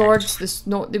big swords.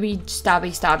 Not the wee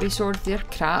stabby swords. They're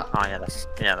crap. Oh yeah,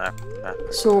 they're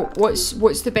So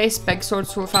what's the best big sword?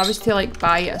 So if I was to like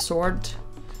buy a sword,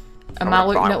 am I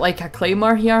looking at like a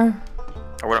claymore here?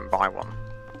 I wouldn't buy one.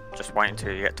 Just wait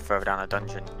until you get further down the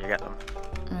dungeon. You get them.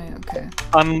 Right. Okay.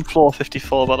 I'm floor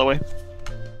 54, by the way.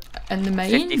 In the mine.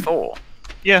 54.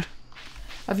 Yeah.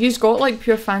 Have you got like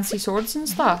pure fancy swords and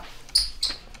stuff?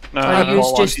 No, Or I are haven't you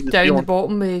got one. just down the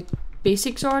bottom with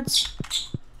basic swords? I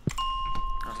just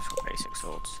got basic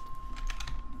swords.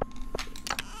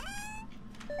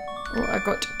 Oh, I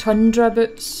got tundra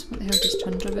boots. What the hell does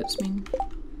tundra boots mean?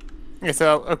 It's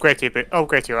upgrade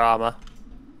your armor.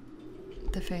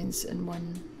 Defense and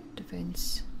 1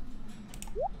 defense.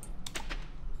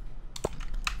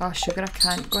 Oh sugar, I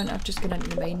can't go in. I've just gone into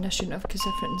the mine. I shouldn't have because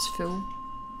everything's full.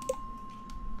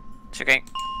 It's okay.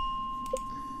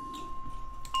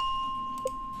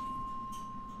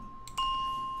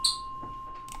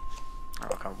 Oh,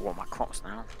 I can water my crops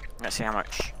now. Let's see how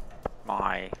much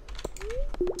my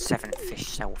 7 fish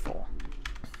sell for.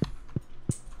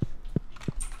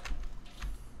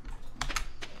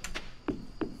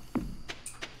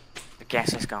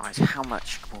 Guesses, guys, how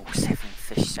much will 7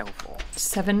 fish sell for?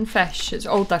 7 fish. It's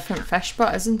all different fish,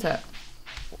 but isn't it?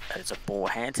 There's a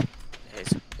boarhead.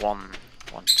 There's one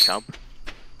chub,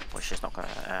 which is not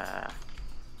gonna.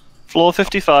 Floor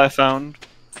 55 found.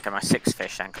 Okay, my 6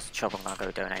 fish then, because the chub I'm gonna go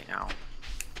donate now.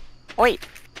 Wait.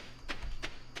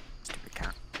 Stupid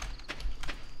cat.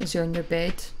 Is you on your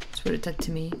bed? That's what it did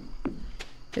to me.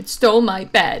 It stole my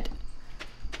bed.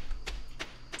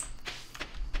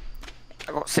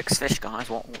 I got 6 fish, guys.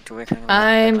 What do you reckon?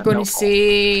 I'm going to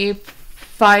say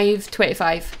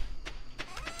 5.25.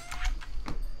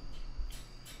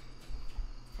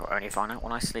 I'll only find out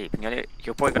when I sleep. And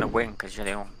you're probably going to win because you're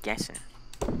the one guessing.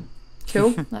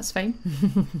 Cool, that's fine.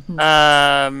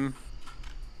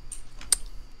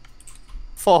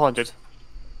 400.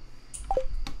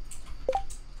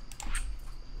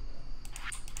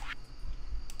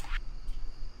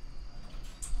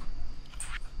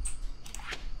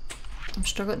 I'm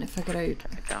struggling to figure out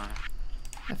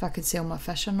if I could sell my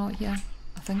fish or not here.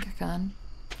 I think I can.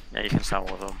 Yeah, you can sell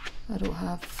all of them. I don't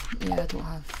have. Yeah, I don't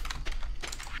have.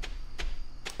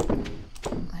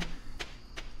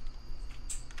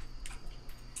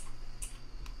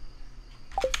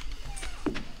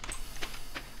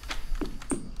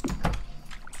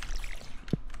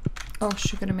 Oh,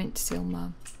 sugar, I meant to sell my.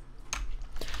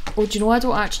 Oh, do you know, I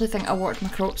don't actually think I watered my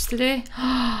crops today.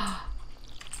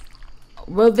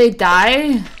 Will they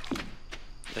die?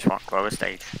 Just want grower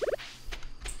stage.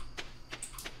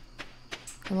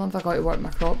 How long have I got to water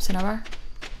my crops? An hour?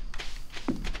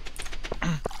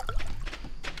 I'm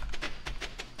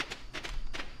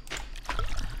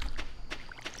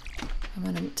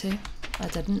an empty. I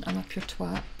didn't. I'm a pure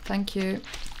twat. Thank you.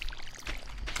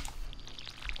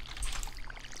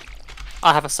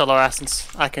 I have a solar essence.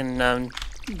 I can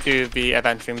do the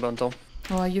adventuring bundle.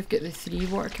 Oh, you've got the 3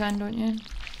 water can, don't you?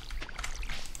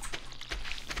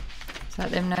 Is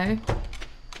that them now?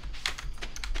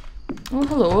 Oh,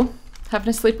 hello. Having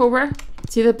a sleepover?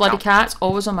 See the bloody cat's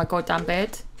always on my goddamn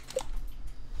bed.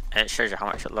 It shows you how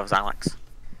much it loves Alex.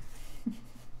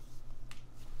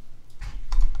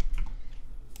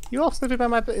 You also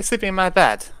sleeping in my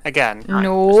bed again?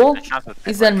 No,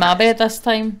 he's in my bed this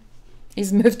time.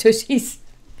 He's moved to his.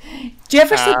 Do you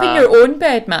ever sleep in your own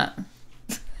bed, Matt?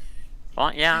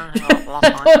 What? Yeah, last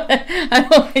night. I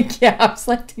don't think you have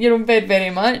slept in your own bed very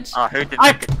much. Oh, who did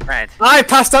make it bed? I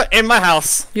passed out in my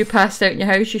house. You passed out in your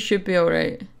house, you should be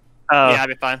alright. Oh, Yeah, I'll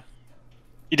be fine.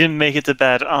 you didn't make it to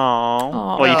bed.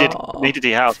 Oh, well, you did. Made it to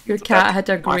your house. Your cat had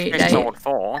a My great fish night. sold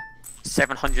for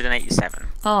 787.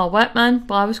 Oh, what, man?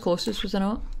 Well, I was closest, was I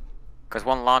not? Because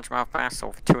one largemouth bass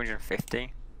sold for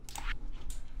 250.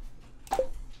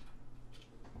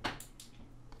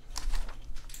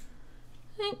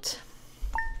 Right.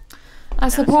 I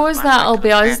suppose that'll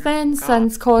be us then,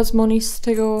 since Cosmo needs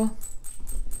to go.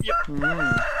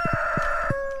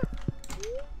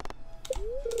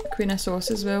 Queen of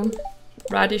sauce as well.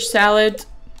 Radish salad.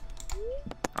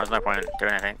 There's no point in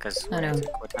doing anything because I know.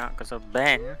 quit out because of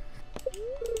Ben.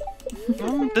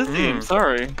 I'm busy. I'm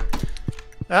sorry.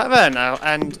 Right then,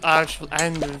 I shall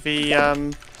end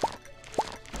the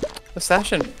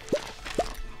session.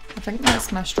 I think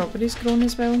that's my strawberries grown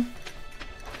as well.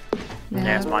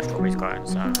 Yeah, it's my strawberries going,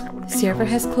 so it would be Server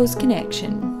has close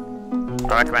connection.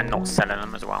 I recommend not selling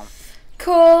them as well.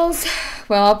 Calls.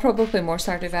 Well, I'll probably play more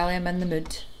Stardew Valley. I'm in the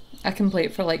mood. I can play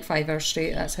it for like 5 hours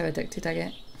straight. That's how addicted I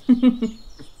get.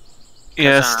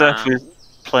 Yeah, Steph is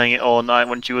playing it all night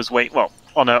when she was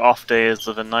on her off days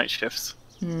of the night shifts.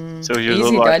 So she was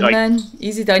Easy like, done, man.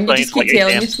 Easy done. You just playing keep till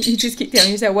telling 8 you just keep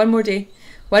telling yourself one more day,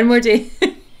 one more day,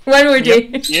 one more day.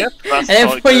 Yep, that's And then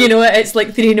how it before you goes. know it, it's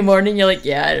like 3 in the morning. You're like,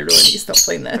 yeah, I really need to stop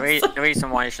playing this. The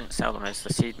reason why you shouldn't sell them is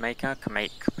the seed maker can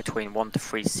make between 1 to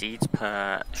 3 seeds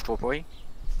per strawberry.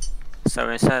 So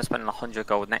instead of spending 100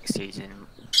 gold next season,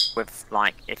 with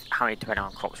like how many depending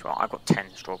on crops you are, I've got 10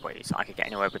 strawberries. I could get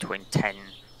anywhere between 10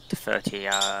 to 30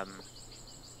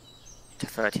 to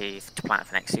plant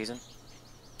for next season.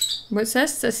 What's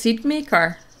this? A seed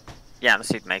maker? Yeah, the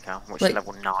seed maker, which Like- is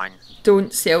level 9.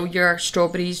 Don't sell your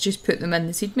strawberries. Just put them in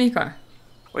the seed maker.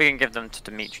 We can give them to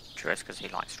Demetrius because he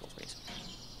likes strawberries.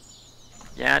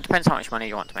 Yeah, it depends how much money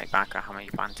you want to make back or how many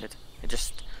you planted. It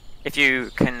just if you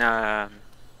can,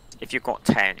 if you've got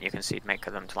 10, you can seed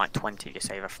maker them to like 20. You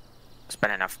save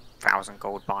spending 1,000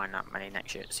 gold buying that many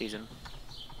next year season.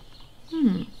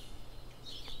 Hmm.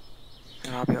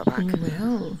 And I'll be right back.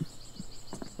 Well.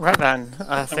 Right then,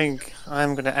 I think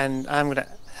I'm gonna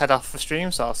head off the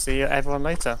stream, so I'll see everyone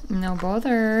later. No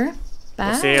bother.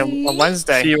 Bye. We'll see you on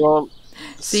Wednesday. See you all.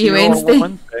 See you all on Wednesday.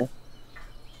 Wednesday.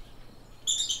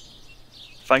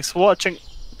 Thanks for watching.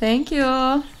 Thank you.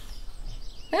 Bye.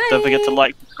 Don't forget to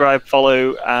like, subscribe,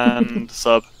 follow, and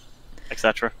sub,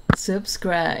 etc.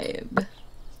 Subscribe.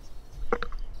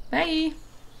 Bye.